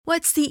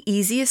What's the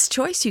easiest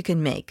choice you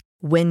can make?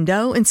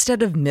 Window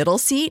instead of middle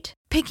seat?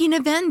 Picking a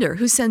vendor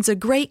who sends a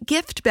great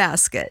gift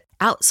basket?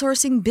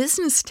 Outsourcing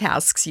business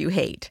tasks you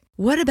hate?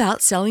 What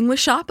about selling with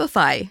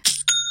Shopify?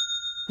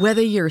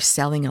 Whether you're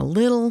selling a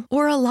little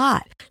or a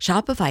lot,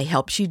 Shopify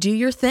helps you do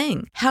your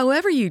thing,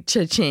 however you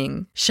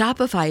cha-ching.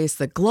 Shopify is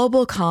the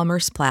global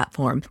commerce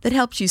platform that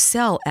helps you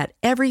sell at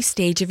every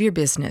stage of your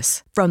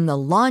business. From the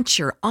launch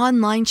your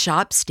online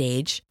shop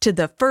stage to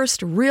the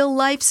first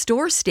real-life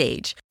store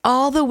stage,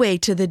 all the way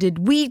to the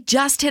did we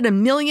just hit a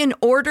million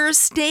orders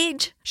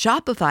stage.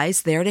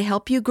 Shopify's there to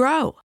help you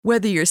grow.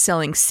 Whether you're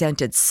selling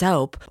scented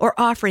soap or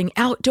offering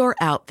outdoor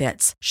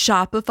outfits,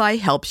 Shopify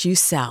helps you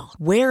sell.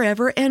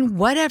 Wherever and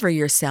whatever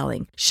you're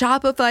selling,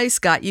 Shopify's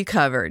got you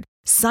covered.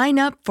 Sign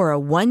up for a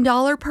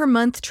 $1 per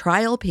month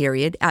trial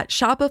period at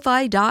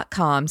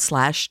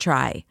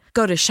shopify.com/try.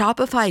 Go to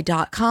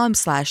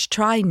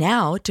shopify.com/try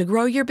now to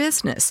grow your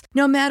business,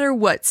 no matter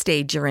what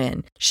stage you're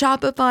in.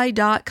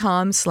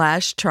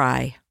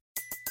 Shopify.com/try.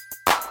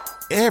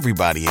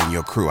 Everybody in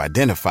your crew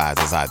identifies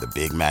as either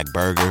Big Mac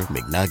Burger,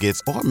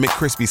 McNuggets, or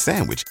McCrispy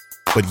Sandwich.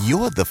 But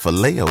you're the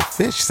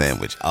Filet-O-Fish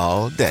Sandwich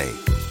all day.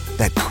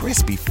 That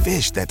crispy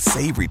fish, that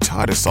savory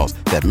tartar sauce,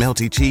 that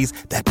melty cheese,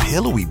 that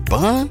pillowy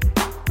bun.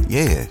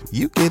 Yeah,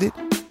 you get it.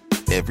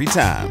 Every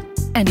time.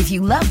 And if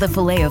you love the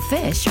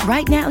Filet-O-Fish,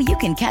 right now you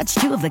can catch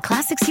two of the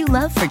classics you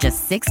love for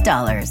just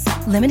 $6.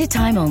 Limited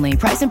time only.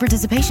 Price and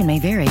participation may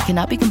vary.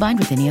 Cannot be combined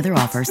with any other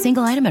offer.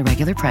 Single item at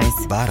regular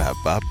price.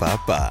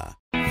 Ba-da-ba-ba-ba.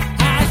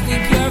 I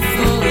think you're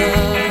full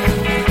of,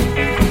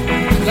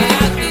 but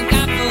I think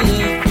I'm full of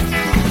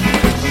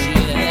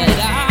shit.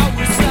 I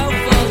was so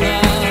full of,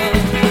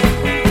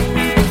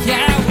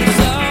 yeah, I was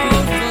so full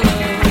of.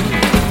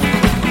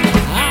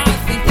 I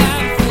think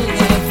I'm full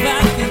of,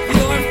 I think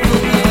you're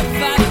full of,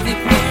 I think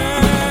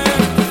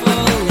we're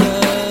full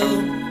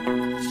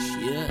of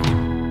shit.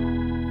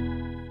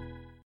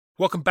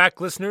 Welcome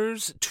back,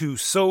 listeners, to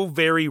So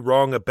Very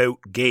Wrong About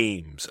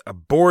Games, a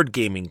board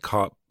gaming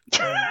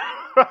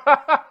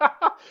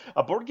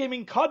A board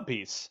gaming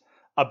codpiece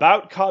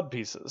about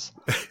codpieces.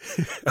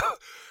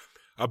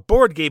 a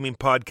board gaming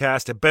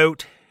podcast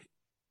about,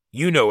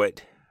 you know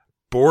it,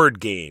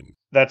 board game.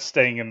 That's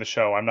staying in the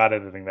show. I'm not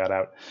editing that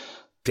out.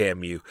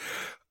 Damn you.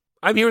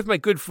 I'm here with my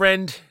good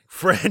friend,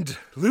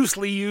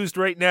 loosely used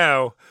right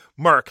now,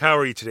 Mark. How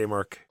are you today,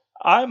 Mark?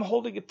 I'm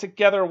holding it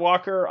together,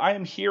 Walker. I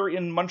am here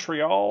in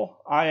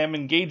Montreal. I am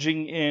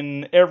engaging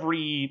in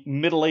every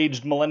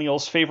middle-aged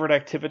millennial's favorite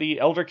activity,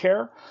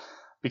 eldercare,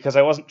 because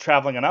I wasn't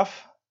traveling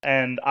enough.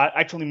 And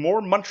actually,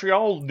 more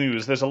Montreal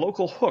news. There's a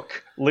local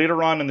hook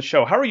later on in the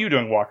show. How are you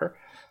doing, Walker?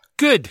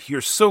 Good.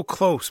 You're so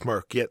close,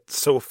 Mark, yet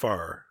so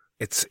far.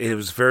 It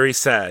was very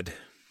sad.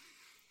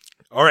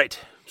 All right.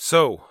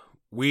 So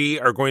we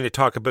are going to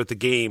talk about the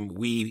game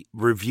we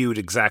reviewed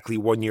exactly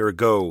 1 year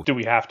ago. Do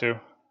we have to?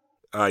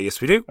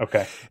 Yes, we do.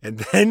 Okay. And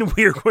then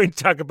we're going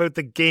to talk about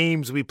the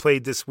games we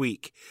played this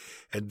week.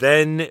 And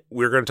then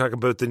we're going to talk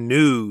about the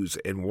news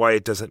and why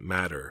it doesn't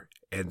matter.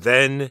 And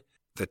then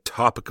the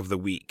topic of the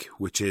week,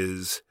 which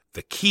is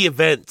the key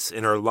events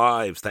in our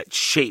lives that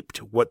shaped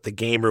what the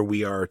gamer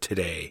we are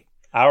today.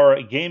 Our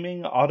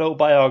gaming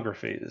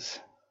autobiographies.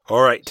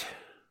 All right,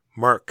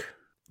 Mark,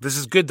 this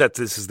is good that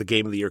this is the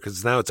game of the year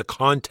because now it's a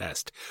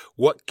contest.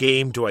 What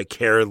game do I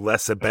care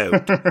less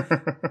about?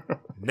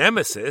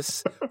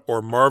 Nemesis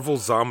or Marvel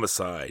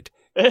Zombicide?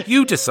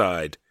 You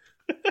decide.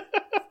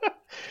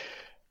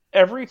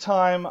 Every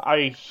time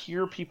I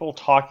hear people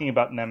talking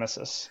about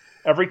Nemesis,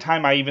 every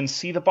time I even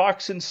see the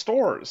box in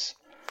stores,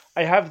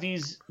 I have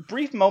these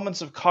brief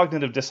moments of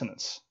cognitive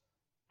dissonance.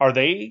 Are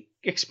they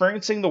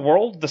experiencing the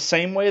world the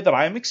same way that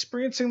I'm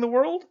experiencing the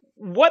world?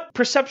 What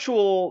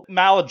perceptual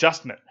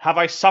maladjustment have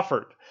I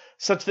suffered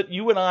such that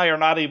you and I are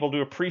not able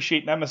to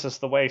appreciate Nemesis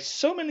the way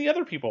so many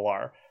other people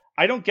are?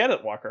 I don't get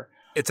it, Walker.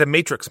 It's a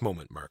Matrix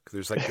moment, Mark.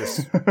 There's like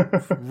this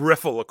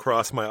riffle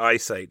across my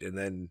eyesight, and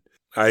then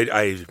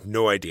I have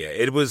no idea.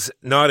 It was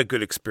not a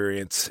good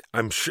experience.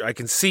 I'm sure I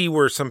can see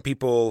where some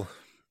people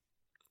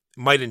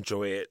might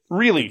enjoy it.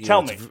 Really?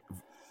 Tell me.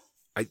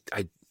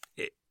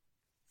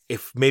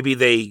 If maybe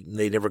they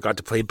never got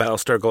to play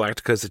Battlestar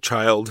Galactica as a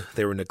child,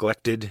 they were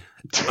neglected.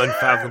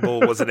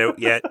 Unfathomable wasn't out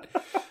yet.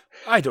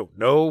 I don't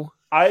know.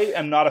 I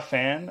am not a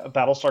fan of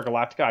Battlestar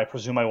Galactica. I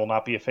presume I will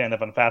not be a fan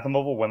of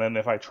Unfathomable when and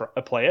if I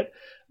play it.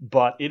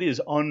 But it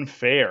is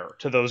unfair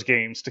to those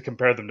games to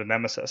compare them to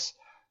Nemesis.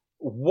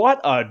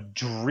 What a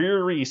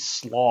dreary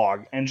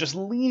slog, and just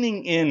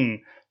leaning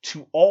in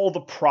to all the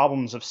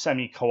problems of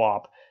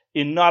semi-co-op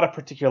in not a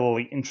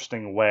particularly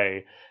interesting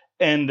way,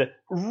 and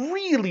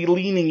really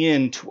leaning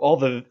into all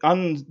the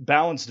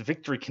unbalanced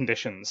victory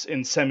conditions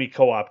in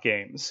semi-co-op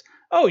games.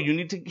 Oh, you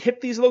need to hit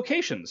these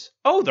locations.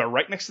 Oh, they're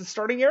right next to the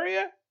starting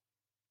area?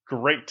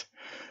 Great.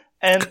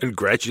 And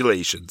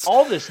congratulations.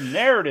 All this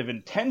narrative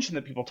and tension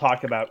that people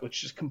talk about,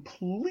 which just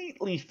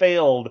completely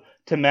failed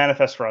to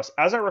manifest for us.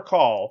 As I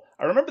recall,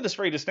 I remember this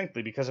very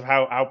distinctly because of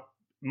how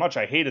much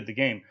I hated the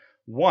game.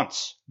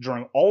 Once,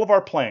 during all of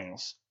our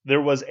playings,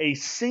 there was a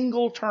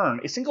single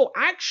turn, a single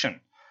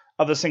action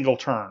of the single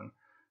turn,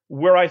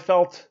 where I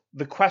felt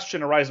the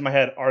question arise in my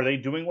head, are they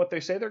doing what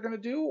they say they're going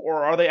to do,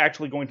 or are they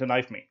actually going to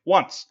knife me?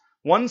 Once.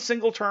 One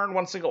single turn,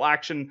 one single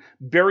action,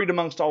 buried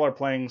amongst all our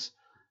playings.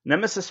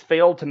 Nemesis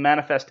failed to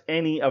manifest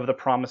any of the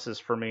promises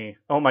for me.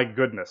 Oh my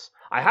goodness.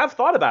 I have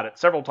thought about it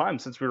several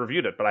times since we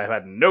reviewed it, but I have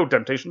had no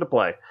temptation to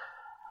play.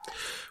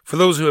 For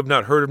those who have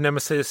not heard of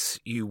Nemesis,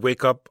 you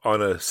wake up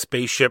on a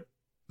spaceship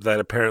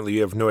that apparently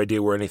you have no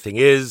idea where anything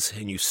is,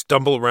 and you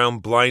stumble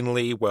around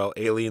blindly while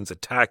aliens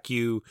attack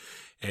you,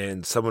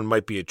 and someone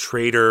might be a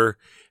traitor,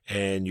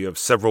 and you have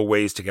several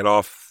ways to get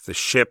off the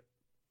ship,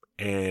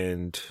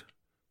 and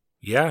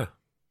yeah,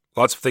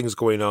 lots of things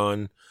going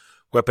on,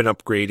 weapon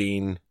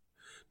upgrading,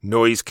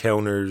 noise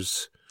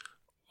counters,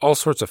 all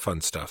sorts of fun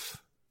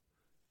stuff.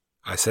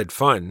 I said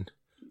fun.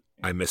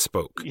 I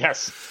misspoke.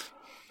 Yes.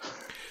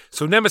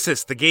 So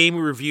Nemesis, the game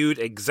we reviewed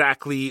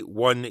exactly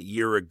 1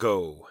 year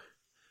ago.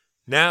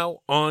 Now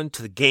on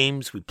to the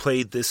games we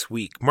played this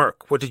week.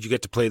 Mark, what did you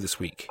get to play this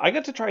week? I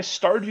got to try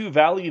Stardew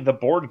Valley, the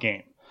board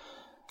game.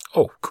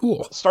 Oh,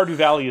 cool. Stardew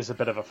Valley is a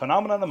bit of a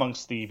phenomenon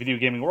amongst the video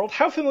gaming world.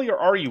 How familiar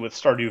are you with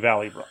Stardew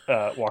Valley,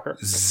 Walker?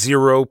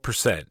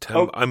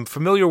 0%. I'm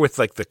familiar with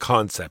like the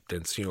concept.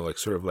 It's, like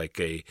sort of like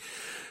a,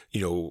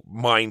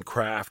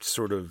 Minecraft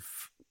sort of,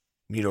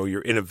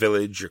 you're in a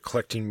village, you're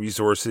collecting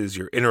resources,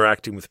 you're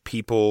interacting with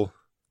people.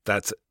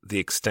 That's the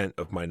extent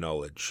of my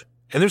knowledge.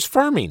 And there's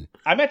farming.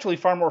 I'm actually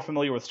far more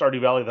familiar with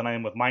Stardew Valley than I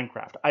am with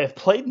Minecraft. I have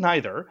played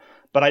neither,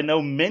 but I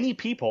know many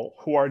people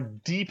who are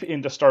deep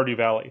into Stardew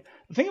Valley.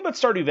 The thing about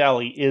Stardew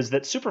Valley is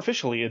that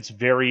superficially it's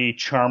very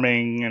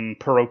charming and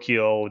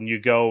parochial, and you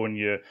go and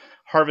you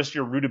harvest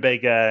your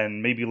rutabaga,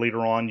 and maybe later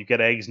on you get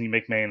eggs and you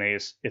make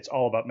mayonnaise. It's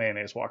all about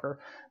mayonnaise, Walker.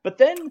 But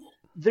then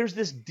there's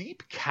this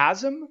deep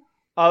chasm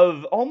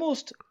of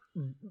almost,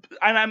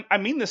 and I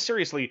mean this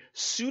seriously,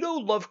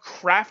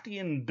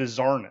 pseudo-Lovecraftian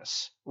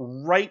bizarreness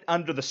right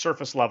under the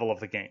surface level of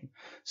the game.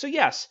 So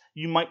yes,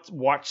 you might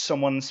watch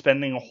someone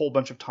spending a whole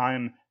bunch of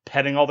time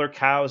petting all their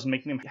cows and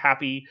making them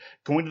happy,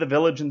 going to the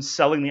village and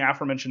selling the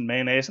aforementioned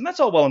mayonnaise, and that's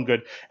all well and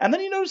good. And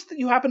then you notice that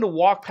you happen to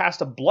walk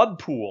past a blood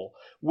pool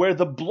where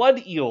the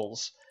blood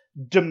eels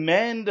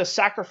demand a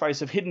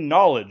sacrifice of hidden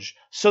knowledge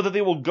so that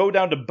they will go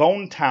down to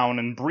Bone Town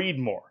and breed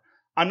more.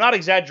 I'm not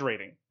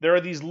exaggerating. There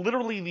are these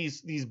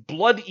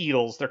blood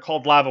eels. They're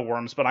called lava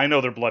worms, but I know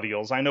they're blood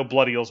eels. I know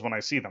blood eels when I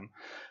see them,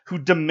 who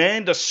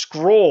demand a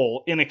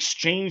scroll in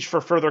exchange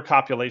for further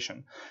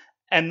copulation.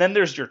 And then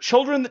there's your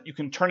children that you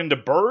can turn into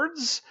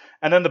birds,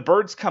 and then the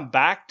birds come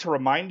back to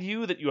remind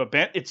you that you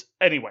abandoned.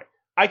 Anyway,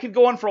 I could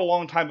go on for a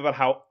long time about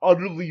how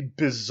utterly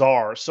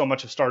bizarre so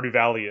much of Stardew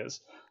Valley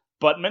is,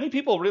 but many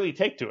people really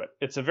take to it.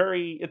 It's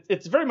very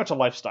much a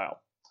lifestyle.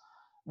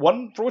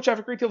 One for which I have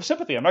a great deal of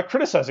sympathy. I'm not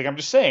criticizing, I'm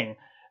just saying.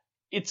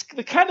 It's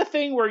the kind of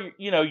thing where,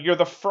 you're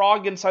the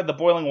frog inside the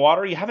boiling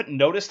water. You haven't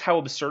noticed how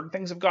absurd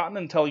things have gotten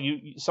until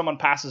someone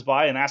passes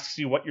by and asks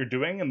you what you're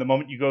doing, and the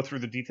moment you go through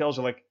the details,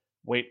 you're like,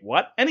 wait,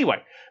 what?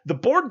 Anyway, the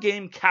board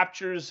game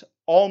captures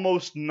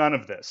almost none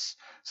of this.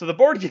 So the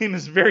board game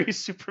is very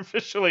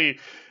superficially,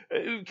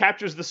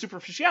 captures the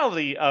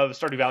superficiality of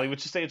Stardew Valley, which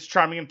is to say it's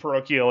charming and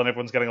parochial and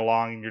everyone's getting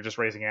along and you're just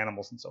raising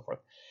animals and so forth.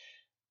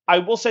 I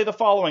will say the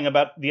following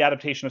about the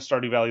adaptation of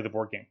Stardew Valley, the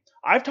board game.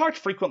 I've talked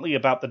frequently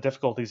about the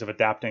difficulties of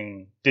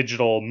adapting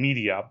digital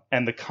media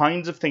and the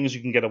kinds of things you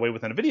can get away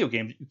with in a video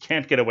game that you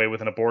can't get away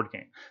with in a board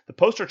game. The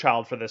poster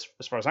child for this,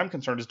 as far as I'm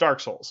concerned, is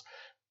Dark Souls.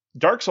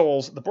 Dark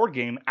Souls, the board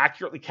game,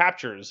 accurately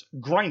captures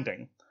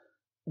grinding,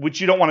 which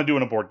you don't want to do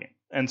in a board game,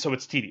 and so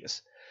it's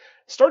tedious.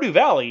 Stardew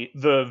Valley,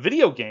 the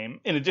video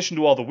game, in addition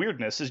to all the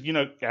weirdness, is,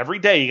 every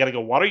day you got to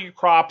go water your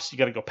crops, you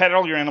got to go pet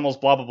all your animals,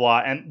 blah, blah,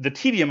 blah, and the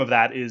tedium of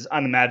that is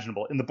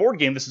unimaginable. In the board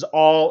game, this is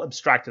all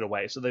abstracted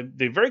away. So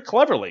they very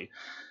cleverly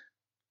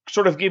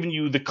sort of given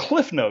you the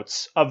cliff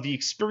notes of the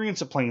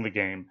experience of playing the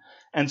game,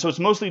 and so it's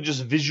mostly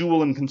just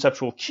visual and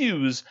conceptual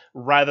cues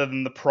rather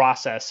than the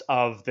process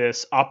of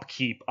this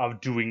upkeep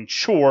of doing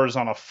chores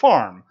on a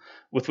farm,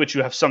 with which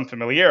you have some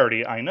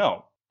familiarity, I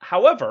know.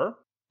 However,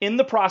 in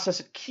the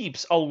process, it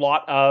keeps a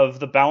lot of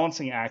the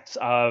balancing acts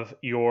of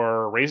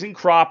your raising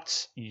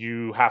crops.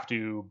 You have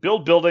to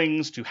build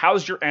buildings to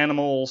house your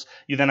animals.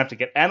 You then have to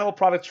get animal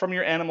products from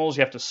your animals.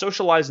 You have to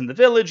socialize in the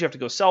village. You have to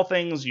go sell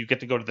things. You get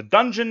to go to the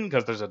dungeon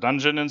because there's a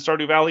dungeon in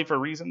Stardew Valley for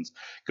reasons.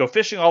 Go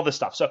fishing, all this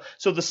stuff.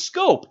 So the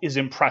scope is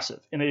impressive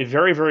in a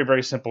very, very,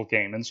 very simple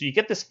game. And so you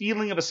get this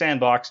feeling of a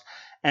sandbox.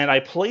 And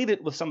I played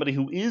it with somebody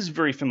who is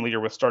very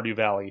familiar with Stardew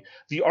Valley.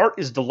 The art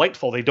is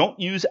delightful. They don't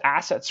use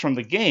assets from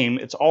the game.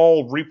 It's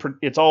all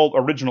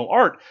original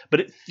art, but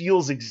it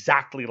feels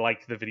exactly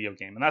like the video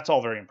game, and that's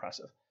all very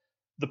impressive.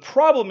 The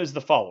problem is the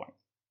following.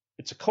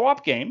 It's a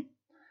co-op game,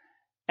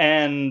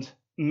 and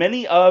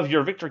many of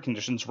your victory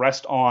conditions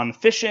rest on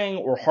fishing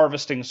or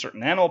harvesting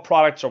certain animal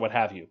products or what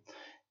have you.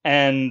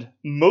 And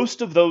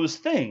most of those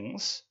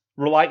things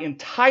rely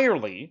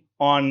entirely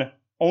on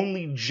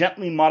only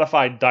gently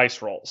modified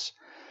dice rolls.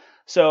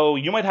 So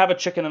you might have a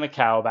chicken and a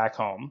cow back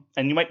home,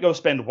 and you might go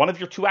spend one of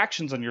your two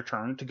actions on your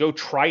turn to go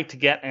try to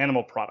get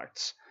animal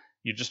products.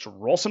 You just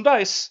roll some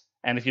dice,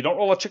 And if you don't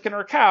roll a chicken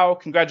or a cow,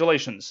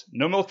 congratulations.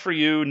 No milk for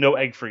you, no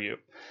egg for you.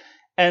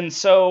 And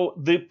so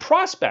the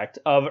prospect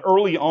of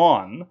early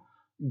on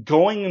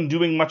going and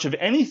doing much of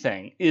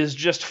anything is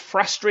just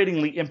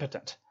frustratingly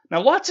impotent.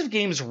 Now, lots of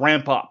games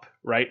ramp up,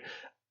 right?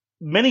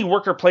 Many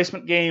worker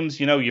placement games,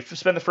 you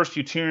spend the first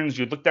few turns,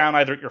 you look down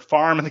either at your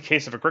farm in the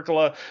case of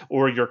Agricola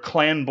or your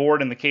clan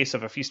board in the case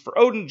of A Feast for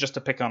Odin, just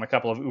to pick on a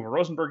couple of Uwe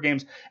Rosenberg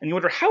games, and you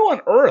wonder, how on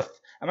earth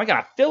am I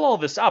going to fill all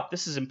this up?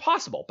 This is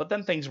impossible. But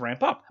then things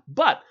ramp up.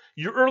 But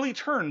your early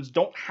turns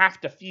don't have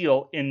to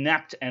feel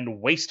inept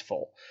and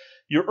wasteful.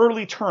 Your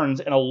early turns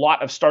in a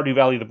lot of Stardew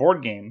Valley, the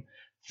board game,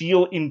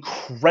 feel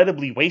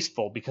incredibly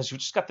wasteful because you've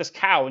just got this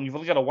cow and you've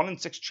only got a 1 in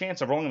 6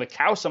 chance of rolling the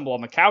cow symbol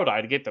on the cow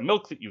die to get the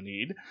milk that you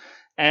need.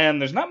 And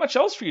there's not much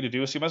else for you to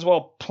do, so you might as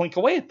well plink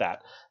away at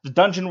that. The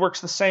dungeon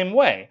works the same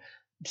way.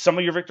 Some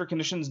of your victory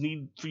conditions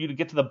need for you to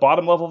get to the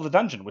bottom level of the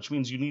dungeon, which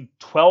means you need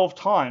 12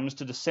 times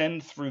to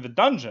descend through the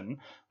dungeon,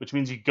 which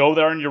means you go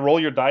there and you roll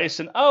your dice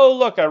and, oh,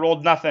 look, I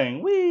rolled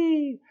nothing.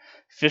 Whee!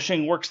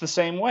 Fishing works the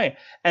same way.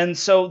 And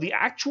so the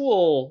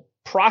actual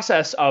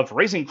process of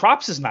raising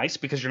crops is nice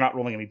because you're not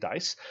rolling any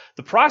dice.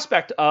 The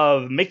prospect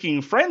of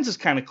making friends is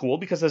kind of cool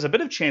because there's a bit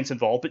of chance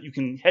involved, but you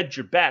can hedge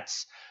your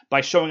bets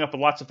by showing up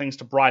with lots of things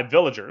to bribe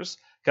villagers,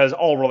 because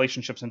all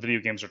relationships in video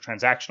games are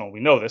transactional.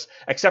 We know this,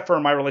 except for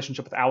my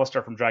relationship with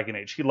Alistair from Dragon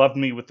Age. He loved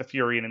me with the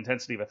fury and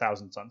intensity of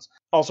 1,000 Suns.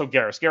 Also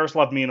Garrus. Garrus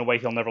loved me in a way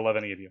he'll never love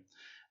any of you.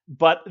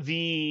 But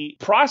the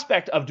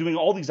prospect of doing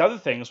all these other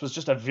things was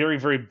just a very,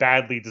 very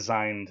badly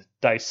designed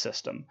dice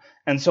system.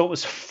 And so it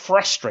was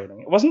frustrating.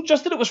 It wasn't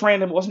just that it was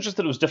random. It wasn't just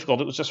that it was difficult.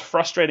 It was just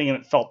frustrating and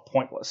it felt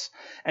pointless.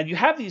 And you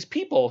have these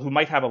people who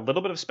might have a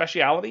little bit of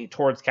speciality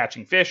towards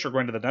catching fish or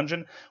going to the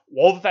dungeon.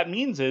 All that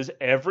means is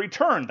every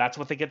turn, that's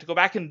what they get to go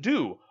back and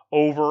do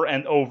over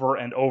and over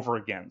and over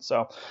again.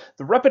 So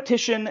the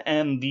repetition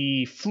and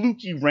the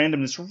fluky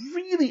randomness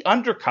really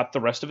undercut the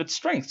rest of its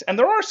strengths. And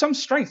there are some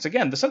strengths.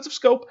 Again, the sense of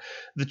scope,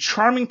 the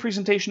charming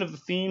presentation of the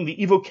theme,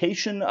 the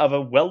evocation of a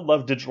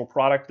well-loved digital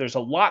product. There's a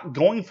lot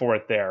going for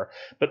it there.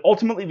 But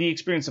ultimately, the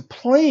experience of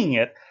playing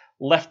it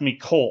left me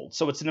cold.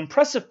 So it's an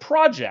impressive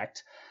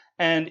project.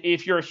 And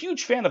if you're a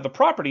huge fan of the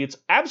property, it's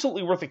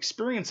absolutely worth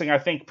experiencing, I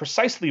think,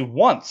 precisely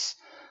once.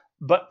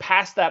 But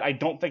past that, I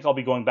don't think I'll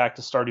be going back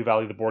to Stardew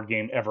Valley, the board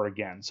game, ever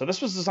again. So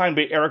this was designed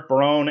by Eric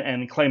Barone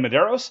and Clay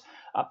Medeiros,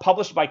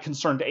 published by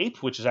Concerned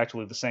Ape, which is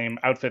actually the same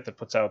outfit that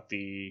puts out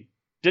the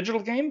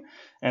digital game,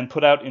 and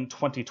put out in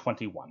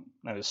 2021.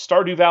 That is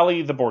Stardew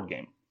Valley, the board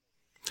game.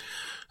 I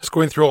was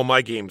going through all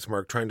my games,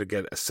 Mark, trying to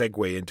get a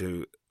segue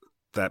into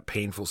that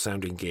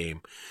painful-sounding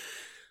game.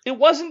 It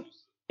wasn't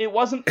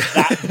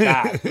that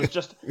bad. It was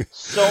just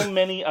so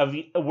many of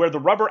the where the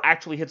rubber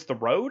actually hits the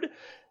road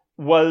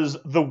was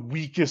the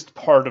weakest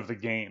part of the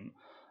game.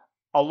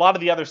 A lot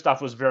of the other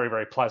stuff was very,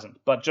 very pleasant,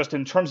 but just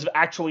in terms of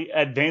actually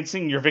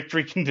advancing your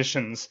victory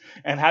conditions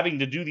and having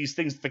to do these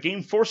things that the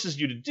game forces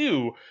you to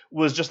do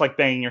was just like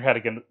banging your head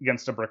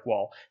against a brick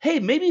wall. Hey,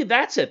 maybe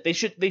that's it. They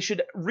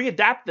should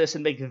readapt this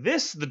and make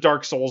this the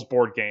Dark Souls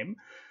board game,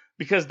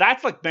 because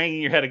that's like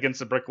banging your head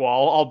against a brick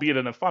wall, albeit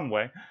in a fun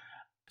way.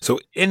 So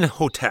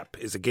Imhotep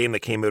is a game that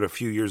came out a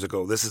few years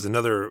ago. This is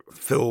another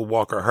Phil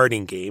Walker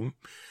Harding game,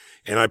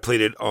 and I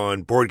played it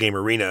on Board Game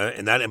Arena,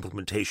 and that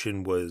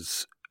implementation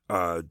was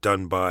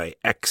done by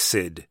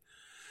Exid.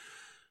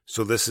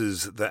 So this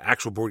is the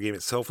actual board game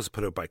itself is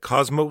put out by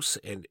Cosmos,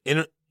 and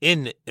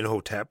in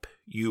Imhotep,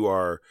 you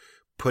are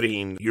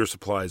putting your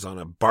supplies on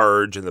a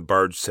barge, and the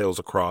barge sails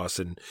across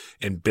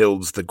and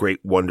builds the great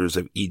wonders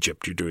of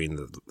Egypt. You're doing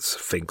the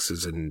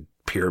sphinxes and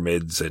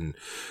pyramids and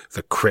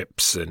the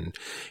crypts, and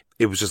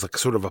it was just like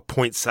sort of a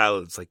point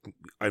salad. It's like,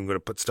 I'm going to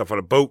put stuff on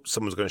a boat,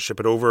 someone's going to ship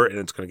it over, and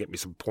it's going to get me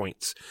some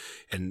points.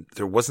 And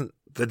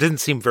that didn't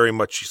seem very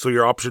much. So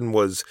your option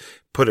was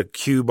put a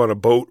cube on a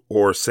boat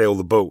or sail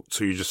the boat.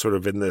 So you're just sort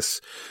of in this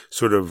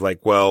sort of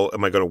like, well,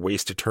 am I going to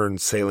waste a turn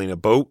sailing a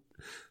boat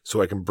so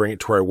I can bring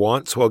it to where I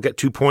want, so I'll get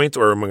 2 points,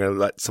 or am I going to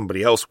let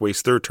somebody else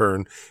waste their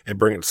turn and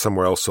bring it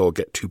somewhere else so I'll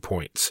get 2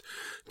 points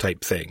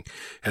type thing.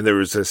 And there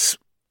was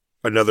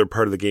another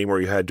part of the game where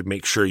you had to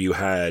make sure you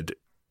had,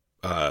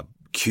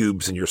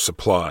 cubes in your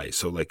supply.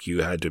 So like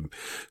you had to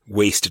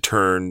waste a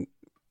turn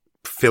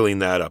filling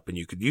that up, and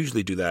you could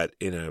usually do that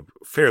in a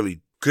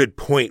fairly good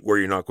point where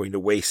you're not going to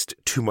waste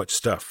too much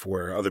stuff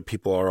where other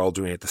people are all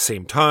doing it at the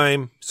same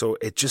time. So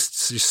it just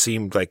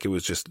seemed like it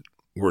was just,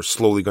 we're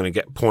slowly going to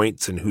get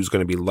points, and who's going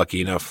to be lucky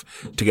enough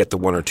to get the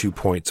 1 or 2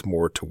 points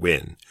more to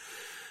win.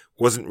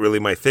 Wasn't really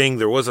my thing.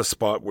 There was a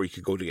spot where you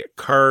could go to get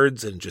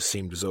cards, and it just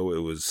seemed as though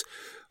it was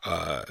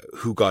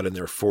who got in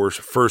there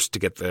first to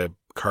get the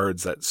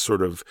cards that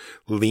sort of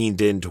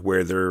leaned into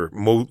where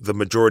the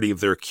majority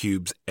of their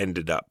cubes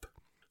ended up.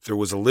 There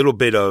was a little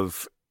bit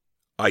of,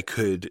 I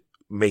could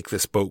make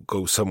this boat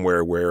go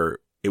somewhere where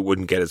it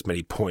wouldn't get as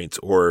many points,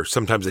 or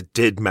sometimes it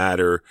did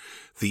matter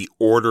the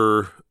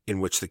order in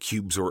which the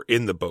cubes were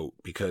in the boat,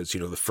 because,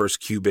 the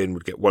first cube in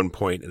would get 1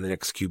 point and the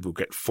next cube would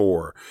get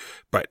 4.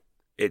 But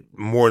it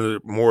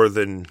more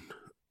than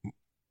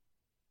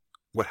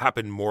what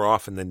happened more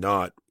often than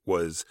not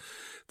was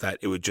that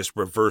it would just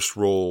reverse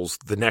roles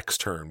the next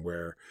turn,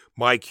 where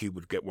my cube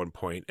would get 1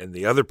 point and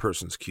the other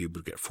person's cube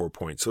would get 4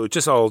 points. So it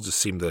just all just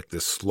seemed like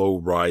this slow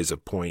rise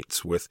of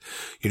points with,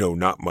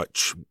 not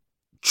much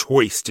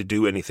choice to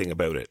do anything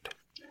about it.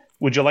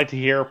 Would you like to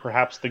hear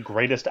perhaps the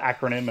greatest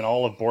acronym in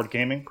all of board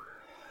gaming?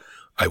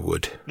 I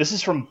would. This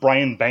is from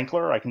Brian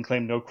Bankler. I can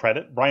claim no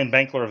credit. Brian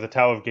Bankler of the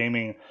Tao of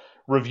Gaming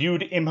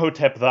reviewed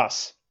Imhotep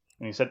thus.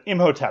 And he said,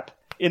 Imhotep,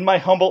 in my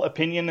humble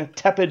opinion,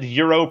 tepid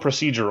Euro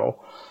procedural.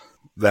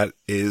 That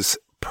is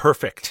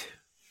perfect.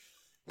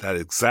 That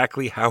is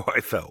exactly how I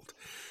felt.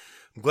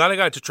 I'm glad I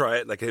got to try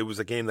it. Like, it was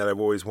a game that I've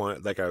always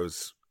wanted. Like, I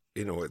was,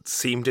 it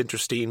seemed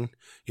interesting,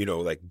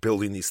 like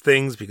building these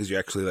things because you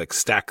actually like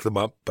stack them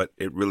up, but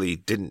it really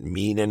didn't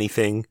mean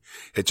anything.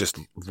 It just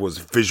was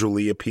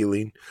visually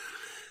appealing.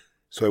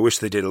 So I wish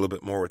they did a little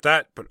bit more with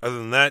that. But other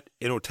than that,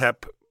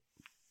 Imhotep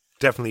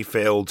definitely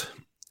failed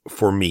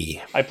for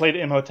me. I played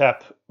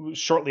Imhotep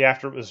shortly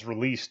after it was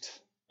released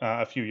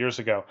a few years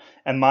ago,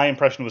 and my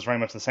impression was very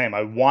much the same.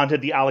 I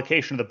wanted the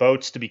allocation of the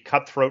boats to be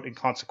cutthroat and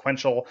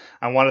consequential.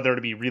 I wanted there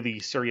to be really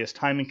serious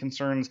timing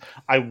concerns.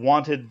 I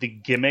wanted the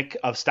gimmick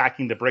of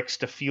stacking the bricks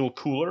to feel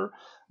cooler,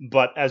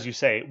 but as you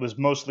say, it was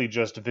mostly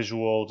just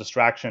visual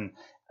distraction.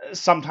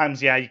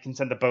 Sometimes, you can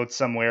send the boat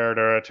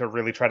somewhere to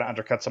really try to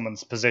undercut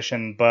someone's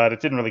position, but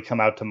it didn't really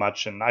come out to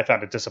much, and I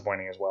found it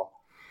disappointing as well.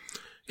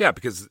 Yeah,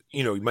 because,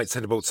 you might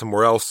send a boat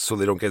somewhere else so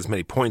they don't get as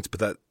many points, but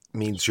that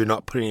means you're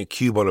not putting a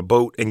cube on a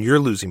boat and you're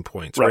losing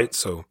points, right?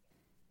 So,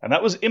 and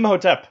that was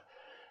Imhotep.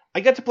 I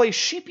get to play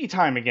Sheepy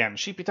Time again.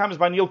 Sheepy Time is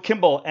by Neil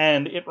Kimball,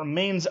 and it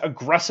remains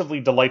aggressively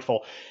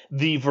delightful.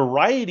 The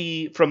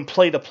variety from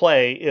play to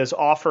play is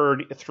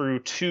offered through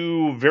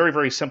two very,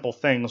 very simple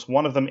things.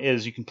 One of them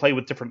is you can play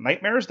with different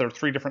nightmares. There are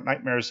 3 different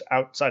nightmares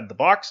outside the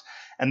box,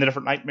 and the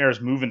different nightmares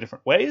move in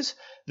different ways.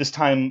 This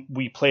time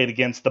we played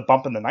against the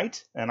Bump in the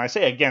Night, and I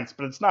say against,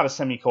 but it's not a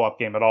semi-co-op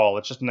game at all.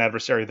 It's just an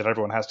adversary that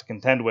everyone has to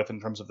contend with in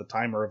terms of the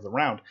timer of the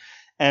round.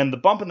 And the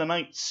Bump in the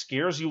Night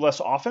scares you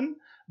less often,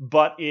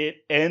 but it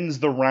ends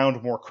the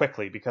round more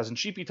quickly, because in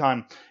Sheepy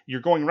Time, you're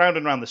going round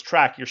and round this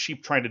track, your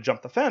sheep trying to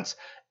jump the fence,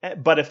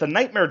 but if the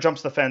nightmare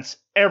jumps the fence,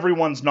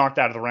 everyone's knocked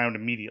out of the round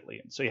immediately.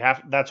 And so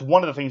that's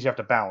one of the things you have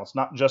to balance,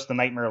 not just the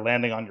nightmare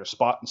landing on your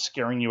spot and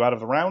scaring you out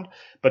of the round,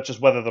 but just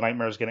whether the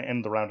nightmare is going to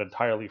end the round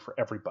entirely for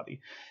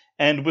everybody.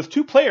 And with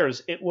 2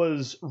 players, it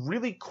was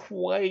really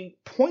quite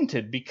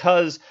pointed,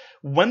 because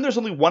when there's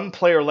only 1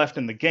 player left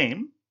in the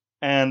game,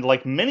 and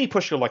like many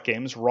push your luck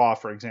games, Raw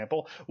for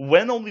example,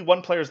 when only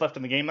 1 player is left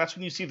in the game, that's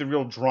when you see the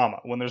real drama.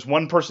 When there's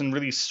one person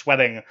really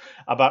sweating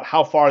about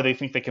how far they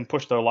think they can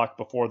push their luck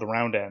before the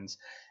round ends.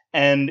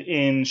 And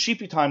in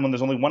Sheepy Time, when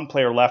there's only 1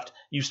 player left,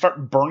 you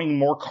start burning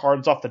more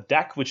cards off the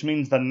deck, which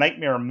means the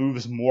nightmare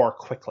moves more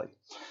quickly.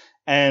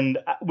 And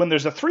when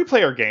there's a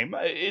 3-player game,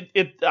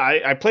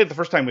 I played it the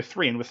first time with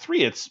 3, and with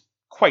 3 it's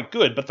quite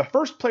good, but the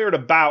first player to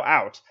bow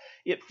out,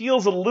 it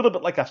feels a little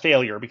bit like a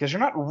failure because you're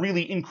not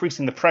really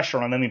increasing the pressure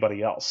on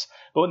anybody else.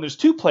 But when there's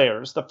 2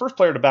 players, the first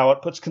player to bow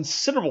out puts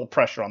considerable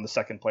pressure on the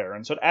second player,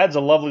 and so it adds a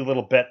lovely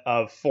little bit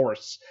of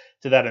force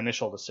to that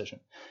initial decision.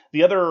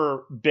 The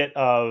other bit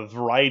of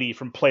variety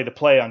from play to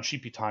play on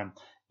Sheepy Time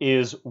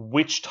is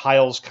which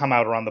tiles come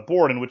out around the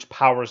board and which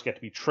powers get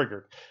to be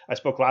triggered. I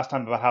spoke last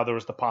time about how there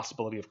was the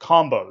possibility of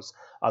combos,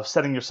 of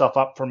setting yourself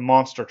up for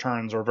monster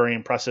turns or a very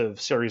impressive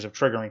series of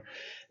triggering.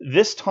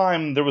 This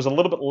time, there was a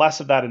little bit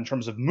less of that in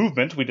terms of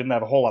movement. We didn't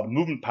have a whole lot of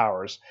movement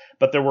powers,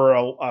 but there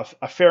were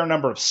a fair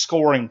number of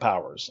scoring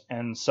powers.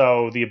 And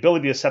so the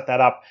ability to set that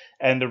up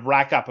and to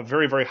rack up a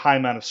very, very high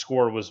amount of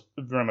score was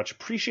very much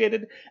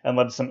appreciated and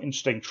led to some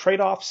interesting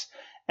trade-offs.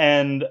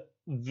 And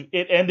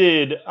it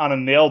ended on a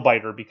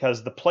nail-biter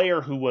because the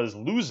player who was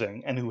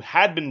losing and who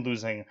had been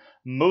losing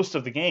most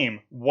of the game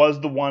was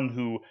the one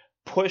who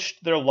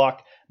pushed their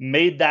luck,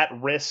 made that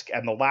risk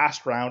and the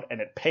last round,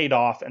 and it paid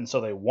off, and so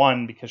they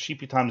won, because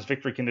Sheepy Time's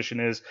victory condition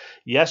is,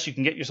 yes, you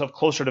can get yourself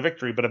closer to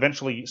victory, but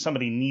eventually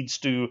somebody needs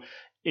to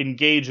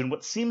engage in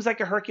what seems like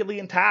a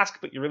Herculean task,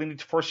 but you really need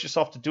to force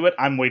yourself to do it.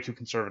 I'm way too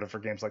conservative for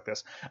games like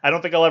this. I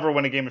don't think I'll ever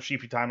win a game of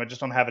Sheepy Time. I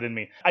just don't have it in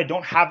me. I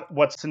don't have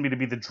what's in me to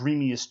be the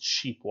dreamiest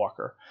sheep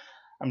walker.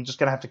 I'm just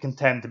going to have to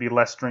contend to be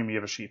less dreamy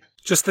of a sheep.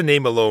 Just the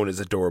name alone is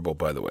adorable,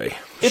 by the way.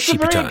 It's Sheepy a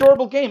very Time.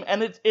 adorable game,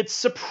 and it's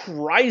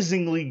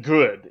surprisingly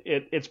good.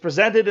 It's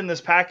presented in this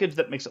package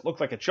that makes it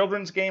look like a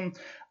children's game.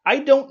 I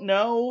don't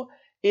know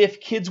if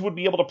kids would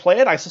be able to play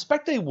it. I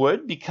suspect they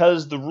would,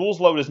 because the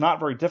rules load is not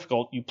very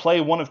difficult. You play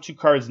one of 2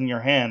 cards in your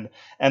hand,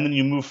 and then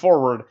you move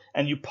forward,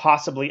 and you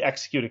possibly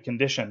execute a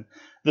condition.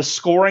 The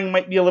scoring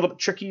might be a little bit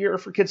trickier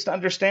for kids to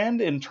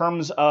understand in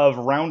terms of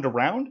round to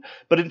round,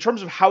 but in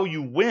terms of how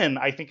you win,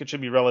 I think it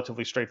should be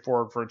relatively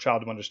straightforward for a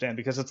child to understand,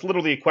 because it's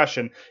literally a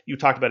question. You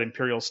talked about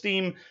Imperial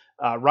Steam.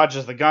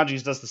 Rajas the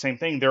Ganges does the same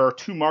thing. There are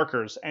 2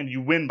 markers, and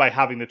you win by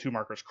having the 2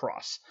 markers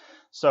cross.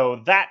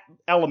 So that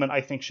element,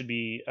 I think, should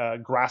be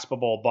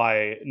graspable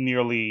by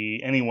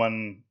nearly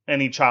anyone,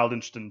 any child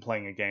interested in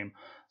playing a game.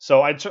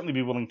 So I'd certainly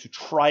be willing to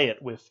try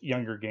it with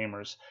younger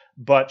gamers.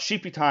 But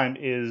Sheepy Time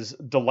is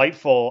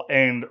delightful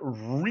and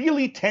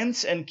really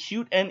tense and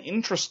cute and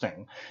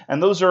interesting.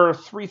 And those are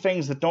 3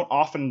 things that don't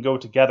often go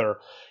together,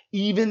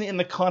 even in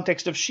the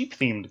context of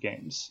sheep-themed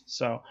games.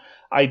 So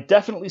I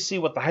definitely see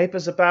what the hype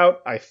is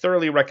about. I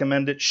thoroughly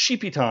recommend it.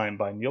 Sheepy Time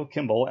by Neil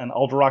Kimball and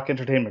Alderock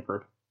Entertainment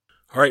Group.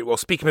 All right, well,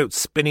 speaking about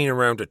spinning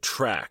around a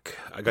track,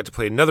 I got to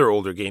play another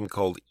older game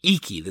called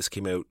Iki. This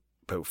came out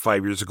about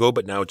 5 years ago,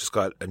 but now it just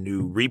got a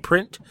new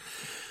reprint.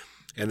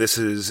 And this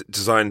is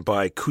designed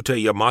by Kuta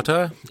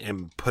Yamata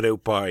and put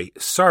out by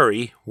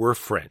Sorry, We're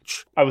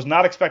French. I was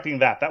not expecting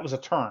that. That was a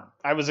turn.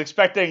 I was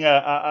expecting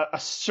a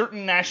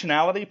certain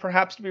nationality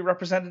perhaps to be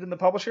represented in the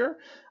publisher.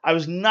 I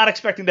was not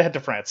expecting to head to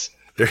France.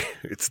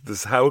 It's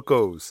this how it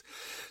goes.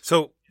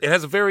 So it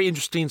has a very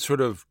interesting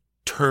sort of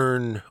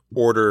turn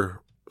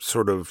order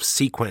sort of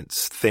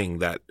sequence thing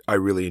that I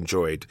really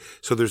enjoyed.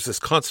 So there's this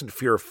constant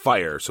fear of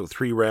fire. So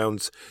 3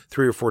 rounds,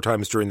 3 or 4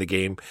 times during the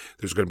game,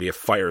 there's going to be a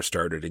fire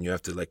started, and you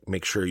have to like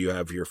make sure you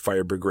have your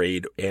fire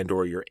brigade and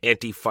or your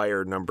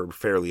anti-fire number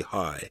fairly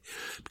high,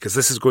 because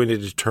this is going to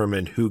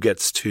determine who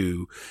gets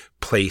to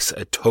place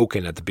a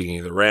token at the beginning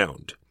of the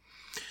round.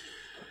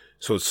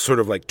 So it's sort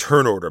of like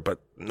turn order,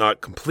 but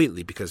not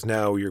completely, because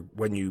now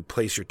when you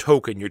place your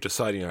token, you're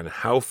deciding on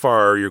how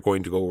far you're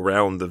going to go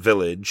around the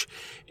village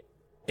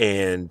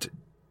and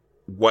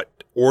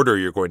what order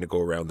you're going to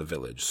go around the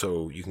village.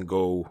 So you can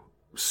go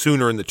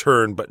sooner in the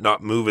turn but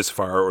not move as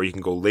far, or you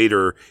can go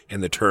later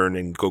in the turn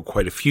and go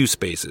quite a few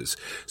spaces.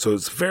 So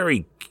it's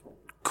very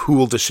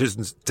cool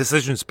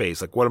decision space.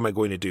 Like, what am I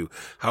going to do?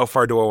 How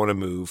far do I want to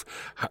move?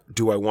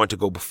 Do I want to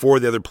go before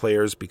the other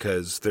players?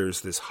 Because there's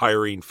this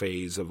hiring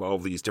phase of all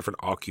these different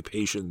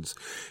occupations,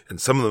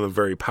 and some of them are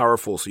very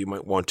powerful, so you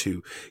might want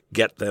to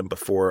get them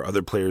before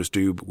other players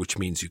do, which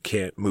means you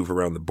can't move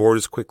around the board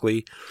as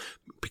quickly,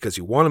 because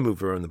you want to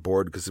move around the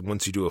board, because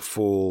once you do a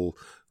full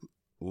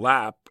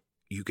lap,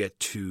 you get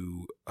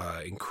to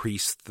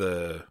increase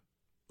the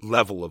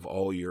level of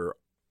all your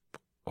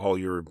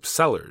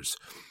sellers.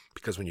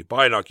 Because when you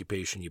buy an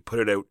occupation, you put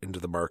it out into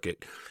the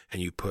market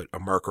and you put a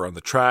marker on the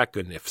track.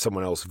 And if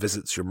someone else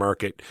visits your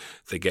market,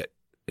 they get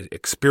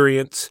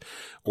experience.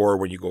 Or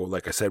when you go,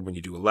 like I said, when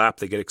you do a lap,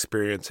 they get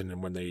experience. And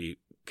then when they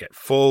get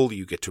full,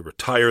 you get to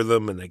retire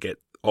them and they get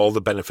all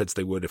the benefits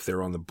they would if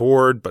they're on the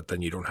board, but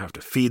then you don't have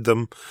to feed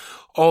them.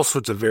 All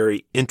sorts of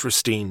very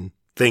interesting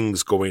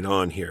things going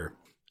on here.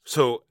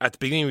 So at the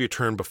beginning of your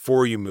turn,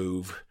 before you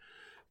move,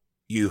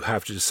 you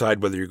have to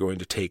decide whether you're going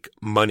to take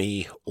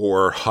money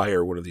or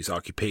hire one of these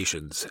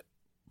occupations.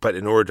 But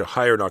in order to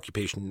hire an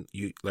occupation,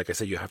 like I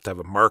said, you have to have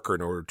a marker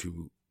in order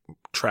to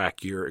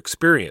track your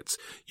experience.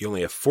 You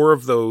only have 4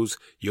 of those.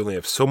 You only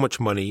have so much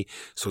money.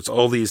 So it's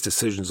all these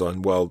decisions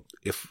on, well,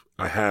 if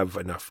I have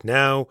enough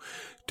now,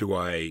 do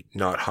I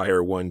not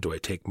hire one? Do I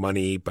take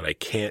money? But I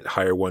can't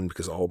hire one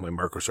because all my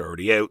markers are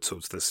already out. So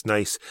it's this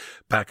nice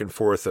back and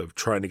forth of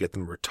trying to get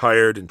them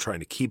retired and trying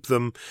to keep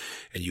them.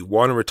 And you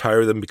want to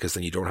retire them because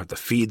then you don't have to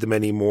feed them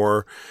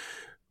anymore.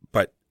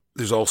 But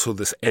there's also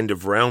this end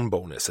of round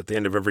bonus. At the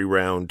end of every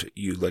round,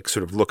 you like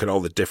sort of look at all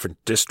the different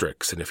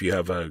districts. And if you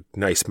have a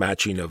nice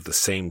matching of the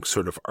same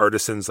sort of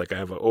artisans, like I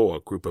have a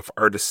group of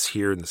artists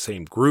here in the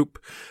same group,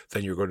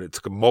 then it's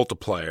a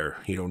multiplier,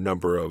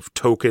 number of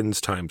tokens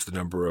times the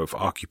number of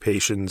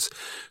occupations.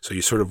 So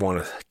you sort of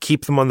want to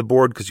keep them on the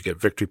board because you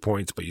get victory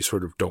points, but you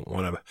sort of don't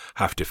want to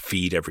have to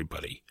feed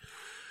everybody.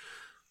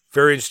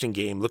 Very interesting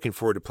game. Looking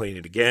forward to playing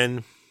it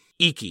again.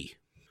 Iki.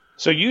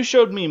 So you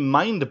showed me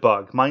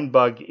Mindbug.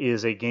 Mindbug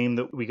is a game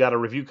that we got a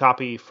review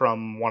copy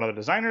from one of the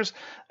designers.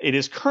 It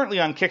is currently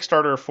on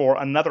Kickstarter for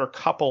another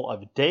couple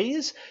of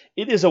days.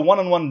 It is a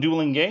one-on-one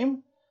dueling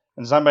game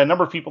and designed by a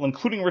number of people,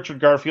 including Richard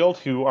Garfield,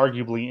 who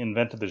arguably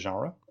invented the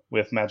genre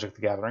with Magic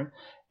the Gathering.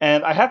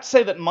 And I have to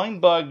say that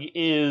Mindbug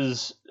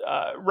is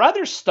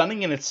rather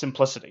stunning in its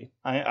simplicity.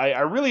 I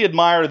really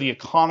admire the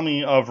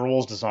economy of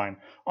rules design.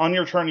 On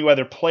your turn, you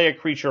either play a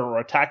creature or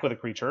attack with a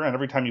creature, and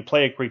every time you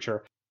play a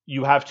creature,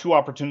 you have 2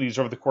 opportunities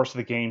over the course of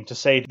the game to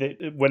say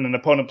that when an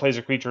opponent plays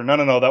a creature,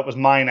 no, that was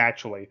mine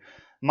actually.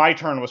 My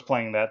turn was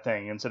playing that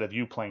thing instead of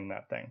you playing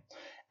that thing.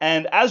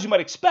 And as you might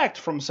expect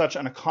from such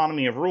an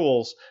economy of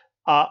rules,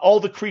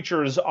 all the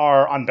creatures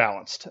are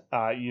unbalanced.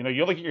 You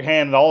look at your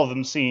hand and all of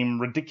them seem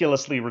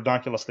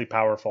redonkulously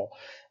powerful.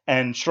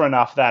 And sure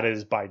enough, that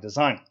is by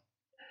design.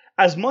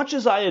 As much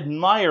as I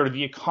admire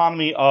the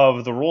economy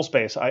of the rule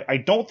space, I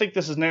don't think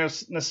this is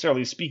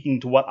necessarily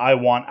speaking to what I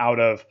want out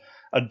of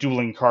a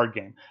dueling card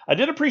game. I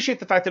did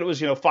appreciate the fact that it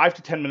was, 5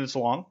 to 10 minutes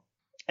long,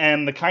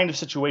 and the kind of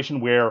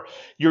situation where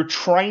you're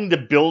trying to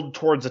build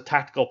towards a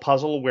tactical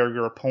puzzle where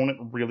your opponent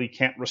really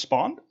can't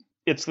respond.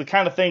 It's the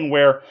kind of thing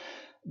where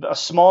a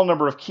small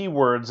number of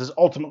keywords is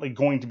ultimately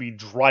going to be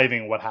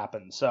driving what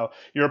happens. So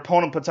your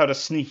opponent puts out a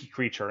sneaky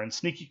creature, and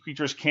sneaky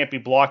creatures can't be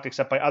blocked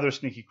except by other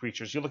sneaky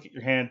creatures. You look at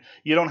your hand,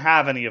 you don't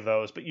have any of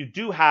those, but you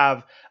do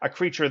have a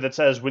creature that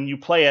says when you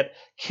play it,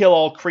 kill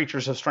all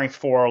creatures of strength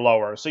 4 or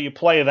lower. So you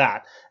play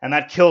that, and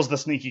that kills the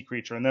sneaky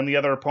creature. And then the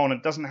other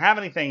opponent doesn't have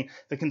anything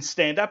that can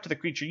stand up to the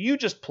creature you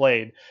just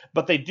played,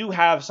 but they do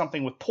have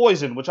something with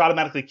poison, which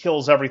automatically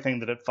kills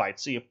everything that it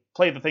fights. So you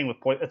play the thing with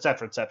poison,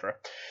 etc., etc.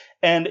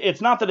 And it's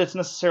not that it's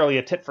necessarily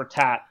a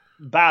tit-for-tat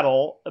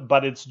battle,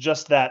 but it's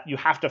just that you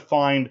have to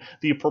find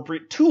the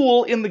appropriate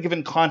tool in the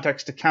given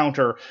context to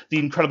counter the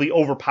incredibly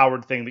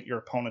overpowered thing that your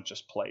opponent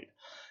just played.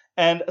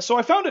 And so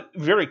I found it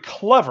very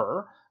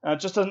clever. It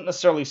just doesn't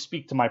necessarily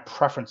speak to my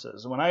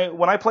preferences. When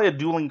I play a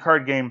dueling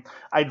card game,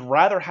 I'd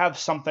rather have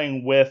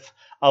something with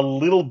a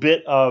little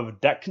bit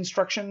of deck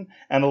construction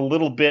and a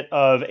little bit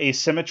of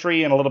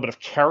asymmetry and a little bit of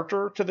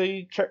character to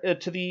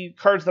the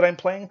cards that I'm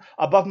playing,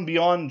 above and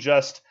beyond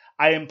just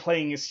I am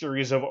playing a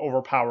series of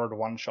overpowered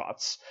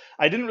one-shots.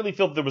 I didn't really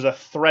feel that there was a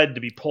thread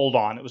to be pulled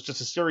on. It was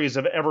just a series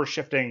of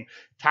ever-shifting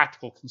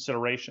tactical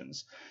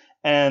considerations.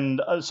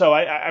 And so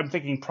I'm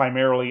thinking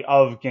primarily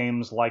of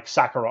games like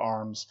Sakura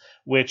Arms,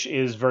 which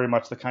is very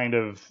much the kind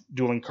of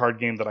dueling card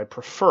game that I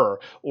prefer,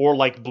 or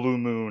like Blue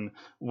Moon,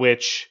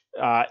 which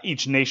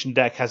each nation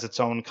deck has its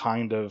own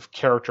kind of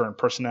character and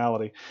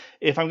personality.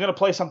 If I'm going to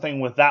play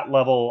something with that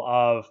level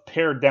of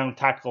pared down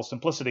tactical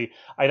simplicity,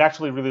 I'd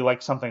actually really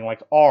like something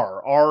like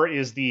R. R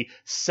is the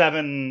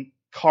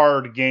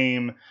 7-card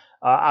game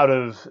out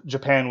of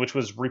Japan, which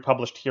was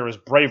republished here as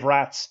Brave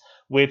Rats,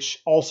 which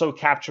also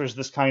captures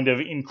this kind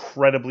of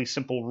incredibly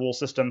simple rule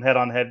system,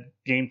 head-on-head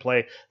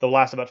gameplay that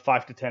lasts about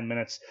 5 to 10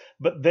 minutes.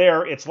 But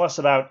there, it's less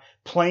about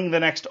playing the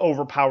next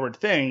overpowered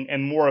thing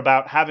and more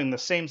about having the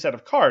same set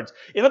of cards.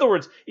 In other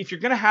words, if you're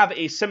going to have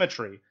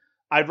asymmetry,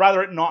 I'd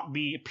rather it not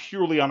be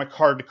purely on a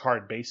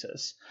card-to-card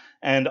basis.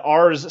 And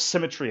R's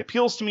symmetry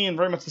appeals to me in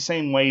very much the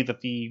same way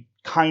that the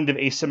kind of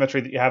asymmetry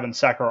that you have in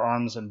Sakura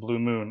Arms and Blue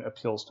Moon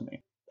appeals to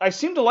me. I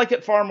seem to like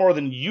it far more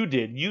than you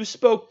did. You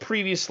spoke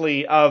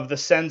previously of the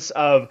sense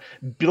of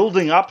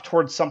building up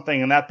towards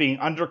something and that being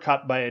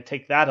undercut by a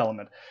take that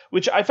element,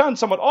 which I found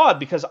somewhat odd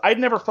because I'd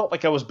never felt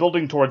like I was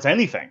building towards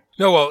anything.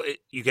 No, well,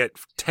 you get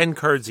 10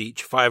 cards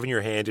each, 5 in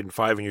your hand and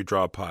 5 in your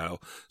draw pile.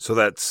 So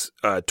that's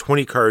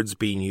 20 cards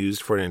being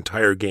used for an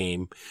entire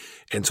game.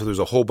 And so there's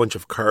a whole bunch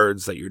of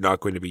cards that you're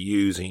not going to be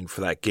using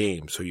for that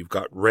game. So you've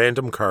got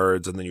random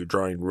cards and then you're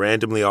drawing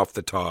randomly off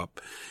the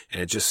top.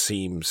 And it just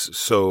seems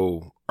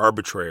so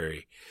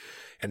arbitrary.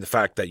 And the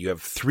fact that you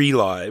have 3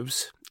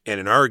 lives, and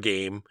in our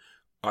game,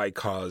 I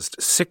caused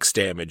 6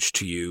 damage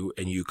to you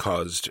and you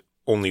caused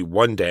only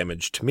 1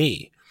 damage to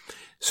me.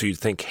 So you'd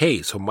think,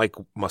 hey, so Mike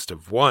must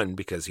have won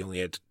because he only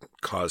had to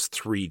cause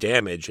 3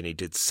 damage and he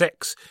did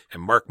 6.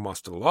 And Mark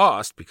must have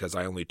lost because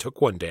I only took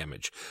 1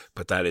 damage.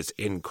 But that is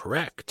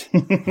incorrect.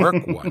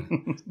 Mark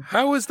won.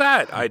 How is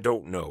that? I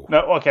don't know. No,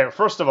 okay,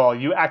 first of all,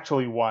 you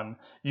actually won.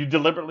 You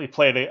deliberately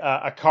played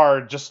a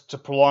card just to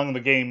prolong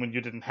the game when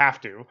you didn't have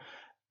to.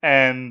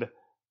 And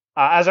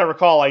as I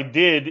recall, I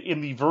did,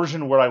 in the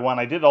version where I won,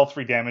 I did all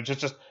 3 damage.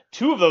 It's just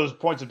 2 of those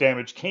points of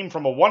damage came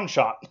from a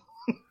one-shot.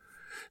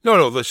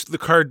 No, the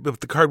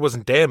card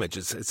wasn't damaged.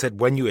 It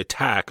said when you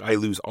attack, I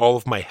lose all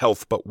of my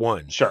health but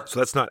 1. Sure. So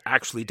that's not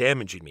actually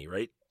damaging me,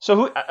 right?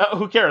 So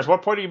who cares?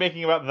 What point are you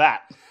making about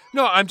that?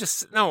 No, I'm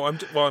just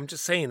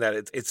saying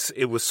that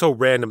it was so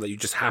random that you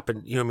just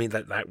happened, you know what I mean,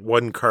 that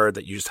one card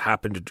that you just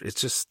happened to,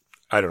 it's just,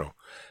 I don't know.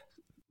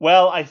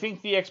 Well, I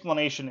think the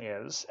explanation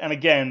is, and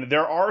again,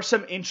 there are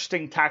some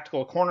interesting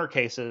tactical corner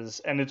cases,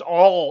 and it's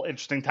all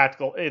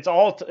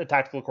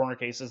tactical corner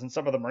cases, and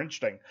some of them are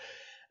interesting.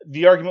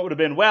 The argument would have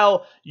been,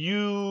 well,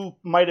 you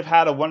might have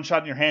had a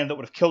one-shot in your hand that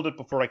would have killed it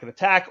before I could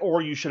attack,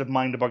 or you should have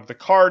mind bugged the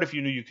card if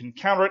you knew you can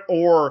counter it,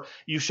 or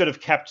you should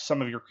have kept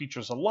some of your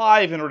creatures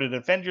alive in order to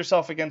defend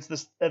yourself against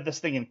this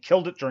thing and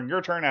killed it during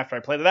your turn after I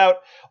played it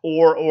out,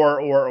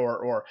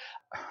 or.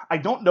 I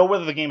don't know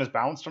whether the game is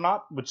balanced or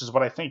not, which is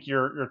what I think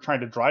you're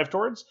trying to drive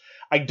towards.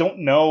 I don't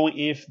know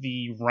if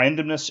the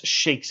randomness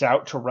shakes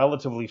out to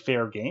relatively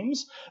fair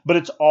games, but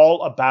it's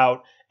all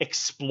about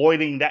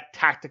exploiting that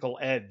tactical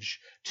edge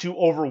to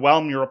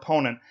overwhelm your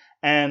opponent.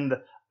 And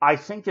I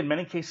think in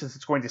many cases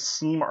it's going to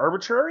seem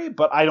arbitrary,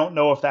 but I don't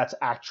know if that's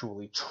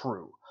actually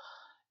true.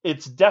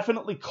 It's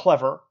definitely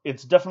clever,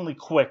 it's definitely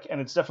quick,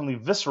 and it's definitely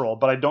visceral,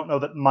 but I don't know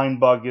that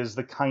Mindbug is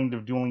the kind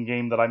of dueling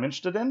game that I'm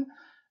interested in.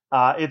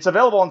 It's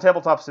available on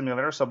Tabletop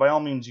Simulator, so by all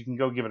means you can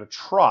go give it a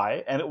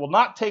try, and it will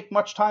not take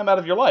much time out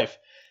of your life.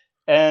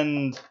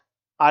 And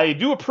I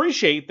do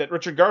appreciate that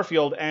Richard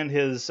Garfield and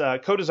his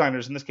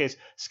co-designers, in this case,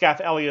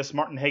 Scath Elias,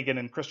 Martin Hagen,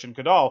 and Christian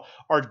Cadal,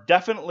 are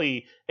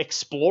definitely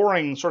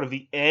exploring sort of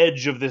the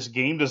edge of this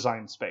game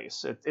design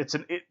space. It's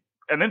an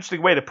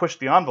interesting way to push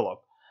the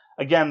envelope.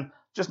 Again,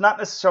 just not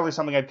necessarily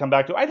something I'd come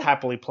back to. I'd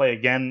happily play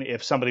again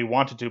if somebody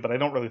wanted to, but I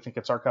don't really think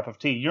it's our cup of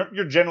tea.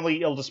 You're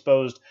generally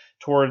ill-disposed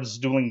towards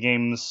dueling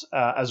games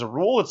as a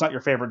rule. It's not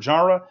your favorite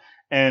genre,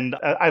 and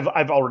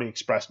I've already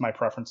expressed my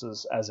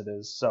preferences as it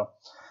is. So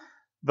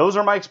those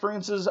are my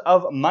experiences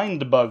of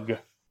Mindbug.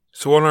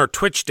 So on our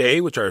Twitch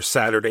day, which are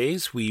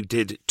Saturdays, we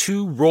did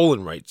 2 roll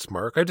and writes,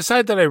 Mark. I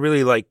decided that I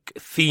really like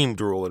themed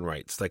roll and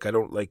writes. Like, I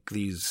don't like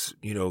these,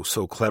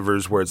 so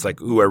clevers where it's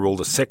like, ooh, I rolled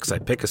a 6, I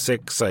pick a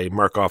 6, I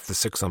mark off the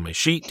 6 on my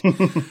sheet.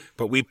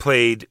 But we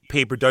played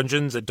Paper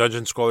Dungeons, a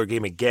dungeon scroller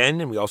game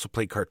again, and we also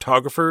played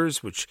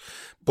Cartographers, which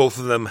both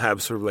of them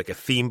have sort of like a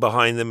theme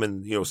behind them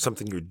and,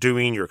 something you're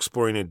doing. You're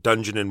exploring a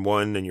dungeon in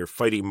one and you're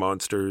fighting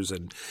monsters.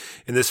 And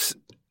in this,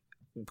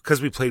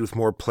 because we played with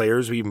more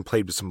players, we even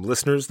played with some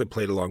listeners that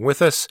played along with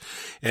us.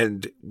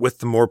 And with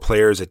the more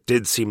players, it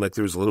did seem like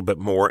there was a little bit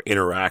more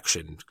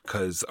interaction,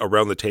 because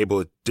around the table,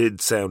 it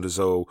did sound as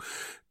though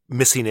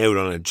missing out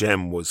on a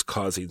gem was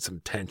causing some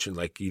tension.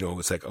 Like,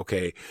 it's like,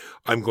 okay,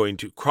 I'm going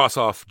to cross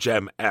off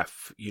gem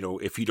F,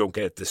 if you don't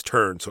get it this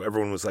turn. So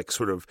everyone was like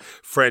sort of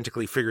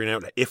frantically figuring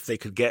out if they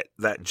could get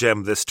that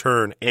gem this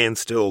turn and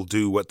still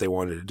do what they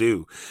wanted to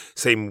do.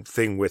 Same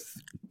thing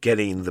with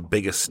getting the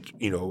biggest,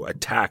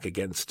 attack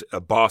against a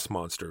boss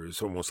monster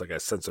is almost like a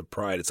sense of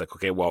pride. It's like,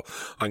 okay, well,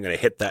 I'm going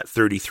to hit that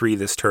 33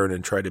 this turn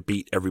and try to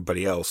beat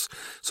everybody else.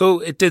 So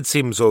it did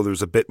seem as though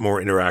there's a bit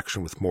more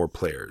interaction with more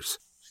players.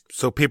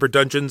 So Paper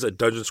Dungeons, a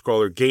dungeon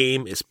scroller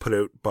game, is put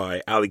out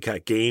by Alley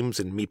Cat Games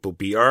and Meeple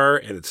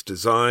BR, and it's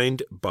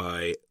designed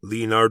by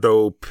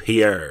Leonardo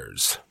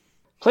Pierres.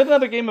 Played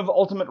another game of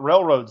Ultimate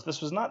Railroads.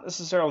 This was not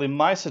necessarily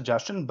my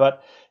suggestion,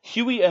 but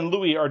Huey and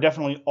Louie are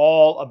definitely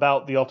all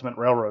about the Ultimate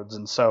Railroads,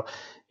 and so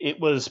it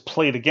was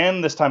played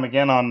again, this time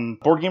again on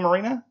Board Game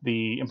Arena,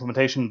 the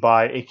implementation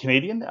by a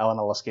Canadian, Alan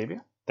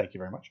Alascavia. Thank you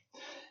very much.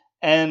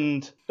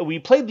 And we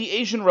played the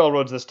Asian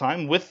Railroads this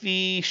time with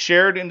the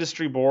shared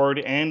industry board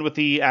and with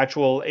the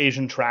actual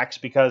Asian tracks,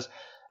 because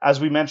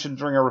as we mentioned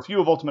during our review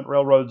of Ultimate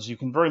Railroads, you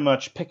can very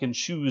much pick and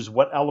choose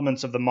what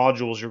elements of the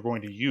modules you're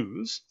going to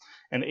use.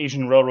 And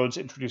Asian Railroads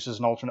introduces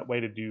an alternate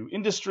way to do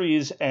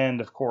industries and,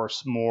 of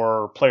course,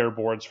 more player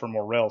boards for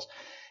more rails.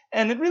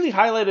 And it really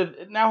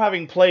highlighted, now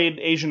having played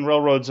Asian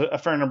Railroads a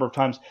fair number of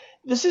times,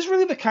 this is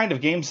really the kind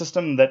of game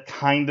system that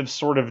kind of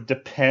sort of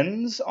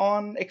depends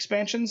on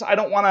expansions. I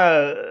don't want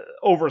to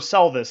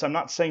oversell this. I'm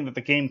not saying that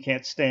the game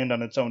can't stand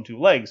on its own 2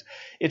 legs.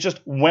 It's just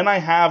when I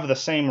have the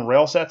same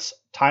rail sets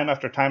time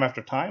after time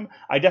after time,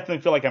 I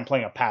definitely feel like I'm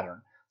playing a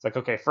pattern. It's like,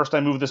 okay, first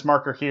I move this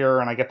marker here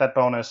and I get that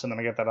bonus and then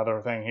I get that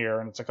other thing here.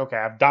 And it's like, okay,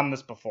 I've done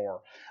this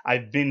before.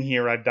 I've been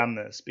here, I've done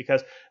this.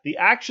 Because the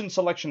action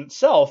selection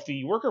itself,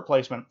 the worker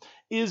placement,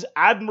 is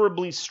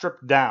admirably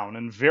stripped down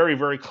and very,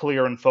 very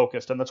clear and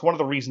focused. And that's one of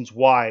the reasons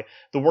why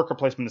the worker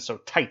placement is so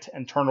tight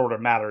and turn order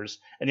matters.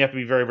 And you have to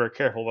be very, very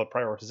careful about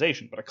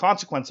prioritization. But a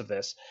consequence of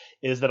this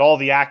is that all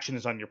the action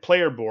is on your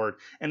player board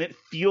and it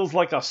feels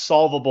like a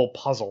solvable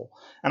puzzle.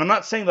 And I'm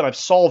not saying that I've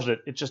solved it.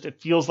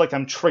 It feels like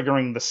I'm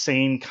triggering the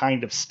same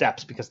kind of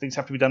steps because things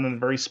have to be done in a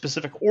very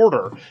specific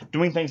order.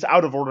 Doing things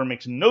out of order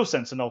makes no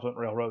sense in Ultimate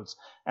Railroads.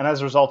 And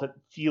as a result, it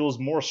feels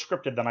more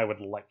scripted than I would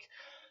like.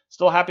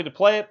 Still happy to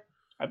play it.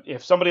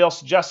 If somebody else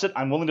suggests it,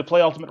 I'm willing to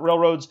play Ultimate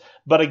Railroads.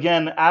 But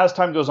again, as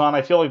time goes on,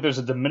 I feel like there's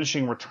a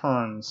diminishing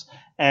returns.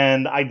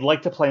 And I'd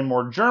like to play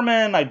more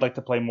German. I'd like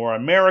to play more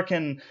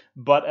American.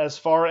 But as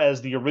far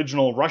as the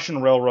original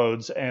Russian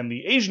Railroads and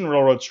the Asian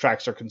Railroads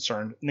tracks are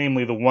concerned,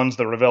 namely the ones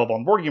that are available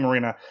on Board Game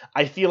Arena,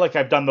 I feel like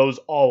I've done those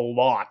a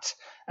lot.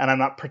 And I'm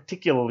not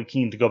particularly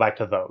keen to go back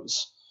to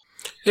those.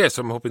 Yeah,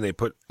 so I'm hoping they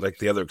put like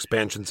the other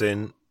expansions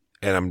in.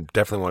 And I'm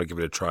definitely want to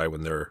give it a try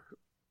when they're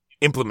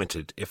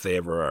implemented, if they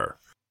ever are.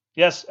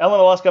 Yes, Ellen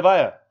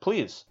Alaskavaya,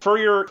 please, for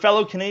your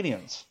fellow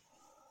Canadians,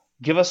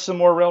 give us some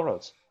more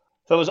railroads.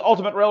 So it was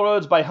Ultimate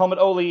Railroads by Helmut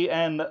Oli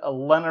and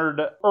Leonard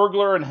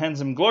Ergler and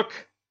Hansim Gluck.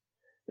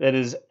 It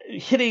is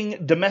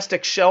hitting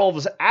domestic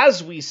shelves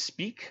as we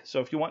speak. So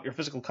if you want your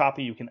physical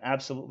copy, you can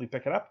absolutely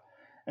pick it up.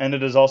 And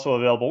it is also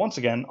available once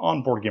again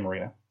on Board Game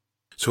Arena.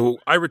 So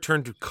I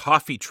returned to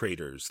Coffee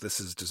Traders. This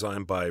is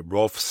designed by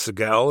Rolf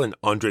Segal and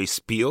Andre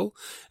Spiel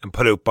and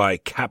put out by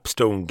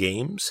Capstone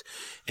Games.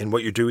 And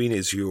what you're doing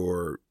is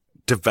you're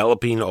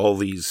developing all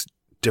these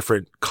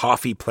different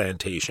coffee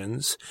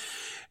plantations,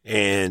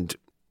 and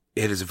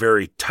it is a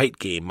very tight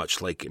game,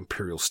 much like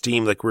Imperial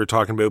Steam, like we were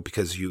talking about,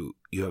 because you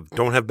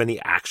don't have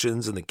many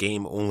actions and the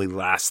game only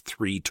lasts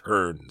 3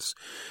 turns.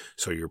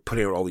 So you're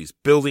putting out all these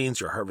buildings,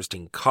 you're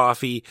harvesting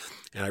coffee,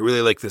 and I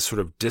really like this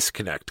sort of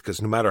disconnect,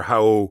 because no matter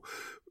how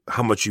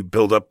much you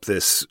build up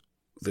this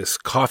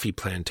coffee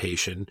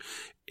plantation,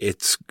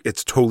 it's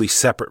totally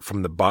separate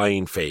from the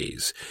buying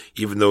phase.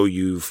 Even though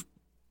you've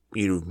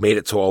made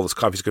it so all this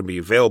coffee is going to be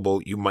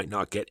available, you might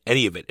not get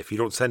any of it. If you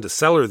don't send a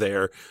seller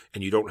there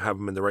and you don't have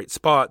them in the right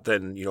spot,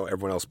 then,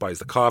 everyone else buys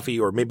the coffee,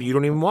 or maybe you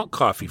don't even want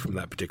coffee from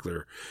that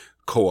particular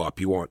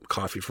co-op. You want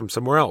coffee from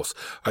somewhere else.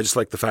 I just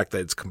like the fact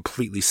that it's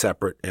completely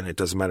separate and it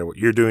doesn't matter what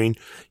you're doing.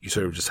 You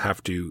sort of just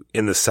have to,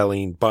 in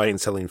the buy and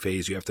selling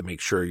phase, you have to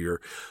make sure your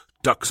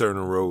ducks are in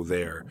a row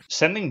there.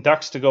 Sending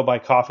ducks to go buy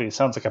coffee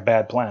sounds like a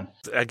bad plan.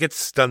 It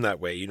gets done that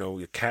way.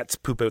 Your cats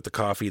poop out the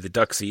coffee, the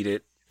ducks eat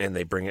it, and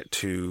they bring it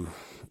to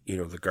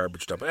the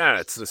garbage dump.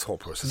 It's this whole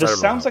process. This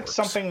sounds like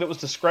something that was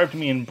described to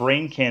me in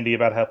Brain Candy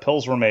about how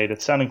pills were made.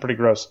 It's sounding pretty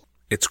gross.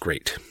 It's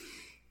great.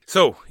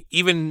 So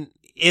even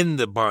in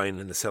the buying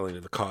and the selling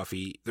of the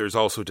coffee, there's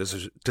also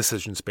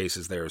decision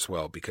spaces there as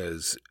well,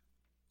 because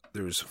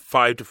there's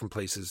 5 different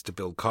places to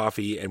build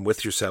coffee. And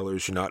with your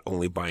sellers, you're not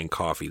only buying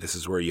coffee. This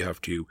is where you have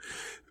to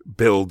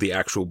build the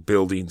actual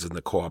buildings and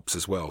the co-ops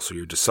as well. So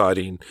you're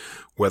deciding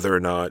whether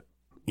or not,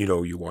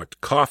 you want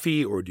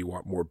coffee or do you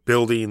want more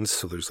buildings.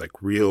 So there's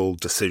like real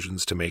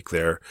decisions to make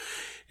there.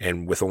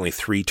 And with only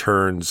 3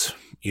 turns,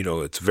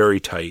 it's very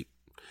tight.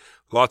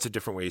 Lots of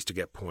different ways to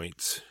get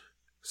points.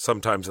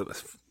 Sometimes,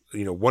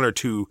 1 or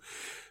 2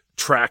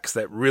 tracks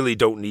that really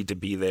don't need to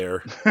be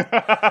there.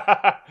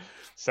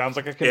 Sounds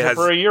like a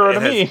contemporary Euro to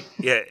me.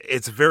 Yeah,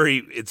 it's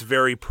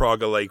very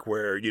Praga-like,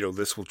 where,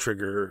 this will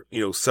trigger,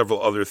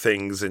 several other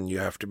things, and you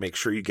have to make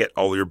sure you get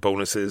all your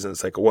bonuses. And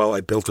it's like, well,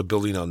 I built a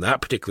building on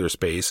that particular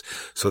space,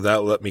 so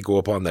that'll let me go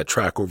up on that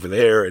track over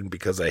there. And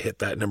because I hit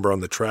that number on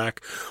the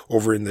track,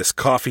 over in this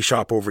coffee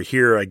shop over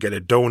here, I get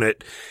a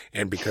donut.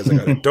 And because I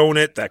got a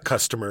donut, that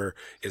customer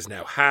is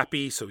now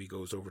happy, so he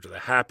goes over to the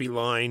happy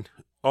line.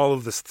 All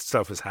of this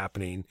stuff is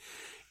happening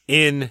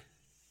in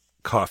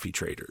Coffee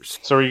Traders.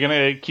 So are you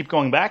going to keep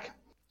going back?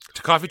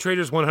 To Coffee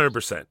Traders,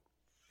 100%.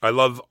 I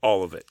love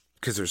all of it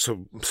because there's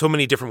so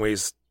many different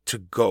ways to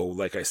go.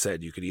 Like I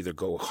said, you could either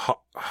go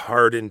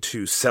hard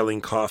into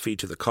selling coffee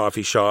to the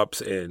coffee shops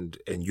and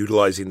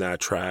utilizing that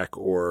track,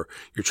 or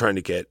you're trying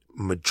to get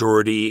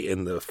majority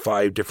in the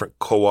 5 different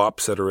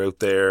co-ops that are out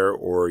there,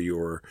 or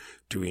you're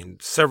doing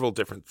several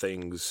different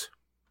things.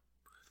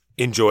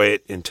 Enjoy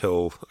it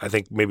until I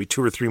think maybe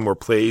 2 or 3 more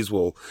plays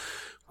will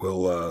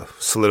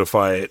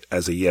solidify it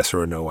as a yes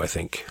or a no, I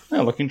think.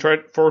 Yeah, looking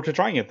forward to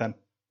trying it then.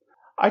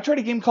 I tried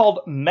a game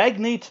called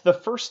Magnate the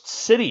First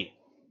City.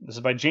 This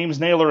is by James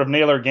Naylor of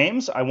Naylor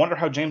Games. I wonder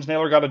how James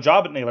Naylor got a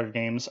job at Naylor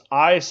Games.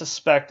 I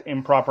suspect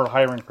improper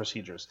hiring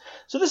procedures.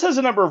 So this has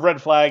a number of red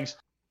flags.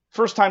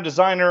 First-time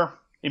designer,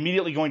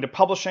 immediately going to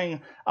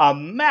publishing, a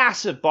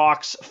massive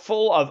box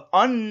full of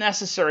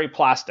unnecessary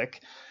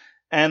plastic.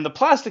 And the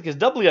plastic is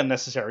doubly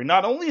unnecessary.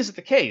 Not only is it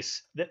the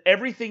case that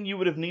everything you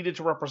would have needed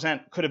to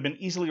represent could have been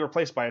easily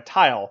replaced by a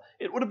tile,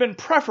 it would have been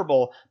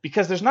preferable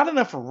because there's not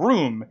enough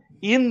room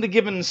in the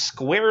given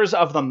squares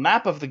of the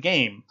map of the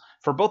game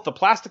for both the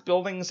plastic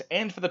buildings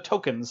and for the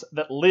tokens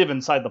that live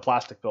inside the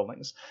plastic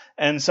buildings.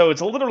 And so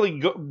it's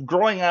literally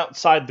growing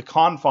outside the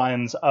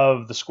confines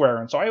of the square.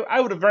 And so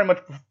I would have very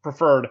much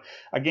preferred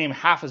a game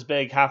half as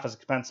big, half as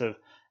expensive,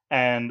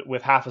 and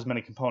with half as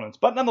many components.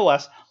 But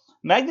nonetheless,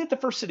 Magnate the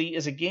First City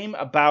is a game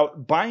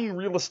about buying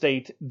real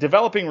estate,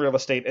 developing real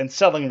estate, and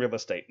selling real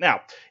estate.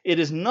 Now, it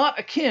is not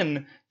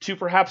akin to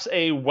perhaps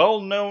a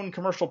well-known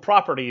commercial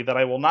property that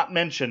I will not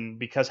mention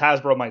because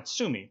Hasbro might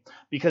sue me.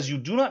 Because you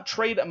do not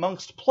trade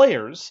amongst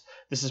players,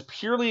 this is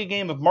purely a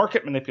game of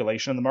market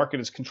manipulation, and the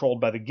market is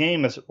controlled by the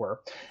game, as it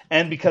were.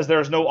 And because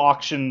there's no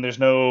auction, there's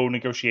no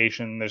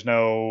negotiation, there's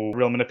no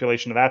real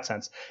manipulation in that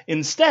sense.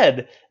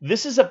 Instead,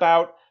 this is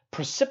about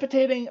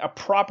precipitating a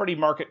property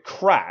market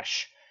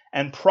crash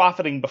and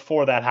profiting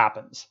before that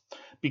happens.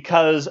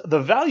 Because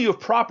the value of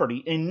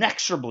property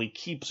inexorably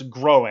keeps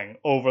growing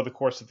over the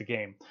course of the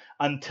game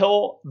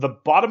until the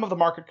bottom of the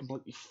market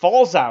completely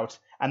falls out,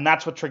 and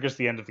that's what triggers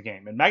the end of the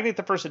game. In Magnate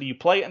the First City, you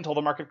play until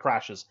the market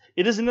crashes.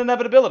 It is an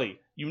inevitability.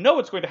 You know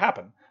it's going to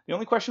happen. The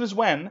only question is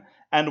when,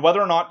 and whether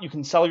or not you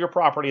can sell your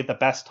property at the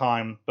best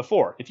time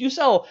before. If you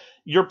sell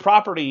your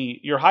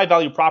property, your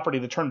high-value property,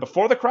 the turn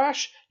before the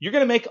crash, you're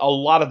going to make a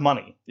lot of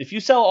money. If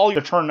you sell all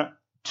your turn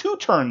 2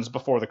 turns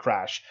before the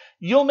crash,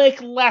 you'll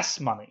make less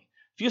money.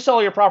 If you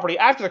sell your property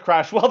after the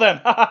crash, well then,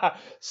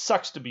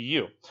 sucks to be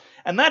you.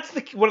 And that's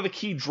one of the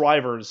key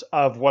drivers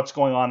of what's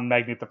going on in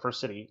Magnate the First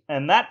City.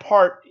 And that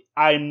part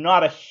I'm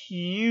not a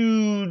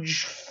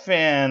huge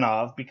fan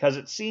of because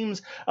it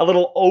seems a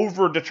little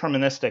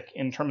over-deterministic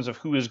in terms of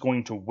who is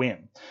going to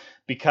win.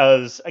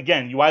 Because,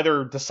 again, you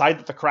either decide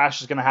that the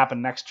crash is going to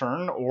happen next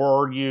turn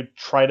or you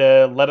try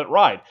to let it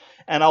ride.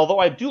 And although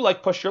I do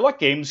like push your luck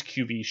games,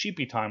 QV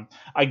Sheepy Time,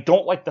 I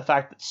don't like the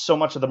fact that so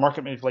much of the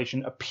market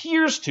manipulation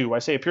appears to, I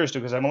say appears to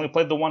because I've only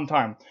played the one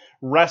time,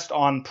 rest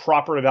on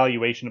proper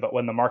evaluation about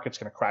when the market's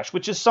going to crash,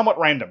 which is somewhat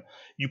random.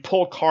 You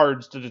pull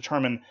cards to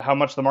determine how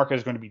much the market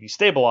is going to be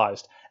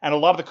destabilized. And a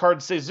lot of the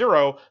cards say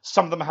 0,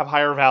 some of them have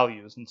higher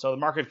values. And so the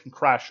market can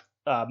crash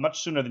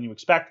much sooner than you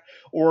expect,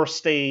 or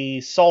stay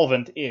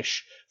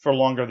solvent-ish for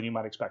longer than you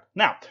might expect.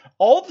 Now,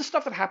 all the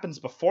stuff that happens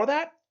before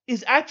that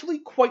is actually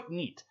quite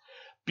neat,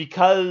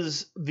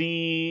 because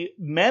the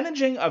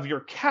managing of your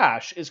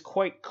cash is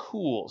quite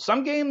cool.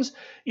 Some games,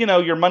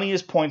 your money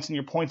is points and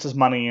your points is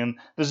money, and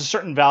there's a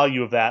certain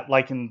value of that,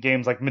 like in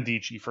games like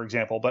Medici, for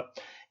example. But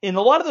in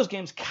a lot of those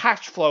games,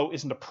 cash flow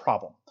isn't a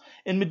problem.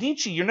 In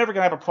Medici, you're never going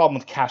to have a problem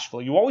with cash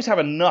flow. You always have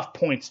enough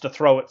points to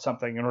throw at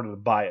something in order to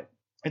buy it.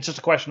 It's just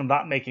a question of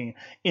not making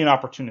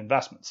inopportune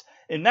investments.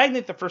 In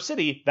Magnate the First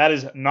City, that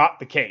is not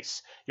the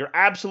case. You're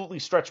absolutely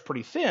stretched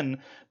pretty thin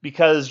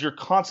because you're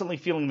constantly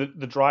feeling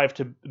the drive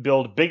to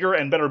build bigger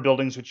and better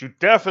buildings, which you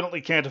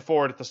definitely can't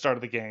afford at the start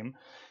of the game,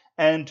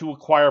 and to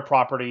acquire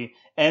property,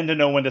 and to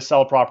know when to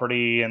sell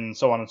property, and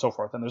so on and so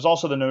forth. And there's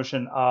also the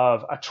notion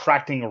of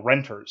attracting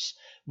renters,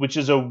 which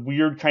is a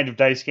weird kind of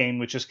dice game,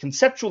 which is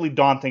conceptually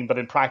daunting, but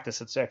in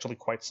practice, it's actually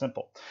quite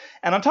simple.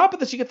 And on top of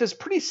this, you get this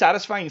pretty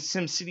satisfying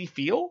SimCity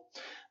feel,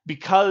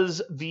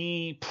 because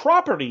the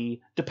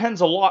property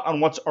depends a lot on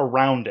what's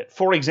around it.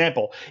 For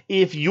example,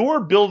 if you're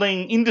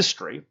building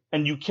industry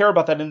and you care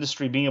about that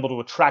industry being able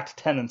to attract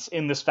tenants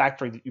in this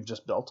factory that you've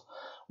just built,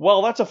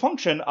 well, that's a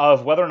function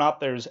of whether or not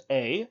there's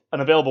A,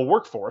 an available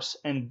workforce,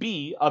 and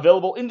B,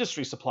 available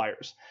industry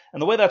suppliers.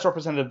 And the way that's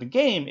represented in the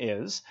game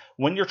is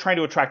when you're trying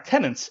to attract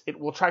tenants, it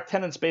will attract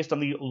tenants based on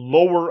the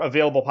lower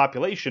available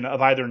population of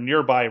either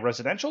nearby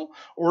residential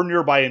or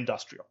nearby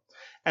industrial.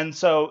 And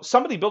so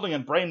somebody building a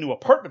brand new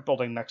apartment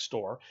building next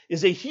door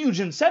is a huge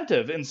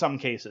incentive in some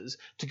cases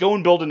to go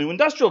and build a new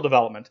industrial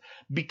development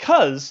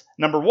because,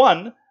 number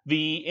one,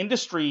 the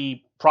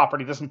industry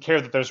property doesn't care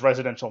that there's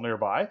residential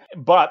nearby,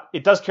 but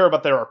it does care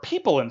about there are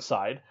people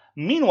inside.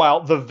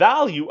 Meanwhile, the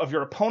value of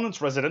your opponent's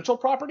residential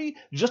property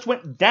just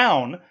went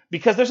down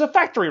because there's a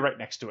factory right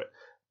next to it.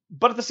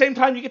 But at the same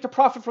time, you get to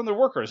profit from their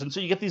workers. And so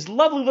you get these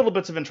lovely little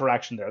bits of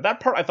interaction there. That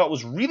part I thought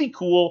was really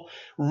cool,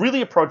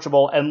 really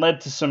approachable, and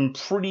led to some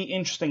pretty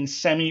interesting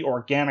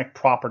semi-organic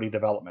property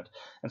development.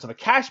 And so the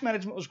cash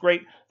management was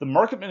great. The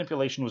market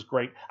manipulation was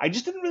great. I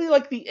just didn't really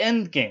like the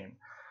end game.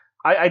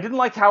 I didn't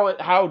like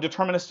how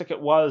deterministic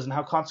it was and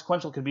how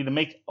consequential it could be to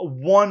make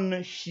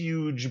one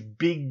huge,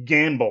 big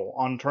gamble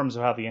on terms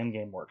of how the end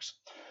game works.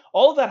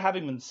 All of that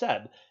having been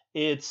said,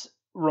 it's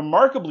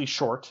remarkably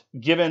short,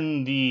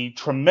 given the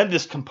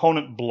tremendous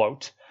component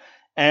bloat,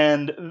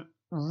 and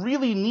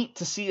really neat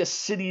to see a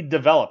city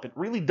develop. It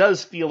really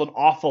does feel an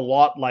awful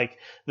lot like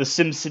the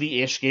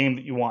SimCity-ish game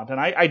that you want. And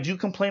I do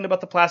complain about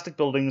the plastic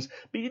buildings,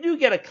 but you do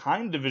get a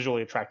kind of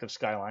visually attractive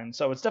skyline.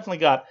 So it's definitely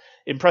got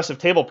impressive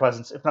table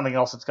presence. If nothing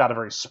else, it's got a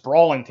very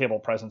sprawling table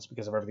presence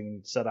because of everything you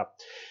need to set up.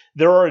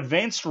 There are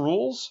advanced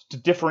rules to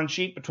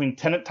differentiate between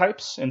tenant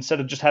types. Instead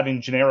of just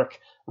having generic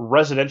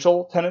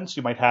residential tenants,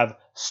 you might have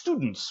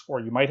students, or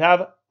you might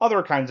have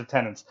other kinds of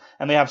tenants.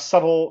 And they have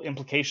subtle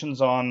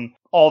implications on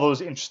all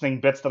those interesting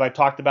bits that I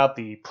talked about,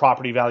 the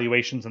property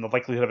valuations and the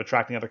likelihood of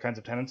attracting other kinds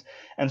of tenants.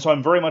 And so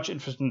I'm very much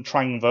interested in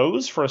trying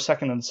those for a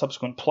second and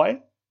subsequent play.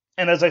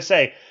 And as I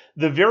say,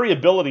 the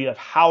variability of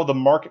how the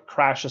market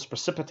crash is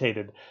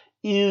precipitated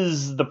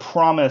is the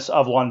promise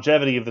of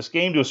longevity of this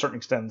game to a certain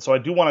extent. So I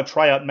do want to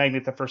try out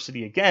Magnate the First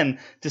City again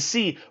to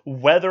see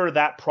whether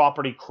that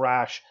property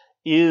crash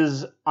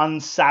is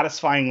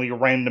unsatisfyingly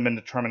random and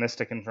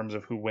deterministic in terms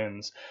of who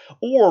wins,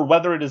 or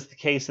whether it is the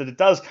case that it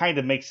does kind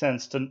of make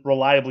sense to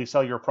reliably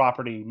sell your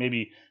property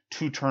maybe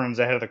 2 turns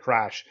ahead of the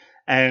crash,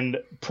 and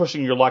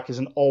pushing your luck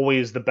isn't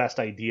always the best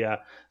idea,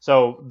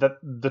 so that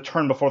the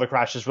turn before the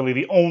crash is really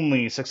the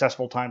only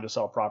successful time to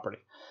sell property.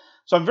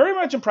 So I'm very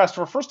much impressed.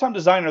 For a first-time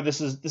designer, this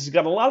has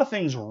got a lot of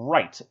things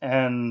right,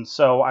 and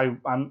so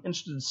I'm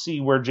interested to see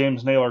where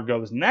James Naylor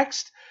goes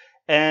next.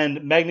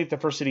 And Magnate the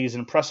First City is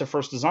an impressive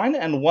first design,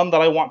 and one that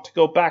I want to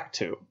go back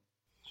to.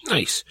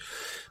 Nice.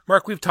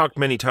 Mark, we've talked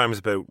many times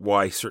about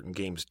why certain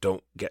games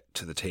don't get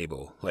to the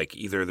table. Like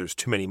either there's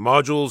too many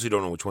modules, you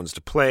don't know which ones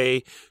to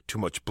play, too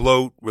much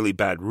bloat, really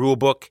bad rule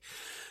book.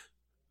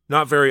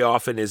 Not very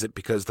often is it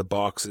because the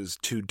box is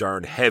too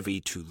darn heavy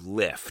to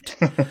lift.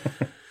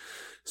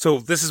 So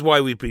this is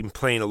why we've been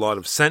playing a lot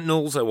of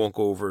Sentinels. I won't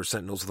go over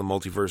Sentinels of the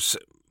Multiverse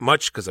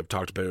much because I've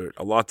talked about it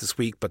a lot this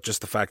week, but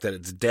just the fact that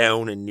it's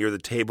down and near the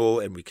table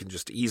and we can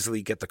just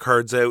easily get the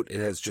cards out, it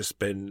has just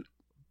been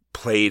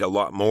played a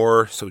lot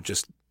more. So it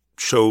just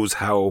shows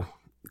how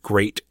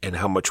great and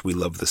how much we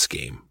love this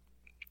game.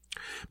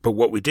 But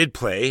what we did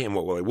play, and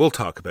what I will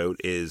talk about,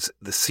 is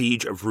the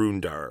Siege of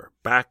Rundar.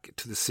 Back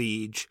to the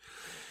Siege.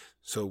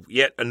 So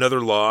yet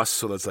another loss.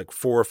 So that's like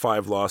 4 or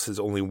 5 losses,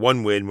 only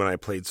 1 win when I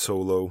played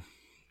solo.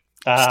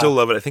 Still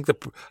love it. I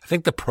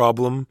think the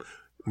problem,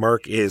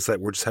 Mark, is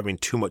that we're just having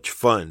too much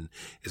fun.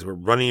 Is we're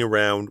running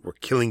around, we're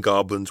killing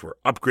goblins, we're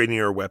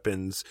upgrading our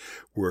weapons,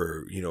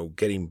 we're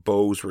getting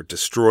bows, we're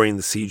destroying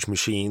the siege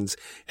machines,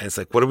 and it's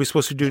like, what are we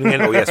supposed to do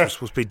again? Oh yes,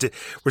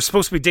 we're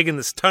supposed to be digging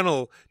this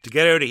tunnel to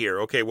get out of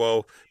here. Okay,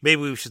 well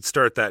maybe we should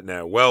start that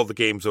now. Well, the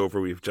game's over.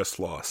 We've just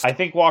lost. I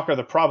think, Walker,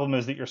 the problem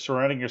is that you're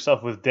surrounding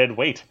yourself with dead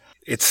weight.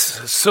 It's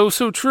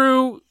so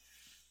true.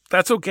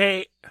 That's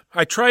okay.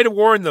 I try to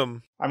warn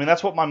them. I mean,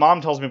 that's what my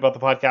mom tells me about the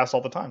podcast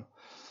all the time.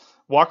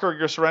 Walker,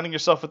 you're surrounding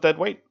yourself with dead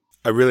weight.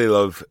 I really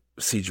love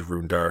Siege of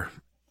Rundar.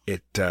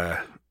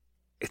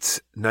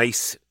 It's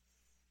nice,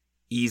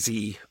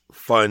 easy,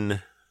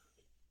 fun,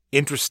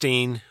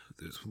 interesting.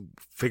 There's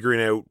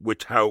figuring out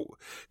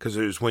because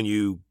there's when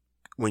you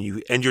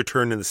end your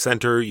turn in the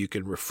center, you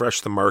can refresh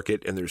the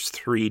market, and there's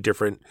 3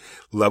 different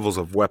levels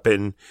of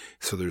weapon.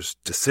 So there's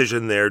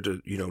decision there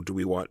to, do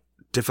we want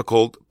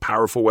difficult,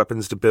 powerful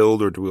weapons to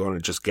build, or do we want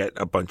to just get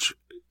a bunch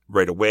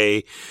right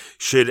away?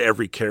 Should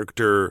every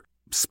character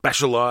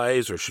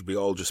specialize, or should we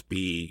all just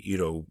be,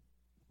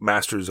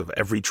 masters of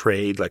every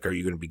trade? Like, are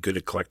you going to be good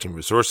at collecting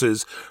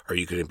resources? Are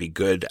you going to be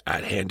good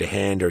at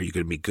hand-to-hand? Are you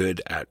going to be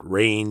good at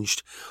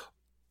ranged?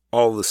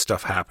 All this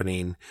stuff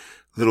happening.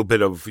 A little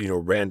bit of,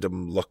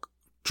 random luck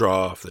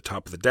draw off the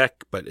top of the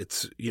deck, but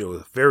it's,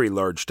 a very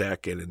large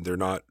deck, and they're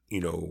not,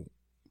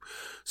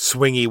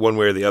 swingy one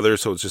way or the other.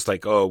 So it's just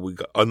like,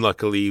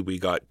 unluckily we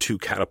got 2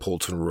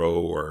 catapults in a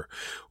row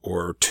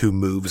or 2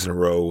 moves in a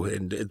row,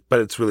 but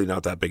it's really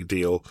not that big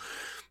deal.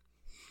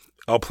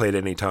 I'll play it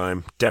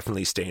anytime.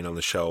 Definitely staying on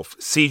the shelf.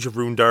 Siege of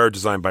Rundar,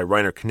 designed by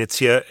Reiner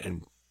Knizia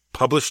and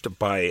published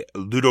by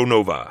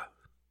Ludonova.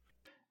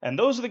 And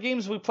those are the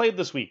games we played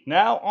this week.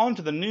 Now, on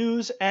to the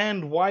news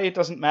and why it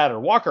doesn't matter.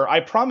 Walker, I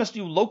promised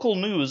you local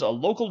news, a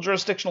local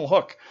jurisdictional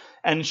hook.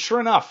 And sure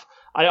enough,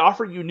 I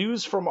offer you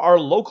news from our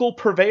local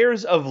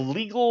purveyors of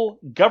legal,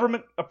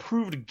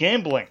 government-approved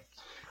gambling.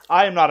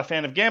 I am not a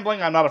fan of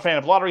gambling. I'm not a fan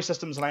of lottery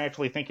systems, and I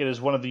actually think it is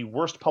one of the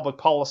worst public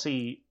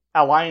policy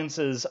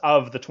alliances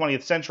of the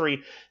 20th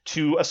century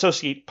to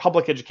associate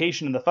public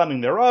education and the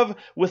funding thereof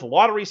with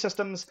lottery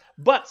systems.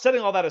 But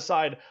setting all that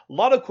aside,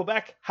 Lotto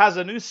Quebec has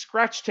a new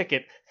scratch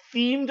ticket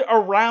themed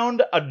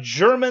around a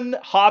German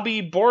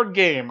hobby board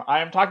game. I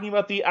am talking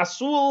about the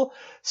Azul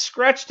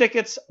scratch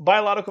tickets by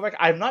Lotto Quebec.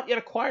 I have not yet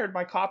acquired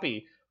my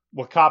copy.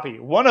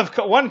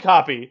 One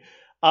copy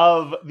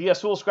of the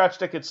Azul scratch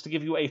tickets to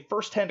give you a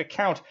first-hand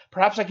account.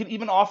 Perhaps I could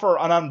even offer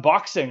an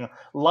unboxing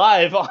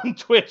live on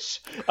Twitch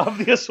of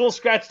the Azul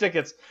scratch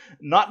tickets,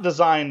 not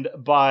designed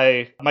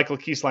by Michael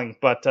Kiesling,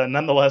 but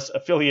nonetheless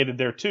affiliated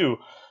there too.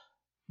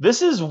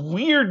 This is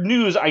weird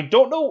news. I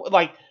don't know,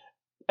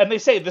 and they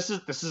say this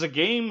is a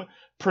game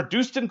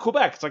produced in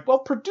Quebec. It's like, well,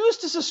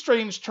 produced is a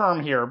strange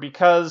term here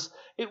because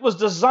it was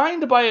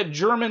designed by a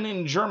German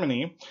in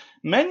Germany,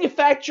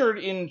 manufactured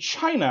in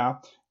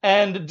China,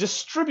 and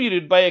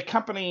distributed by a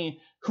company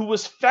who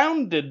was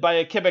founded by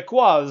a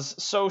Quebecois.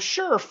 So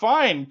sure,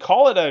 fine,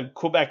 call it a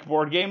Quebec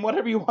board game,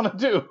 whatever you want to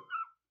do.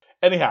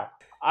 Anyhow,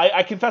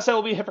 I confess I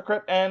will be a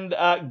hypocrite and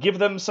give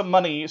them some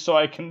money so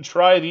I can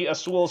try the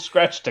Azul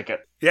scratch ticket.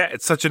 Yeah,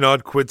 it's such an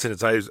odd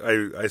coincidence.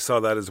 I saw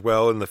that as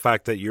well, and the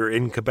fact that you're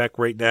in Quebec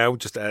right now,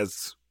 just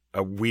as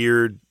a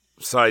weird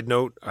side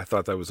note, I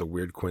thought that was a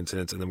weird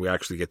coincidence, and then we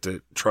actually get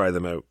to try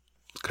them out.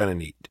 It's kind of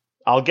neat.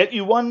 I'll get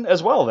you one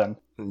as well, then.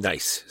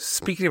 Nice.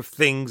 Speaking of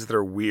things that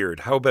are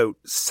weird, how about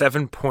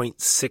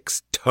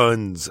 7.6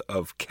 tons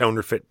of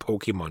counterfeit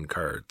Pokemon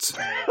cards?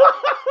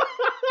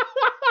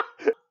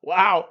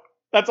 Wow.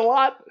 That's a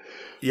lot.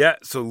 Yeah,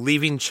 so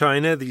leaving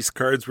China, these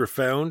cards were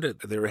found.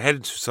 They were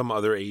headed to some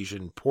other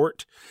Asian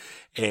port,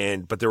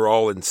 but they were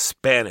all in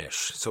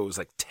Spanish. So it was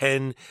like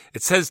 10,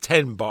 it says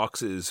 10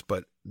 boxes,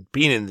 but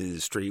being in the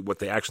industry, what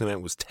they actually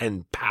meant was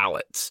 10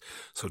 pallets.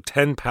 So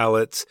 10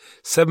 pallets,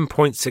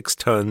 7.6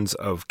 tons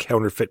of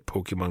counterfeit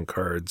Pokemon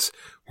cards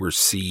were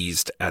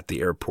seized at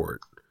the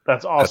airport.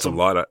 That's awesome.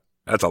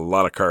 That's a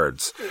lot of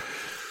cards.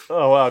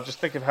 Oh, wow. Just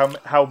think of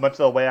how much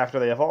they'll weigh after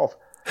they evolve.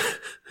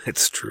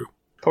 It's true.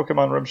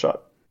 Pokemon Rimshot.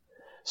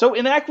 So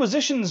in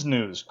acquisitions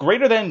news,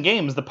 Greater Than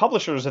Games, the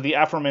publishers of the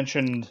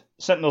aforementioned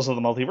Sentinels of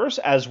the Multiverse,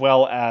 as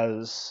well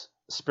as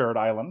Spirit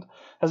Island,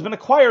 has been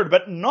acquired,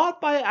 but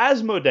not by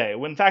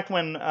Asmodee. In fact,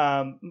 when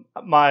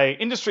my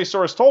industry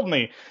source told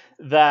me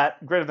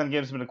that Greater Than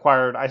Games has been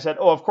acquired, I said,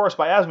 oh, of course,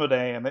 by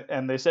Asmodee.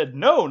 And they said,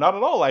 no, not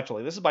at all,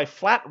 actually. This is by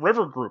Flat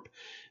River Group.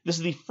 This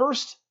is the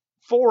first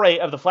foray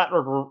of the Flat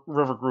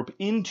River Group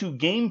into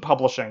game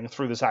publishing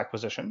through this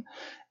acquisition.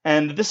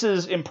 And this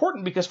is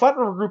important because Flat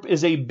River Group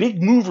is a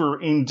big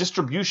mover in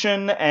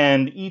distribution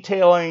and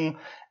e-tailing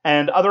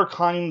and other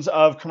kinds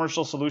of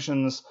commercial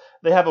solutions.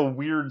 They have a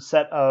weird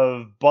set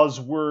of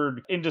buzzword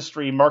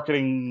industry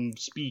marketing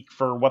speak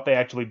for what they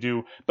actually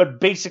do,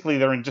 but basically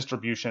they're in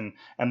distribution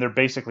and they're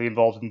basically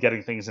involved in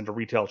getting things into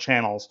retail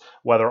channels,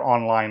 whether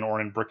online or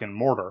in brick and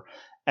mortar.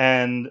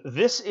 And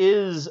this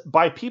is,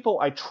 by people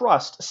I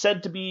trust,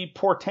 said to be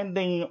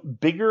portending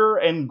bigger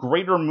and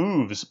greater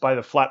moves by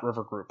the Flat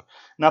River Group.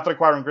 Not that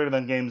acquiring Greater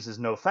Than Games is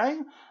no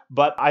thing,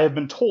 but I have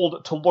been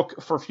told to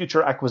look for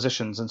future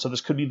acquisitions, and so this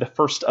could be the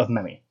first of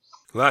many.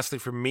 Lastly,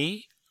 for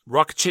me,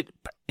 Rocket Ship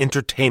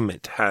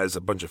Entertainment has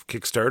a bunch of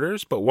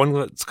Kickstarters, but one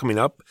that's coming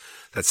up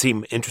that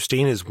seemed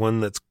interesting is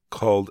one that's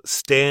called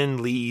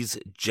Stan Lee's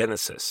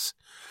Genesis.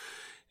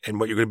 And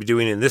what you're going to be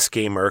doing in this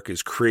game arc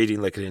is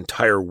creating like an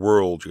entire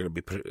world. You're going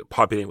to be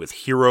populating with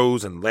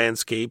heroes and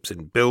landscapes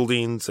and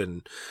buildings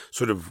and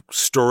sort of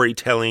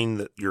storytelling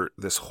that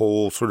this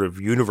whole sort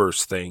of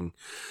universe thing.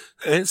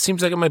 And it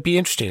seems like it might be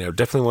interesting. I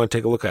definitely want to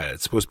take a look at it.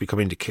 It's supposed to be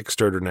coming to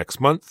Kickstarter next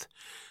month.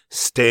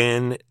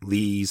 Stan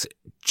Lee's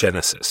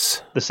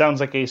Genesis. This sounds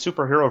like a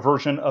superhero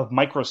version of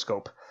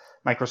Microscope.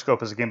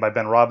 Microscope is a game by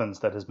Ben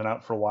Robbins that has been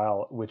out for a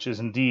while, which is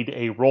indeed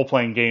a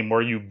role-playing game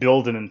where you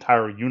build an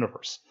entire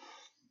universe.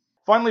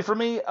 Finally, for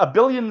me, A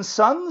Billion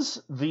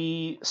Suns,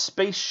 the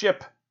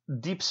spaceship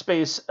deep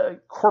space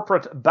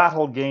corporate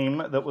battle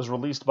game that was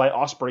released by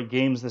Osprey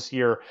Games this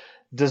year,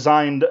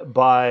 designed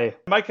by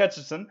Mike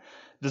Hutchinson,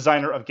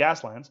 designer of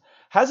Gaslands,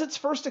 has its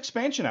first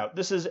expansion out.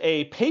 This is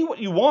a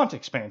pay-what-you-want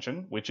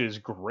expansion, which is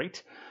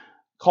great,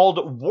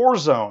 called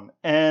Warzone.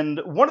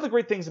 And one of the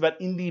great things about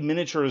indie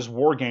miniatures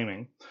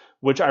wargaming,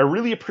 which I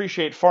really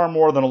appreciate far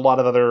more than a lot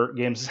of other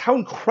games, is how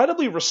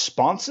incredibly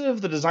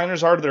responsive the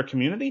designers are to their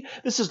community.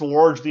 This is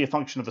largely a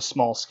function of the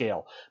small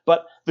scale,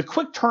 but the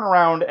quick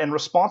turnaround and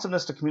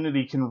responsiveness to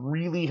community can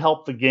really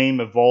help the game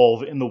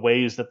evolve in the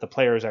ways that the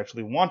players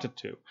actually want it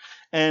to.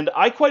 And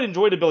I quite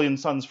enjoyed A Billion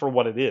Suns for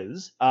what it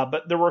is,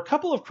 but there were a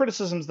couple of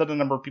criticisms that a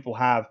number of people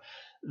have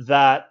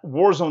that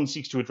Warzone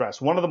seeks to address.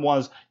 One of them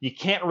was you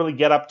can't really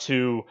get up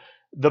to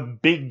the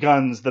big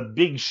guns, the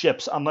big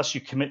ships, unless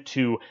you commit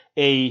to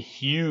a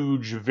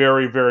huge,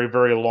 very, very,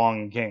 very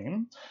long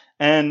game.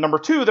 And number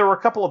two, there were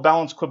a couple of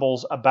balance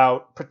quibbles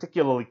about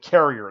particularly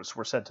carriers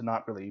were said to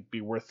not really be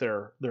worth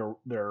their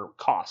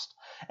cost.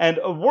 And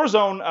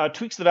Warzone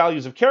tweaks the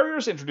values of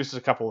carriers, introduces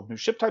a couple of new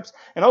ship types,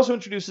 and also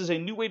introduces a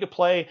new way to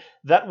play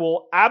that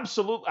will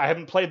absolutely, I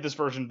haven't played this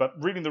version, but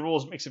reading the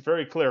rules makes it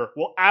very clear,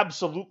 will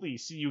absolutely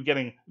see you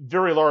getting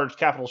very large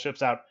capital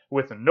ships out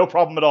with no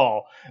problem at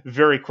all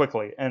very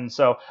quickly. And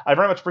so I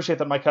very much appreciate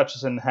that Mike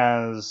Hutchison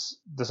has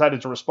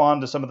decided to respond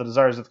to some of the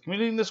desires of the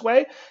community in this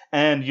way.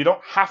 And you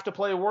don't have to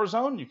play Warzone.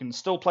 You can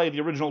still play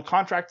the original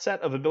contract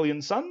set of A Billion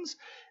Suns,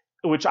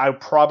 which I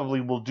probably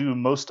will do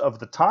most of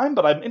the time,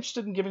 but I'm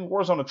interested in giving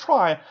Warzone a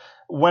try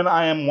when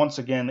I am once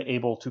again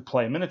able to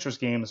play miniatures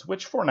games,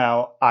 which for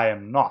now I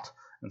am not.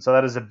 And so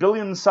that is A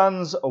Billion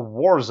Suns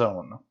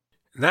Warzone.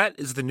 That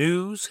is the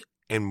news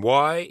and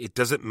why it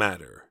doesn't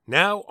matter.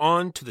 Now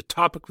on to the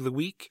topic of the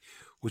week,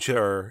 which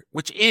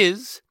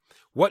is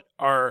what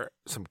are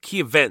some key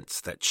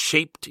events that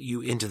shaped you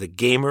into the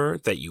gamer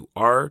that you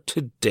are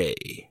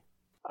today?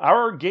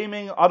 Our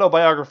gaming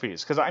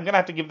autobiographies, because I'm going to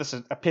have to give this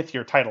a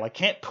pithier title. I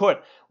can't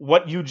put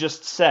what you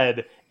just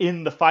said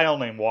in the file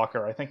name,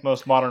 Walker. I think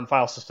most modern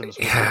file systems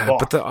would Yeah,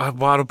 but the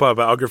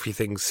autobiography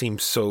thing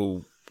seems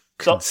so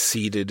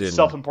conceited and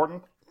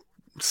self-important.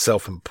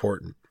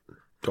 Self-important.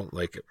 Don't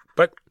like it.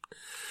 But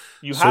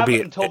you have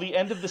until the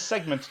end of the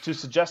segment to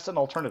suggest an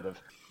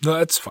alternative. No,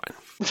 that's fine.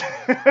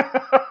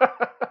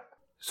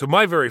 So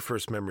my very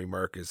first memory,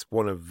 Mark, is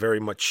one of very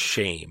much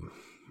shame.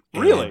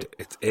 Really?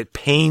 And it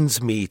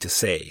pains me to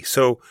say.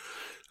 So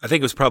I think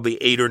it was probably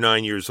 8 or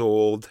 9 years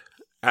old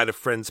at a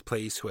friend's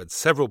place who had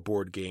several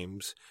board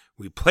games.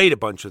 We played a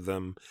bunch of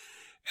them,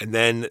 and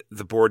then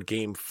the board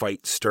game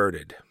fight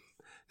started.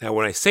 Now,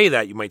 when I say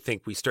that, you might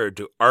think we started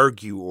to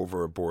argue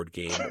over a board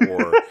game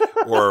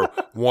or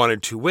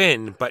wanted to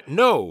win. But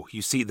no,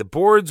 you see, the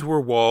boards were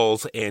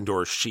walls and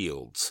or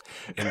shields.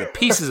 And the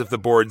pieces of the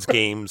boards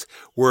games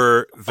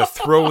were the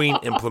throwing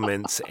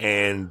implements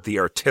and the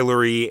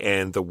artillery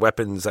and the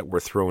weapons that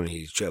were thrown at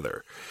each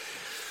other.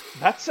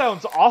 That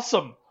sounds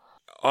awesome.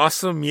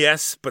 Awesome,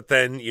 yes. But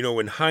then,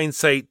 in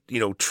hindsight,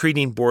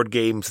 treating board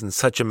games in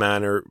such a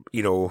manner,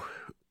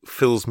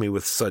 fills me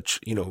with such,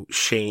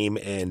 shame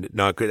and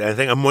not good. And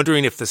I'm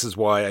wondering if this is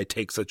why I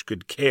take such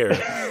good care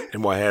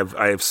and why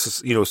I have,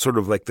 sort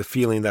of like the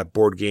feeling that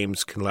board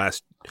games can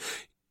last,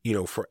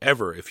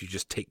 forever if you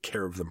just take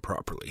care of them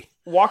properly.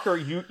 Walker,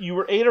 you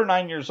were 8 or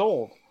 9 years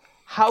old.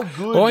 How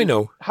good? Oh, I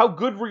know. How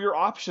good were your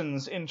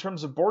options in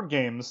terms of board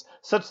games,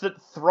 such that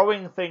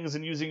throwing things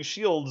and using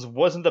shields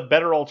wasn't a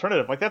better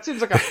alternative? Like, that seems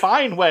like a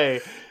fine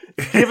way,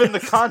 given the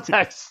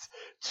context,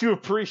 to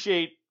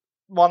appreciate.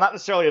 Well, not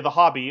necessarily the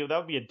hobby. That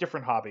would be a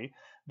different hobby.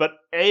 But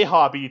a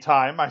hobby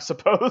time, I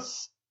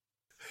suppose.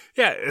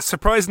 Yeah,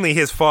 surprisingly,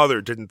 his father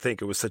didn't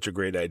think it was such a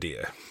great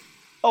idea.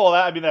 Oh,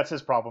 well, that's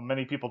his problem.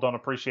 Many people don't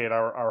appreciate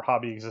our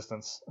hobby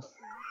existence.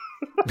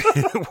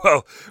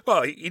 well,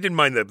 he didn't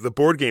mind the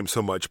board game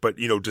so much, but,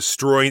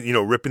 destroying,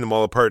 ripping them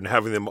all apart and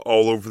having them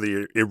all over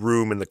the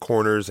room in the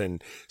corners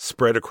and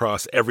spread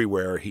across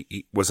everywhere.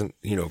 He wasn't,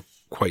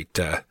 quite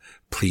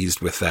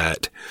pleased with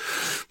that.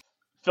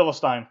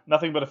 Philistine.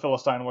 Nothing but a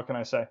Philistine, what can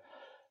I say?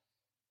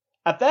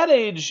 At that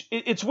age,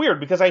 it's weird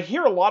because I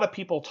hear a lot of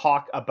people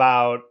talk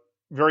about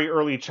very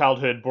early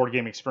childhood board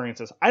game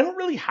experiences. I don't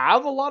really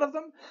have a lot of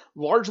them,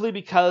 largely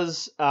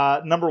because,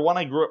 number one,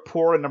 I grew up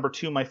poor, and number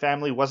two, my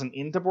family wasn't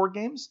into board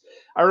games.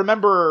 I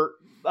remember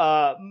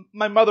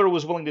my mother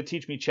was willing to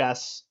teach me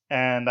chess,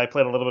 and I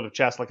played a little bit of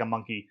chess like a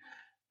monkey.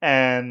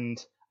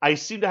 And I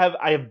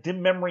have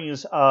dim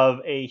memories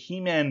of a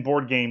He-Man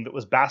board game that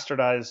was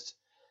bastardized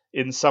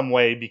in some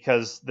way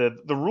because the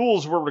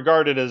rules were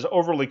regarded as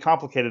overly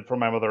complicated for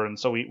my mother, and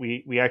so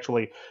we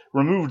actually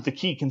removed the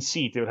key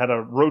conceit. It had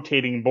a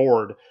rotating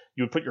board.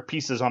 You would put your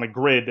pieces on a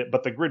grid,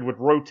 but the grid would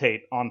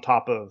rotate on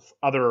top of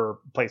other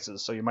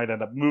places, so you might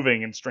end up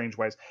moving in strange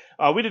ways.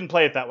 We didn't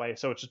play it that way,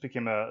 so it just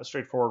became a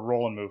straightforward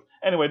roll and move.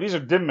 Anyway, these are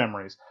dim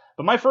memories.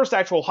 But my first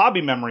actual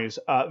hobby memories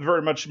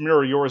very much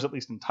mirror yours, at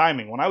least in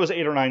timing. When I was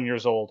 8 or 9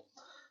 years old,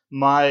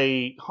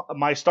 my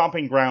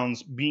stomping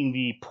grounds, being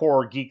the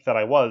poor geek that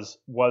I was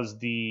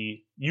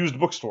the used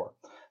bookstore.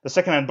 The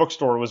secondhand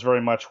bookstore was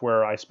very much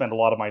where I spent a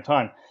lot of my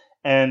time.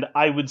 And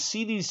I would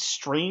see these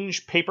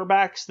strange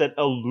paperbacks that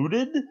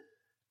alluded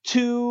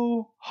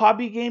to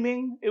hobby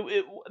gaming.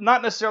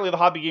 Not necessarily the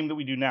hobby game that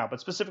we do now, but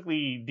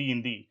specifically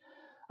D&D.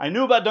 I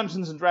knew about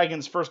Dungeons &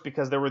 Dragons first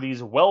because there were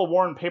these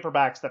well-worn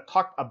paperbacks that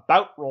talked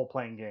about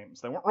role-playing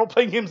games. They weren't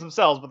role-playing games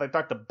themselves, but they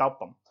talked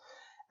about them.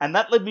 And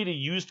that led me to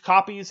used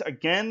copies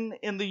again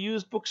in the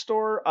used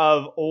bookstore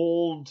of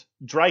old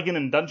Dragon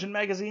and Dungeon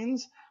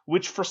magazines,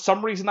 which for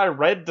some reason I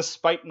read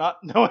despite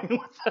not knowing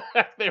what the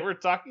heck they were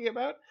talking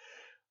about.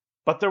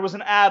 But there was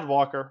an ad,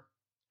 Walker.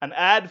 An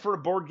ad for a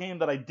board game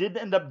that I did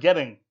end up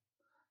getting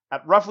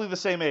at roughly the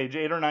same age,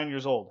 8 or 9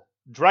 years old.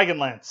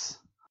 Dragonlance.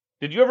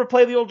 Did you ever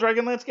play the old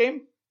Dragonlance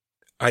game?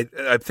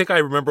 I think I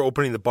remember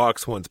opening the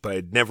box once, but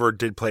I never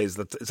did play. Is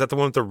that the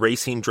one with the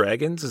racing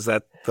dragons? Is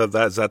that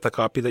the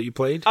copy that you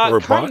played or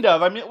kind bought?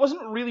 of. I mean, it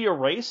wasn't really a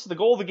race. The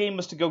goal of the game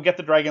was to go get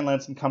the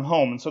Dragonlance and come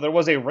home, and so there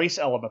was a race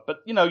element. But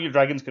your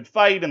dragons could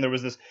fight, and there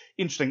was this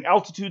interesting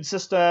altitude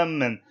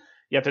system, and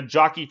you have to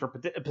jockey for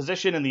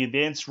position. And the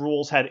advanced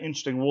rules had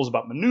interesting rules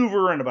about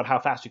maneuver and about how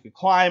fast you could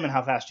climb and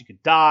how fast you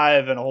could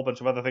dive, and a whole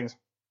bunch of other things.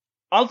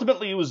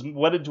 Ultimately, it was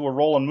wedded to a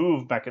roll and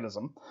move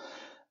mechanism.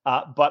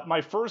 But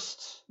my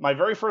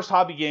very first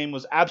hobby game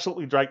was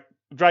absolutely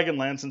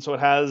Dragonlance, and so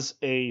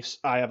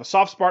I have a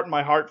soft spot in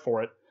my heart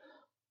for it.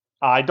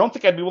 I don't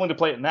think I'd be willing to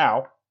play it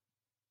now.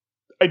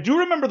 I do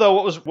remember though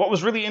what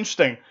was really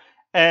interesting,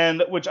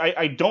 and which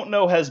I don't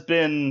know has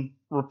been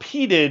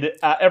repeated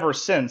ever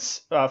since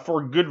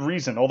for good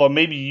reason. Although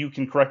maybe you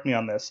can correct me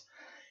on this.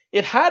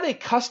 It had a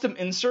custom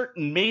insert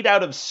made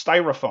out of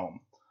styrofoam,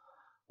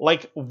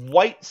 like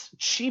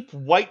cheap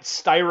white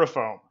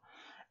styrofoam.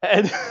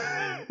 And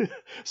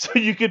so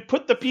you could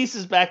put the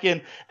pieces back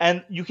in,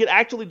 and you could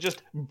actually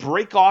just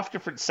break off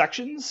different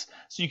sections.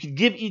 So you could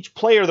give each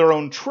player their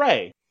own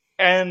tray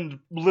and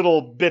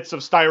little bits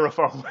of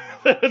styrofoam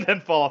that would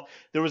then fall off.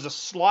 There was a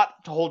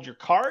slot to hold your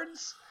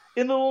cards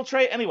in the little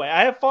tray. Anyway,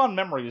 I have fond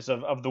memories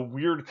of the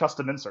weird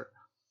custom insert.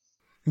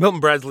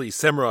 Milton Bradley's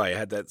Samurai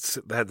had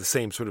the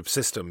same sort of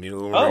system, where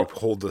you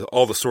hold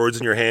all the swords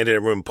in your hand and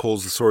everyone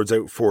pulls the swords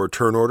out for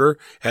turn order. It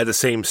had the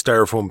same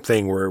styrofoam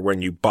thing where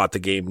when you bought the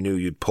game new,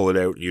 you'd pull it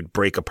out, you'd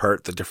break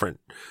apart the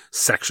different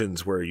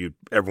sections where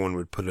everyone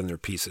would put in their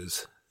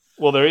pieces.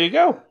 Well, there you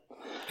go.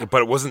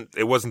 But it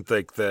wasn't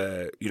like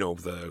the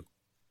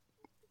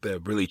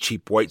really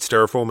cheap white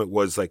styrofoam. It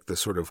was like the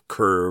sort of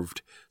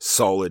curved,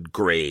 solid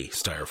gray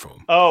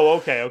styrofoam. Oh,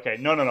 okay.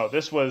 No.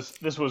 This was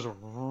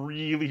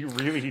really,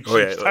 really cheap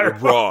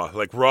styrofoam.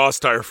 Like raw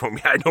styrofoam.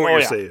 Yeah, I know what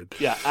you're saying.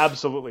 Yeah,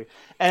 absolutely.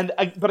 And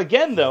but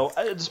again, though,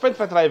 despite the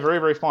fact that I have very,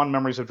 very fond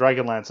memories of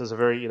Dragonlance as a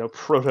very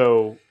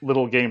proto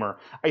little gamer,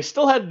 I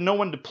still had no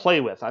one to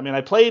play with. I mean,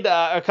 I played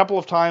a couple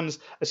of times.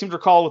 I seem to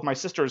recall with my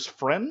sister's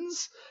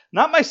friends.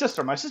 Not my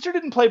sister. My sister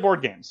didn't play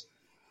board games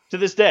to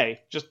this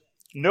day. Just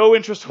no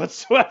interest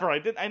whatsoever.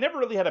 I never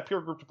really had a peer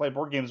group to play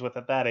board games with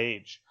at that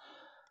age.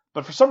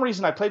 But for some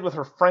reason, I played with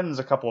her friends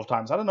a couple of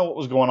times. I don't know what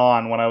was going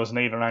on when I was an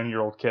 8 or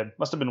 9-year-old kid.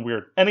 Must have been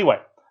weird. Anyway,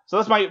 so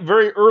that's my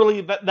very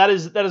early. That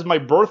is my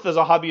birth as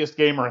a hobbyist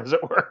gamer, as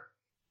it were.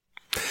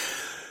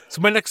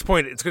 So my next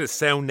point, it's going to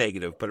sound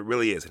negative, but it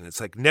really isn't. It's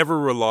like never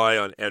rely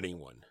on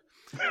anyone.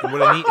 And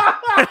what I mean.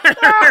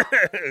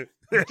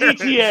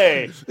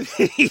 GTA.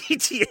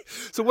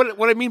 So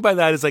what I mean by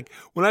that is like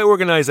when I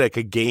organize like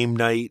a game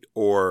night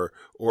or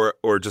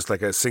just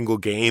like a single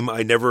game,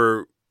 I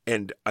never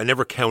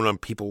count on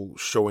people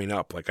showing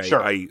up. Like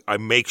I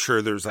make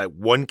sure there's that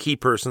one key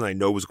person I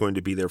know is going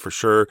to be there for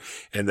sure,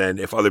 and then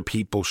if other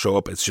people show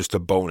up, it's just a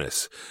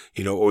bonus.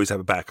 Always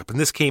have a backup. And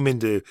this came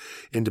into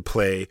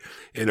play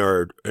in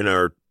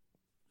our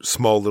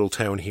small little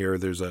town here.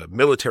 There's a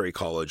military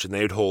college, and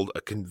they'd hold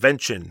a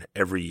convention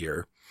every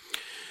year.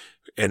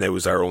 And it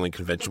was our only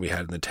convention we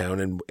had in the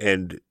town,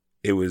 and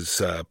it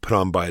was put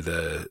on by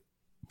the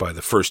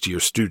first year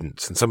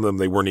students, and some of them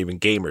they weren't even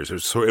gamers.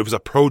 It was a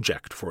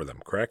project for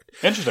them, correct?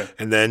 Interesting.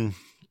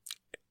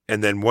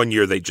 And then one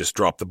year they just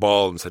dropped the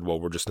ball and said,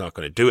 "Well, we're just not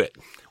going to do it."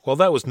 Well,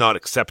 that was not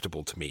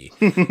acceptable to me.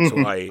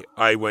 So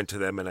I went to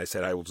them and I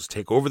said, "I will just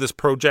take over this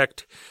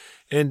project,"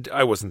 and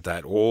I wasn't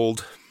that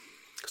old.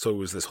 So it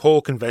was this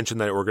whole convention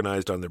that I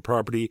organized on their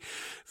property.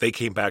 They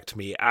came back to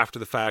me after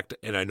the fact,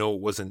 and I know it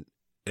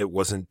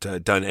wasn't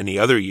done any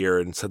other year,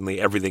 and suddenly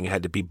everything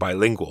had to be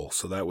bilingual.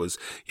 So that was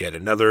yet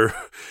another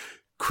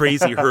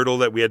crazy hurdle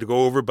that we had to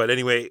go over. But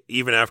anyway,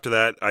 even after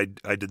that,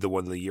 I did the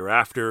one the year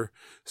after.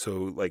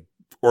 So like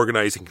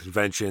organizing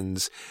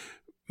conventions,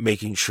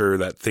 making sure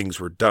that things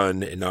were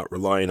done and not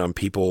relying on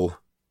people,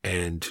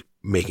 and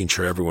making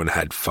sure everyone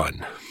had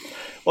fun.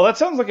 Well, that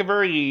sounds like a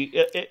very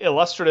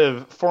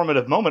illustrative,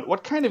 formative moment.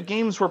 What kind of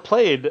games were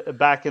played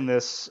back in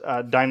this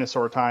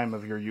dinosaur time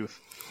of your youth?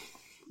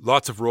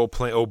 Lots of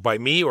role-playing. Oh, by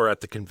me or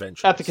at the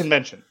convention? At the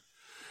convention.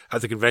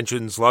 At the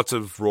conventions, lots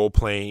of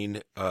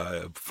role-playing,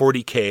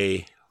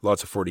 40K,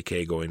 lots of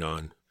 40K going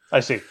on. I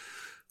see.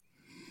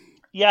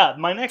 Yeah,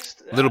 my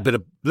next... little bit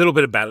of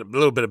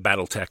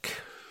BattleTech.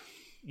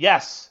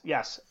 Yes.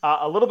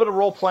 A little bit of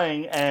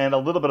role-playing and a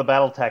little bit of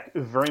BattleTech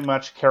very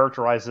much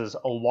characterizes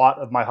a lot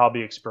of my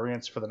hobby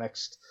experience for the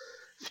next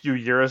few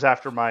years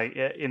after my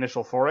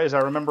initial forays. I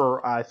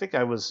remember, I think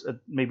I was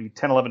maybe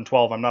 10, 11,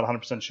 12, I'm not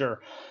 100%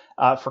 sure.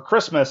 For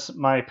Christmas,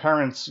 my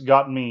parents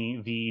got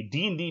me the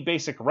D&D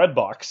Basic Red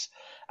Box,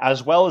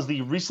 as well as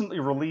the recently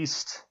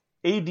released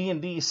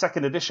AD&D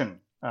 2nd Edition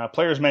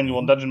Player's Manual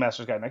and Dungeon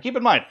Master's Guide. Now keep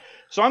in mind,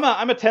 so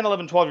I'm a 10,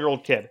 11,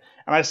 12-year-old kid,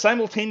 and I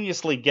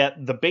simultaneously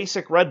get the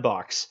basic Red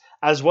Box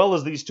as well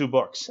as these two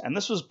books. And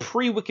this was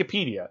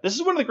pre-Wikipedia. This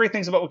is one of the great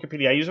things about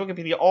Wikipedia. I use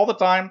Wikipedia all the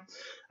time.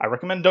 I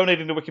recommend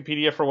donating to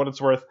Wikipedia for what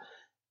it's worth.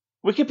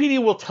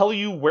 Wikipedia will tell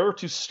you where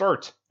to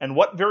start and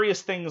what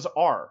various things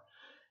are.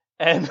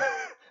 And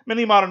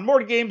many modern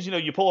board games,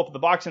 you pull up the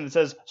box and it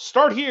says,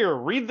 start here,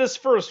 read this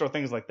first, or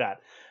things like that.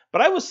 But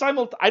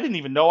I didn't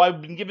even know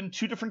I'd been given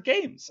two different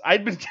games.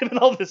 I'd been given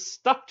all this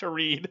stuff to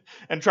read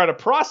and try to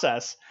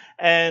process,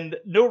 and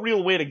no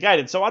real way to guide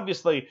it. So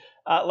obviously,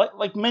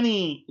 like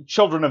many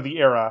children of the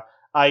era,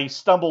 I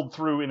stumbled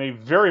through in a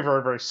very,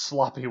 very, very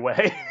sloppy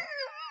way.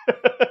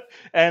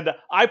 And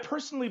I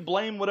personally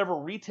blame whatever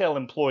retail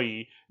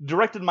employee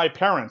directed my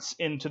parents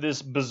into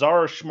this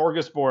bizarre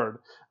smorgasbord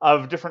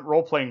of different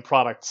role-playing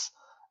products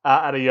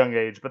at a young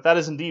age. But that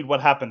is indeed what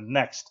happened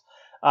next.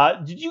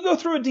 Did you go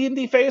through a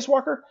D&D phase,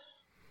 Walker?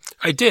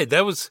 I did.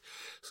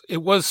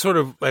 It was sort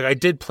of like I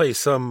did play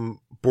some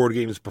board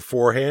games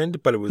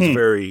beforehand, but it was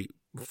very,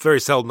 very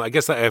seldom. I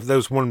guess that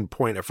was one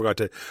point I forgot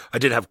to. I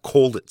did have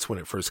Colditz when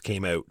it first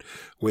came out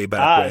way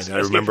back when. I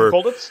remember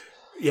Colditz?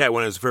 Yeah,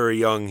 when I was very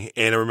young,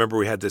 and I remember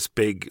we had this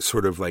big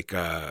sort of like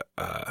I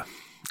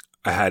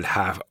had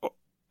half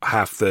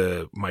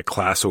my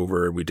class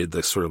over, and we did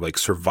this sort of like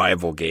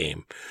survival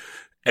game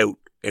out.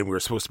 And we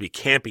were supposed to be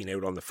camping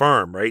out on the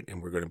farm, right?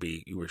 And we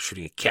were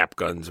shooting cap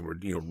guns and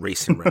we're,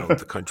 racing around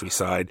the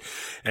countryside.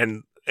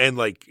 And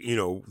like,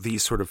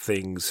 these sort of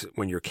things,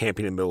 when you're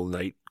camping in the middle of the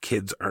night,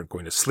 kids aren't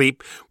going to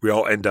sleep. We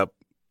all end up,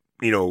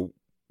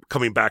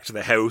 coming back to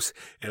the house,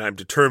 and I'm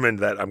determined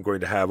that I'm going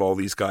to have all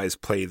these guys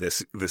play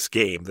this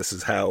game. This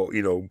is how,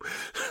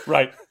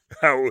 right.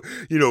 How,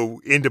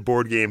 into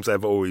board games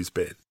I've always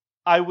been.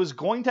 I was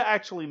going to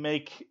actually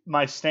make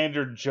my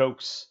standard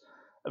jokes,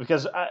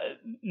 because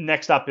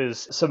next up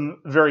is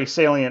some very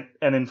salient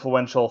and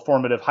influential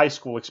formative high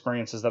school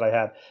experiences that I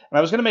had. And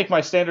I was going to make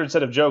my standard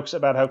set of jokes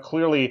about how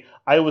clearly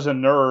I was a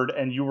nerd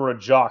and you were a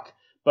jock.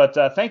 But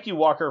thank you,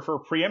 Walker, for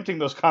preempting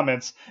those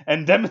comments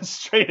and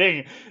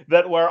demonstrating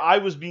that where I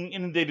was being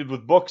inundated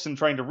with books and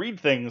trying to read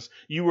things,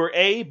 you were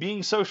A,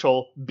 being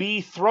social,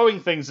 B, throwing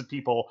things at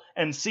people,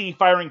 and C,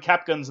 firing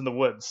cap guns in the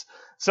woods.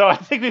 So I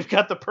think we've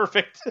got the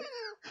perfect...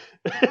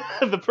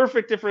 the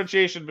perfect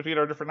differentiation between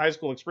our different high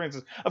school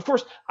experiences. Of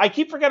course, I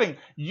keep forgetting,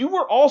 you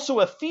were also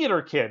a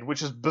theater kid,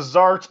 which is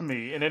bizarre to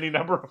me in any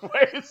number of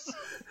ways.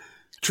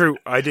 True.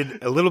 I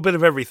did a little bit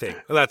of everything.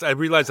 I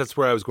realized that's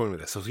where I was going with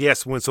this. So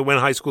yes, when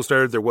high school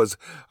started, there was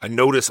a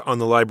notice on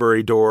the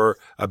library door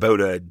about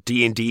a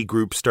D&D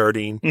group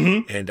starting,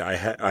 and I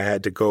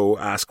had to go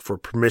ask for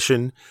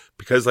permission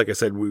because, like I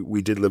said,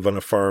 we did live on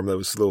a farm that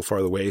was a little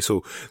farther away,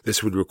 so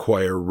this would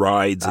require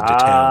rides into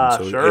town.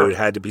 So sure. It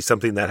had to be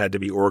something that had to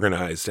be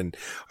organized, and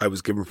I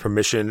was given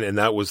permission, and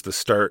that was the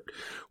start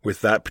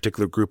with that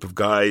particular group of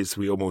guys.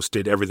 We almost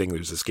did everything. There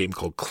was this game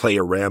called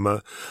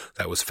Clayerama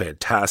that was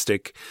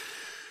fantastic.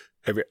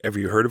 Have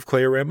you heard of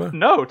Clayerama?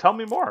 No, tell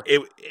me more.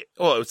 You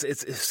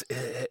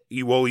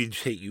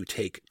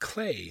take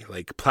clay,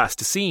 like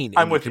plasticine.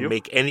 I'm with you.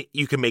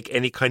 You can make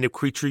any kind of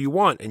creature you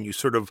want, and you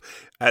sort of,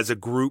 as a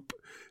group,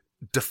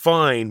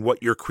 define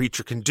what your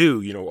creature can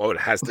do. It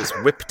has this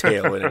whip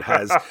tail, and it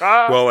has,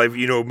 I've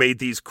made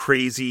these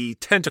crazy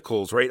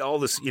tentacles, right? All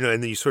this, and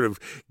then you sort of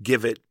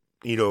give it,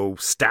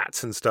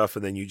 stats and stuff,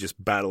 and then you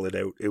just battle it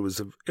out. It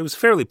was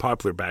fairly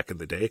popular back in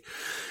the day.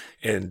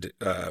 And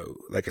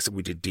like I said,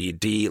 we did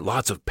D&D,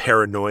 lots of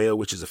Paranoia,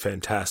 which is a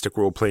fantastic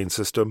role-playing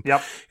system.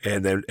 Yep.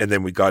 And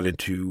then we got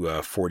into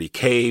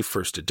 40K,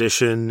 first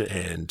edition,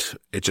 and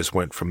it just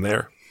went from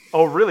there.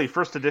 Oh, really?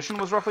 First edition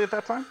was roughly at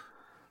that time?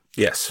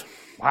 Yes.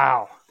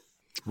 Wow.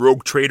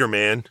 Rogue Trader,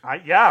 man.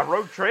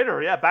 Rogue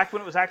Trader. Yeah, back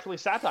when it was actually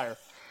satire.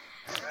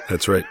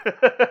 That's right.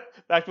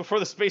 Back before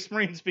the Space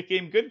Marines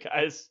became good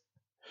guys.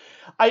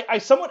 I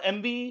somewhat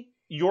envy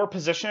your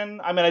position.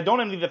 I mean, I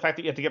don't envy the fact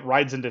that you have to get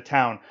rides into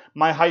town.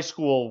 My high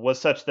school was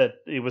such that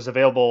it was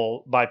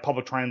available by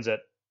public transit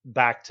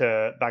back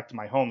to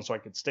my home, so I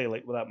could stay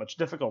late without much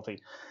difficulty.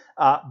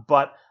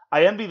 But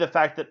I envy the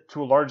fact that,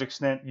 to a large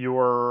extent,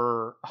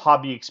 your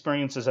hobby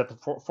experiences at the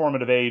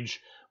formative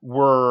age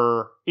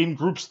were in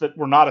groups that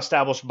were not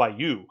established by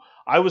you.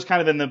 I was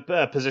kind of in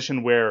the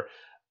position where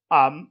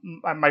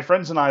my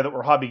friends and I that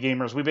were hobby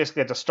gamers, we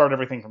basically had to start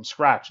everything from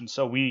scratch. And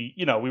so we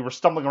were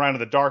stumbling around in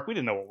the dark. We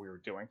didn't know what we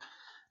were doing.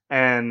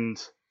 And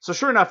so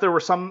sure enough, there were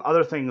some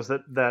other things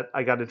that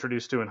I got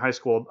introduced to in high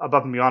school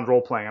above and beyond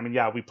role-playing. I mean,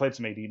 yeah, we played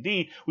some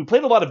AD&D. We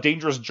played a lot of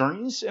Dangerous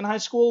Journeys in high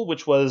school,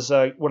 which was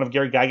one of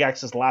Gary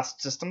Gygax's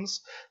last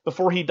systems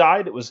before he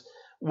died. It was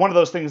one of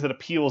those things that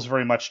appeals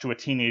very much to a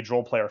teenage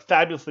role player.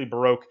 Fabulously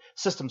baroque,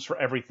 systems for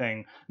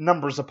everything,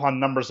 numbers upon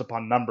numbers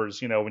upon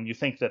numbers. When you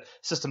think that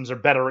systems are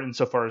better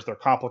insofar as they're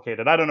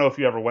complicated. I don't know if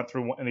you ever went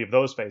through any of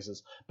those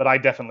phases, but I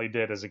definitely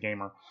did as a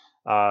gamer.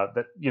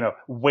 That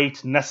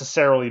weight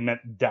necessarily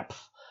meant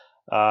depth.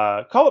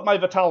 Call it my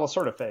Vital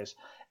Assertive phase.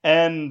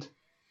 And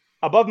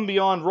above and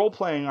beyond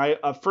role-playing,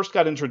 I first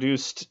got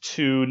introduced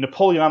to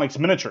Napoleonics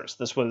miniatures.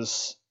 This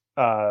was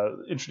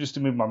introduced to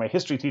me by my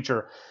history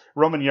teacher,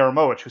 Roman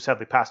Yaromowicz, who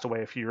sadly passed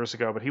away a few years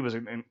ago, but he was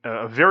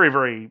a very,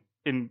 very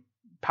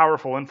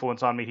powerful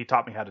influence on me. He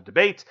taught me how to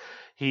debate.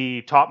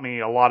 He taught me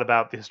a lot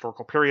about the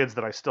historical periods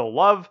that I still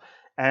love.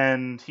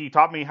 And he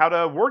taught me how to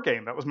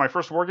wargame. That was my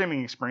first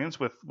wargaming experience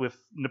with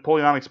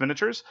Napoleonics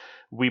miniatures.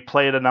 We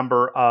played a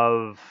number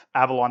of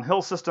Avalon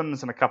Hill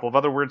systems and a couple of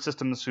other weird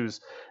systems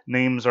whose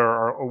names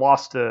are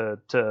lost to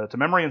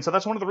memory. And so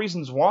that's one of the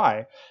reasons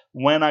why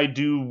when I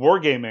do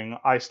wargaming,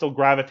 I still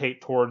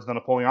gravitate towards the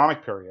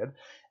Napoleonic period.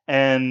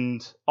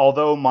 And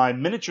although my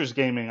miniatures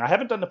gaming, I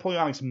haven't done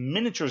Napoleonics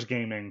miniatures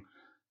gaming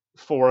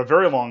for a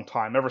very long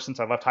time, ever since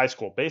I left high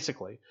school,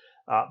 basically.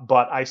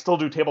 But I still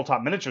do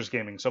tabletop miniatures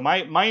gaming. So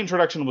my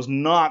introduction was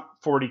not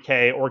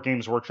 40K or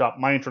Games Workshop.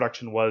 My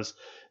introduction was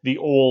the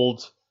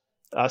old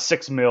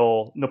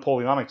 6mm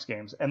Napoleonics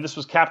games. And this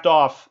was capped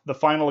off the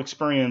final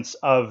experience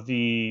of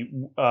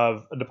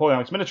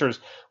Napoleonics miniatures.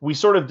 We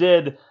sort of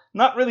did,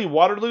 not really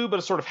Waterloo, but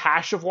a sort of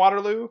hash of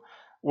Waterloo,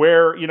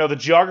 where, the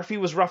geography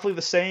was roughly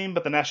the same,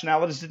 but the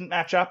nationalities didn't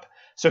match up.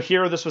 So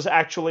here, this was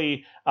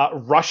actually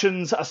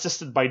Russians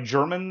assisted by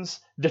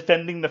Germans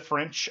defending the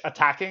French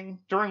attacking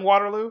during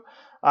Waterloo.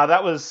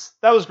 That was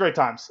great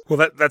times. Well,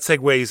 that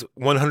segues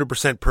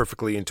 100%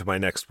 perfectly into my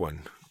next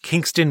one.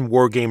 Kingston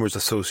Wargamers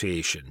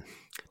Association.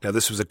 Now,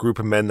 this was a group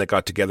of men that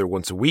got together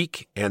once a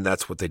week, and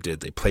that's what they did.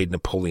 They played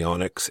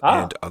Napoleonics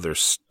and other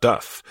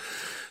stuff.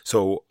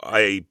 So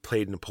I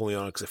played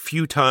Napoleonics a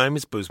few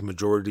times, but it was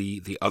majority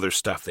the other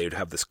stuff. They would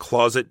have this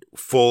closet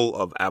full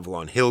of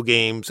Avalon Hill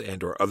games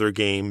and or other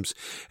games,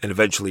 and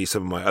eventually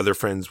some of my other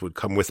friends would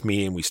come with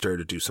me, and we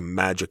started to do some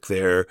magic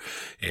there,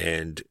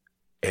 and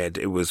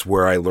it was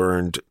where I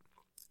learned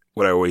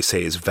what I always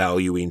say is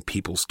valuing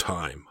people's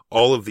time.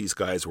 All of these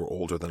guys were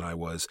older than I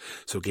was,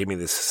 so it gave me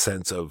this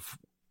sense of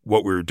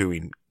what we were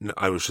doing.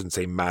 I shouldn't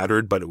say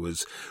mattered, but it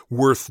was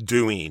worth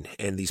doing.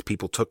 And these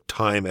people took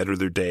time out of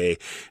their day.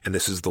 And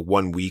this is the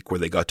 1 week where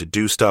they got to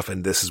do stuff.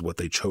 And this is what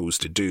they chose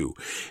to do.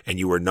 And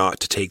you are not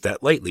to take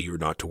that lightly. You're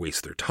not to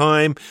waste their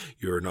time.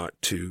 You're not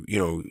to,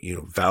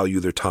 value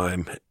their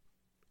time.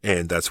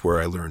 And that's where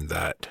I learned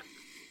that.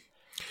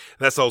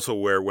 That's also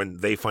where,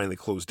 when they finally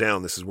closed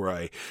down, this is where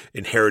I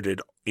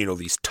inherited,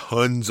 these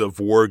tons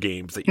of war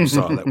games that you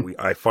saw that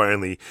I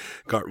finally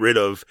got rid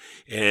of.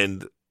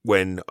 And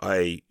when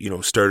I,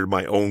 started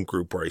my own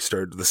group, where I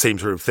started the same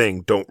sort of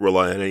thing, don't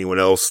rely on anyone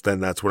else, then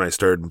that's when I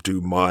started to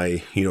do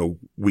my,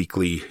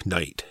 weekly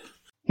night.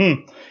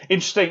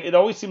 Interesting. It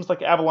always seems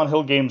like Avalon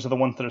Hill games are the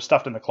ones that are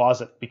stuffed in the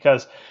closet,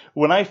 because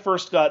when I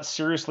first got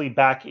seriously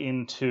back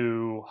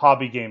into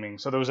hobby gaming,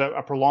 so there was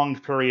a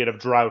prolonged period of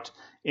drought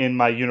in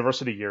my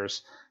university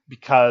years,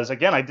 because,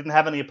 again, I didn't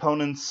have any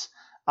opponents.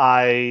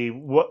 I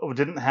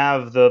didn't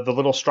have the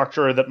little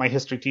structure that my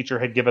history teacher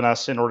had given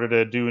us in order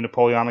to do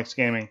Napoleonics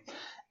gaming.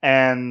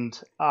 And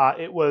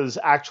it was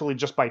actually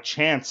just by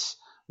chance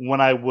when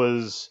I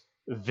was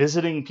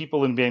visiting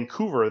people in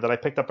Vancouver that I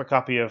picked up a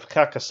copy of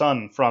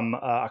Carcassonne from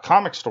a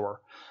comic store.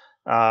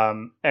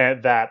 And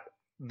that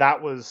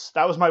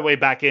was my way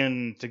back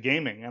into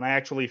gaming. And I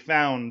actually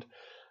found,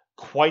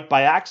 quite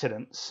by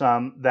accident,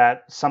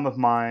 that some of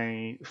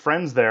my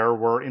friends there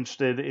were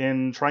interested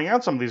in trying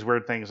out some of these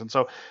weird things. And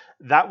so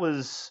that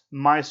was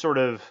my sort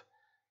of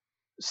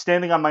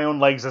standing on my own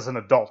legs as an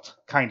adult,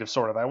 kind of,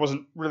 sort of. I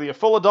wasn't really a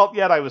full adult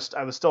yet. I was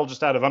still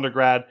just out of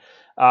undergrad.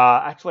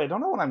 Actually, I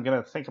don't know when I'm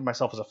going to think of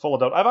myself as a full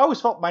adult. I've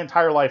always felt my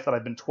entire life that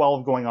I've been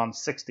 12 going on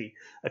 60.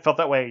 I felt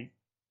that way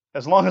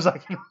as long as I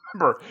can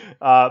remember.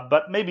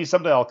 But maybe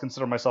someday I'll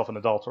consider myself an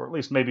adult, or at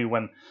least maybe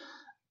when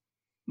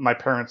my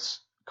parents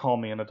call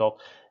me an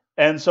adult.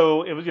 And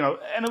so it was,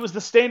 and it was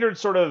the standard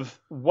sort of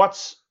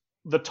what's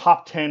the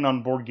top 10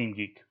 on Board Game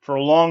Geek for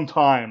a long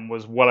time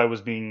was what I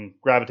was being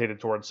gravitated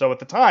towards. So at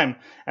the time,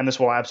 and this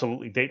will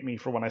absolutely date me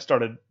for when I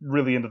started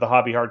really into the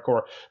hobby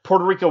hardcore,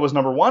 Puerto Rico was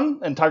number 1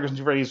 and Tigers and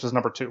Euphrates was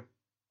number 2.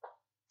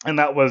 And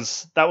that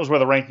was where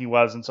the ranking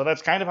was. And so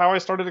that's kind of how I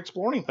started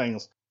exploring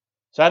things.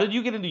 So how did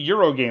you get into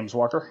Euro games,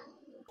 Walker?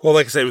 Well,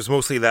 like I said, it was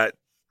mostly that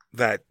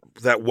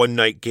one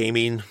night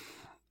gaming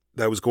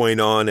that was going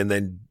on. And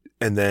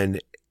then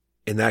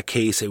in that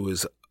case, it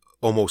was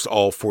almost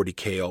all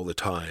 40K all the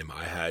time.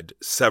 I had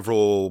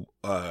several,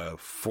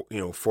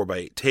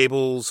 4x8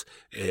 tables.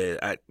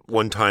 At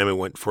one time, it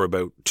went for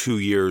about 2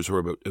 years,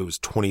 where it was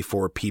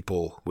 24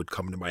 people would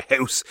come to my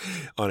house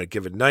on a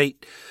given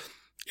night.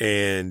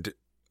 And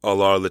a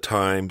lot of the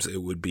times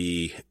it would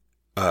be,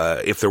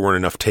 if there weren't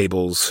enough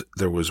tables,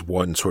 there was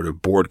one sort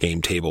of board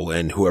game table,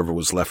 and whoever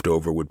was left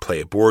over would play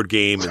a board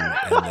game.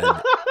 And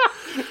then...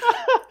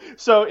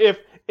 So if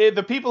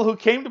the people who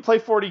came to play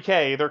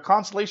 40K, their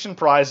consolation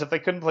prize, if they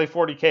couldn't play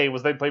 40K,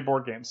 was they'd play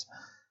board games.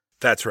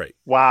 That's right.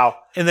 Wow.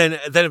 And then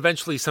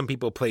eventually some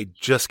people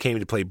just came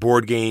to play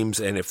board games,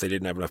 and if they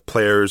didn't have enough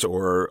players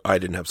or I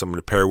didn't have someone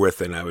to pair with,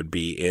 then I would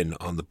be in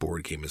on the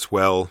board game as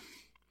well.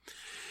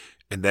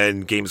 And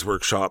then Games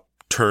Workshop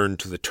turned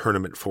to the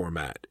tournament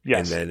format.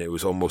 Yes. And then it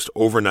was almost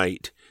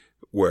overnight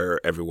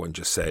where everyone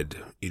just said,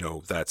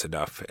 that's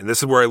enough. And this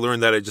is where I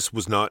learned that I just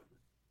was not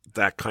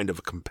that kind of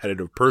a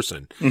competitive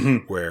person,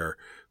 where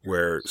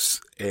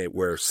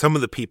some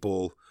of the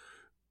people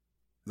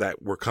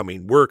that were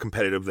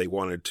competitive. They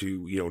wanted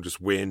to,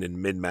 just win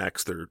and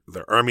min-max their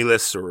army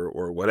lists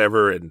or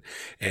whatever. And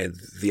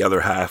the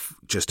other half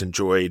just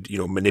enjoyed,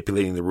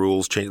 manipulating the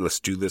rules,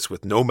 let's do this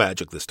with no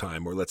magic this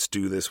time, or let's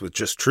do this with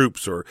just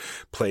troops, or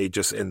play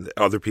and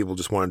other people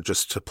just wanted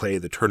just to play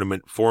the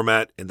tournament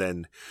format. And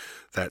then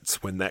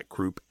that's when that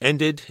group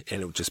ended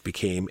and it just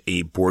became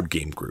a board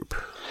game group.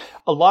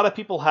 A lot of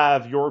people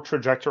have your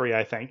trajectory,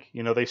 I think.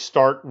 They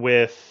start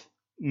with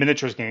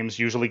miniatures games,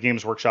 usually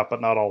Games Workshop,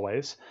 but not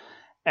always.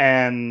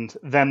 And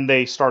then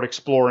they start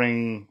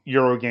exploring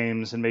Euro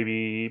games and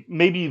maybe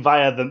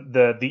via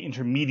the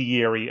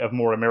intermediary of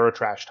more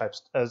Ameritrash type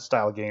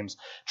style games,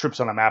 Troops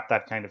on a Map,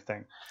 that kind of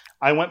thing.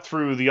 I went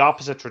through the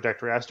opposite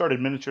trajectory. I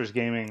started miniatures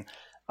gaming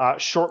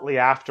shortly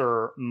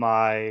after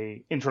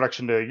my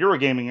introduction to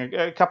Eurogaming,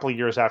 a couple of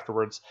years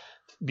afterwards,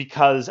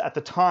 because at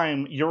the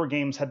time,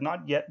 Eurogames had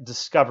not yet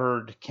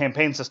discovered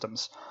campaign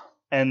systems.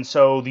 And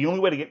so the only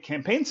way to get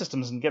campaign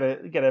systems and get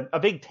a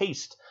big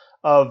taste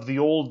of the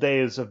old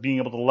days of being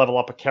able to level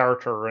up a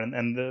character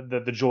and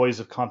the joys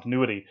of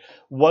continuity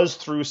was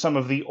through some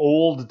of the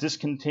old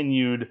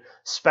discontinued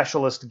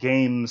specialist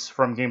games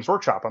from Games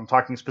Workshop. I'm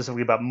talking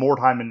specifically about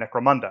Mordheim and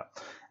Necromunda.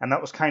 And that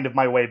was kind of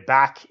my way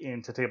back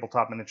into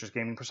tabletop miniatures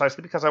gaming,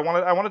 precisely because I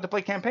wanted to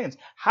play campaigns.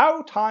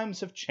 How times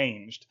have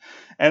changed.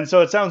 And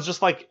so it sounds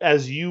just like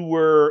as you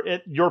were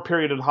at your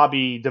period in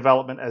hobby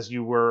development, as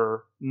you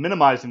were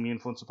minimizing the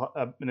influence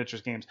of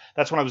miniatures games,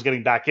 that's when I was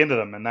getting back into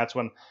them. And that's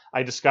when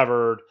I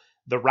discovered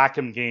the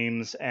Rackham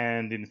games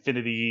and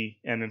Infinity,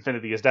 and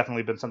Infinity has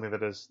definitely been something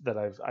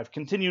that I've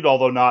continued,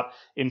 although not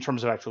in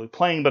terms of actually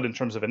playing, but in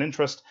terms of an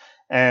interest.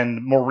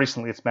 And more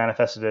recently, it's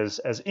manifested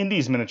as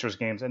indies miniatures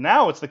games. And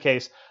now it's the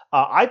case,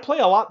 I play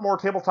a lot more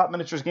tabletop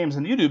miniatures games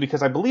than you do,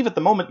 because I believe at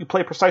the moment you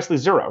play precisely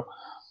 0.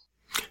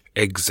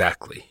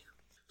 Exactly.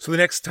 So the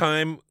next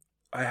time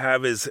I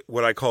have is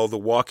what I call the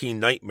walking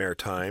nightmare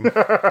time.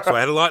 So I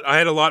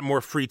had a lot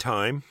more free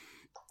time.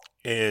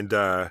 And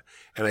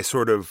I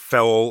sort of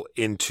fell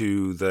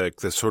into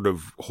the sort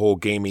of whole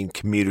gaming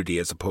community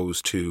as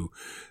opposed to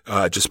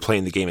just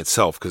playing the game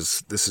itself,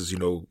 because this is,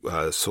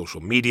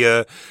 social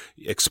media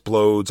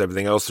explodes,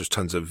 everything else. There's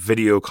tons of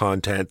video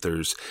content.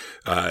 There's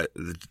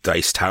the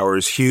Dice Tower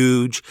is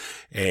huge.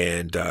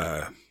 And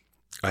I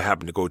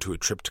happened to go to a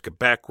trip to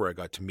Quebec where I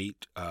got to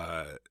meet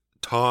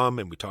Tom,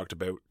 and we talked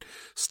about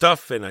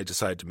stuff, and I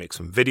decided to make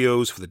some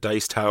videos for the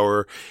Dice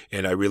Tower,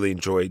 and I really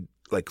enjoyed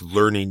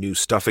learning new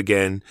stuff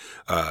again,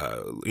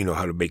 how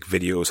to make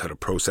videos, how to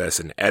process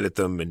and edit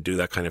them and do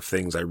that kind of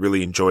things. I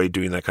really enjoyed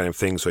doing that kind of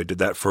thing. So I did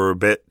that for a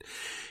bit.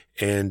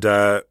 And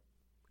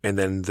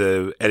then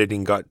the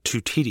editing got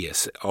too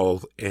tedious.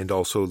 And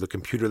also the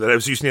computer that I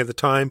was using at the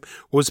time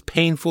was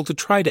painful to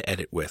try to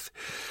edit with.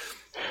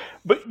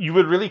 But you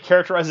would really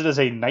characterize it as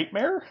a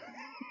nightmare?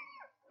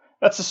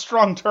 That's a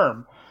strong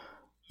term.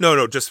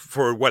 No, just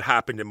for what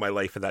happened in my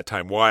life at that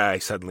time, why I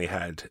suddenly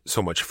had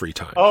so much free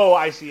time. Oh,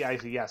 I see,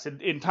 yes.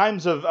 In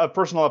times of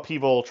personal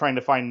upheaval, trying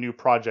to find new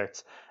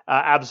projects,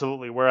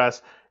 absolutely.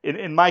 Whereas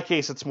in my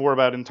case, it's more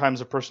about in times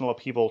of personal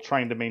upheaval,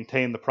 trying to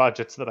maintain the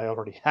projects that I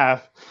already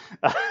have.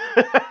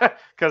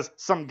 Because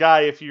some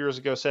guy a few years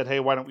ago said,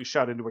 hey, why don't we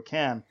shot into a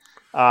can?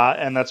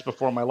 And that's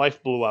before my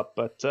life blew up.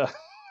 But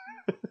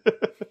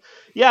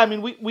yeah, I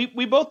mean,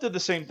 we both did the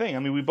same thing. I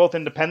mean, we both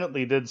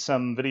independently did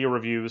some video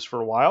reviews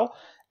for a while.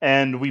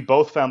 And we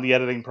both found the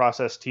editing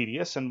process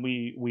tedious, and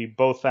we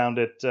both found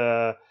it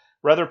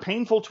rather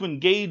painful to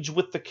engage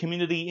with the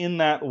community in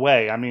that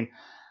way. I mean,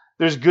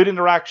 there's good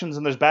interactions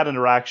and there's bad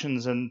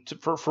interactions, and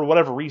for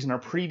whatever reason, our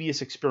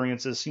previous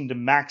experiences seem to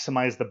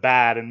maximize the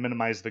bad and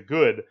minimize the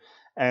good.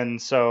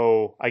 And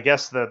so I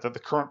guess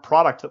the current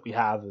product that we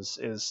have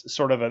is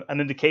sort of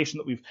an indication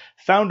that we've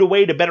found a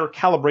way to better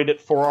calibrate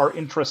it for our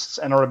interests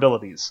and our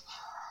abilities.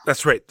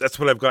 That's right. That's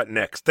what I've got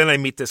next. Then I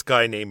meet this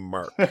guy named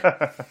Mark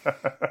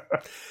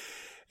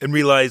and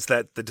realize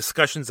that the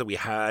discussions that we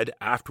had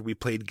after we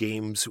played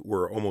games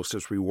were almost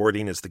as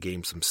rewarding as the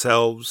games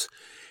themselves.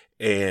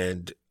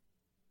 And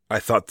I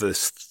thought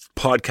this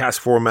podcast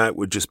format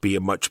would just be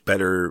a much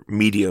better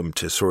medium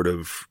to sort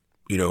of,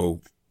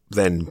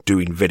 than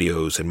doing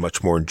videos, and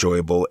much more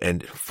enjoyable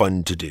and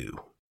fun to do.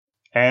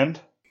 And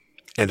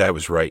I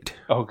was right.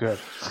 Oh, good.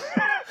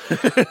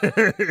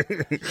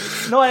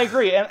 No, I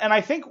agree. And I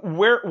think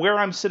where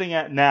I'm sitting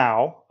at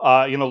now,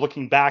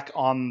 looking back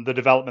on the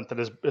development that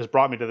has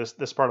brought me to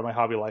this part of my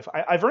hobby life,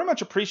 I very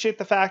much appreciate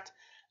the fact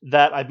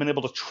that I've been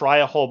able to try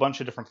a whole bunch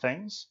of different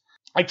things.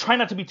 I try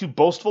not to be too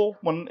boastful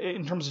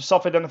in terms of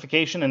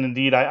self-identification, and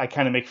indeed I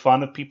kind of make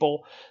fun of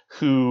people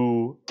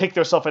who take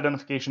their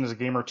self-identification as a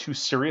gamer too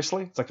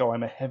seriously. It's like, oh,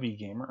 I'm a heavy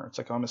gamer. It's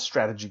like, oh, I'm a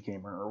strategy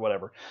gamer or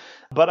whatever.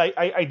 But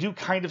I do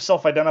kind of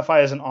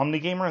self-identify as an omni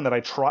gamer, in that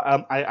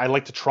I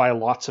like to try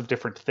lots of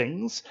different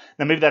things.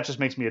 Now, maybe that just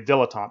makes me a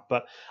dilettante,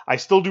 but I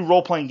still do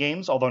role-playing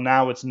games, although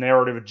now it's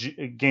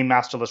narrative game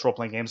masterless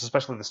role-playing games,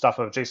 especially the stuff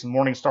of Jason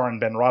Morningstar and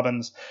Ben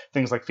Robbins,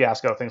 things like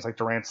Fiasco, things like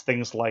Durance,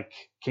 things like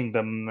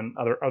Kingdom, and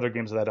other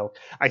games of that ilk.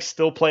 I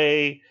still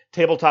play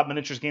tabletop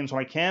miniatures games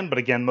when I can, but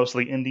again,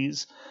 mostly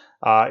indies.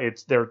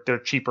 They're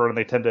cheaper and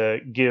they tend to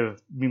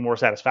give me more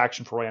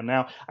satisfaction for where I am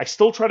now. I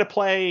still try to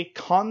play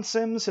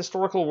consims,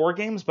 historical war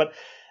games, but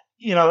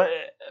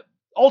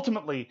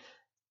ultimately,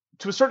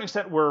 to a certain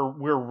extent,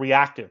 we're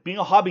reactive. Being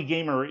a hobby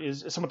gamer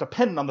is somewhat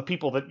dependent on the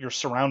people that you're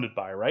surrounded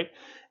by, right?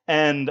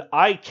 And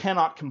I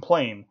cannot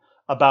complain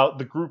about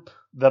the group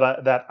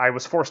that I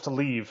was forced to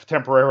leave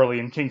temporarily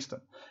in Kingston.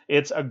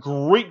 It's a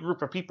great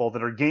group of people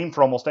that are game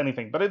for almost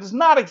anything, but it is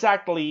not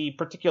exactly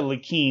particularly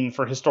keen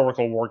for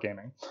historical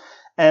wargaming.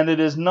 And it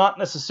is not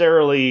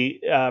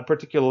necessarily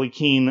particularly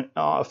keen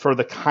for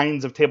the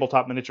kinds of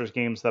tabletop miniatures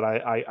games that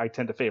I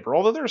tend to favor.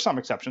 Although there are some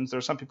exceptions. There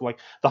are some people like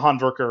the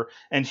Handwerker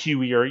and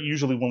Huey are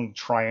usually willing to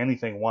try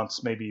anything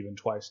once, maybe even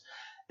twice.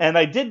 And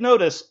I did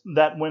notice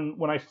that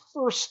when I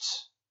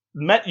first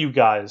met you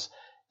guys,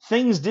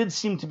 things did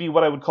seem to be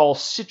what I would call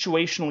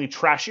situationally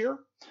trashier.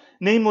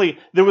 Namely,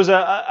 there was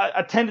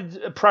a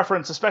tended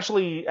preference,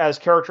 especially as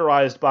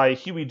characterized by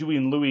Huey, Dewey,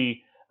 and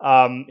Louie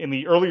in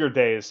the earlier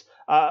days,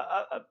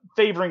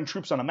 favoring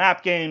troops on a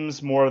map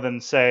games more than,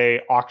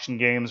 say, auction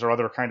games or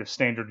other kind of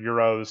standard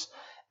Euros.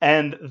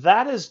 And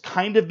that has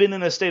kind of been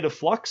in a state of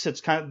flux. It's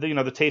kind of,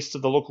 the tastes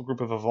of the local group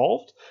have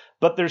evolved.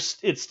 But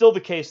it's still the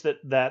case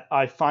that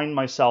I find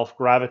myself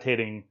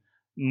gravitating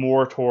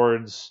more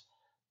towards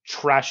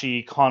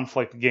trashy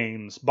conflict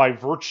games by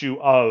virtue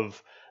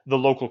of the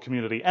local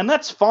community. And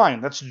that's fine.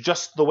 That's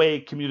just the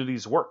way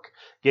communities work.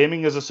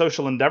 Gaming is a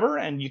social endeavor,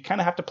 and you kind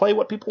of have to play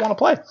what people want to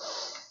play.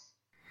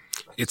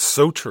 It's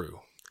so true.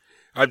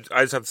 I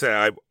just have to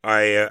say,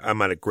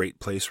 I'm at a great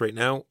place right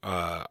now.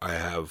 I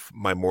have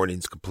my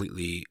mornings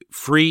completely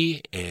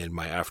free and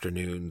my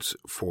afternoons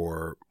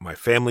for my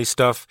family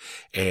stuff.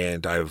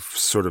 And I've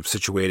sort of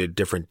situated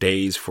different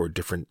days for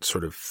different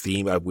sort of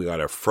theme. We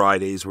got our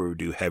Fridays where we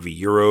do heavy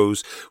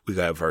Euros. We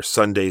have our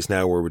Sundays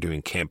now where we're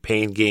doing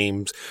campaign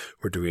games.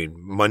 We're doing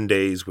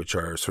Mondays, which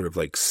are sort of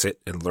like sit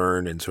and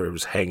learn and sort of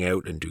just hang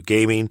out and do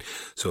gaming.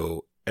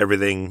 So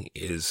everything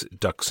is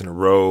ducks in a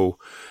row.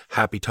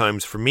 Happy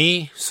times for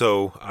me,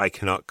 so I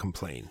cannot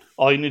complain.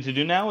 All you need to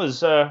do now is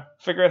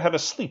figure out how to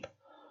sleep.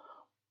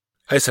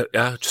 I said,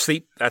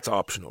 sleep, that's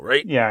optional,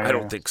 right? Yeah. I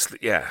don't think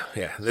sleep. Yeah.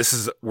 This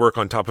is work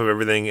on top of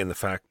everything, and the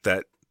fact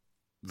that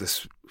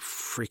this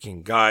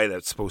freaking guy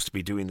that's supposed to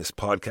be doing this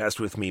podcast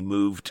with me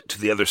moved to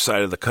the other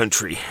side of the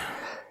country.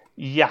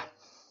 Yeah.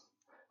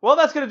 Well,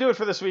 that's going to do it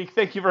for this week.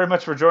 Thank you very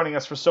much for joining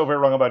us for So Very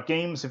Wrong About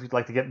Games. If you'd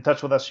like to get in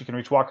touch with us, you can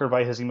reach Walker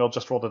via his email,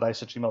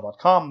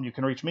 justrolledadice@gmail.com. You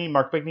can reach me,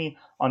 Mark Bigney,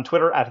 on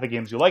Twitter,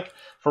 @TheGamesYouLike.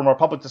 For more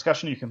public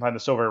discussion, you can find the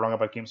So Very Wrong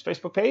About Games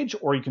Facebook page,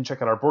 or you can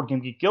check out our Board Game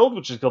Geek Guild,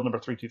 which is guild number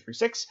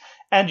 3236.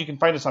 And you can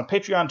find us on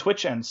Patreon,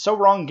 Twitch, and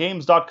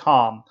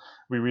SoWrongGames.com.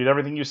 We read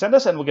everything you send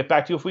us, and we'll get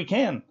back to you if we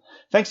can.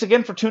 Thanks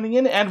again for tuning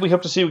in, and we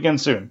hope to see you again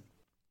soon.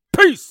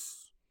 Peace!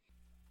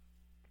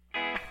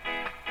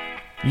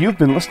 You've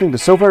been listening to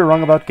So Very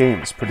Wrong About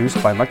Games,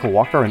 produced by Michael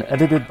Walker and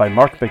edited by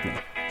Mark Bigney.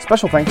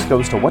 Special thanks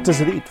goes to What Does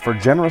It Eat for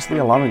generously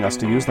allowing us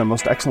to use their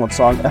most excellent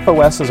song,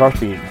 FOS, as our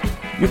theme.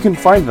 You can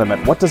find them at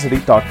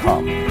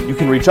whatdoesiteat.com. You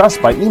can reach us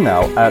by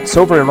email at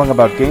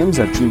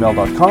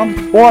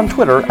soverywrongaboutgames@gmail.com or on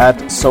Twitter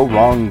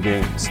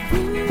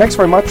 @SoWrongGames. Thanks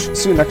very much,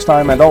 see you next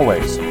time, and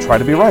always, try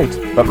to be right,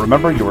 but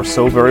remember you are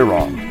so very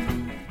wrong.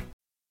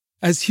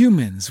 As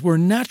humans, we're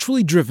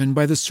naturally driven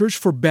by the search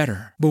for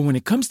better. But when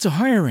it comes to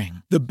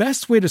hiring, the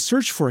best way to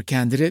search for a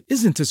candidate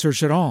isn't to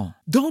search at all.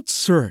 Don't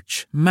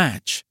search,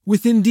 match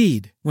with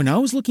Indeed. When I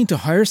was looking to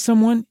hire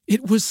someone,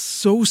 it was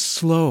so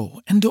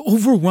slow and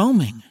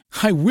overwhelming.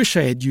 I wish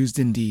I had used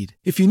Indeed.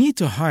 If you need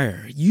to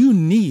hire, you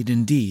need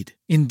Indeed.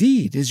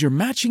 Indeed is your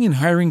matching and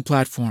hiring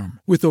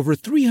platform with over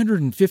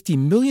 350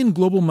 million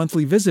global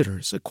monthly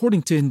visitors,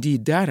 according to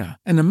Indeed data,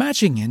 and a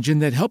matching engine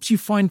that helps you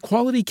find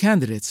quality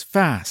candidates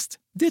fast.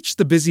 Ditch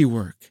the busy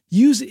work.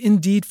 Use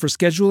Indeed for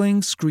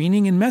scheduling,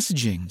 screening, and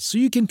messaging so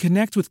you can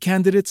connect with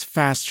candidates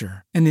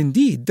faster. And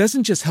Indeed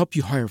doesn't just help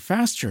you hire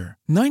faster.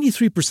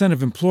 93%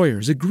 of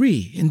employers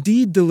agree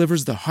Indeed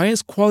delivers the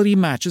highest quality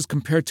matches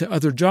compared to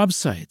other job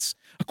sites,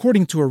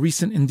 according to a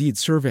recent Indeed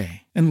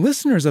survey. And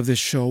listeners of this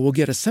show will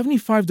get a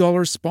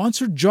 $75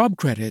 sponsored job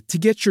credit to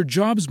get your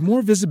jobs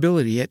more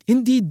visibility at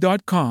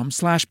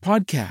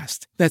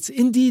Indeed.com/podcast. That's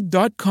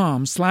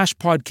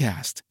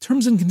Indeed.com/podcast.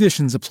 Terms and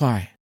conditions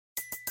apply.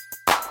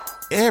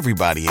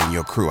 Everybody in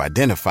your crew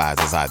identifies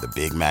as either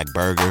Big Mac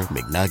Burger,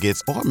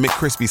 McNuggets, or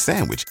McCrispy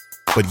Sandwich.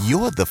 But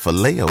you're the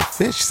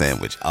Filet-O-Fish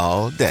Sandwich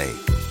all day.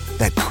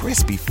 That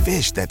crispy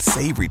fish, that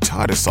savory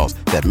tartar sauce,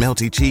 that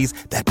melty cheese,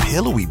 that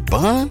pillowy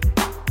bun.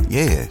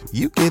 Yeah,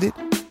 you get it.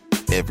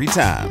 Every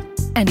time.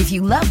 And if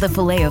you love the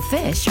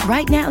Filet-O-Fish,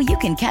 right now you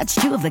can catch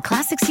 2 of the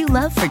classics you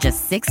love for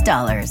just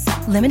 $6.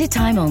 Limited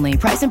time only.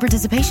 Price and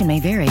participation may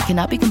vary.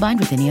 Cannot be combined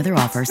with any other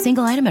offer.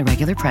 Single item at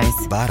regular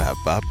price.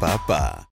 Ba-da-ba-ba-ba.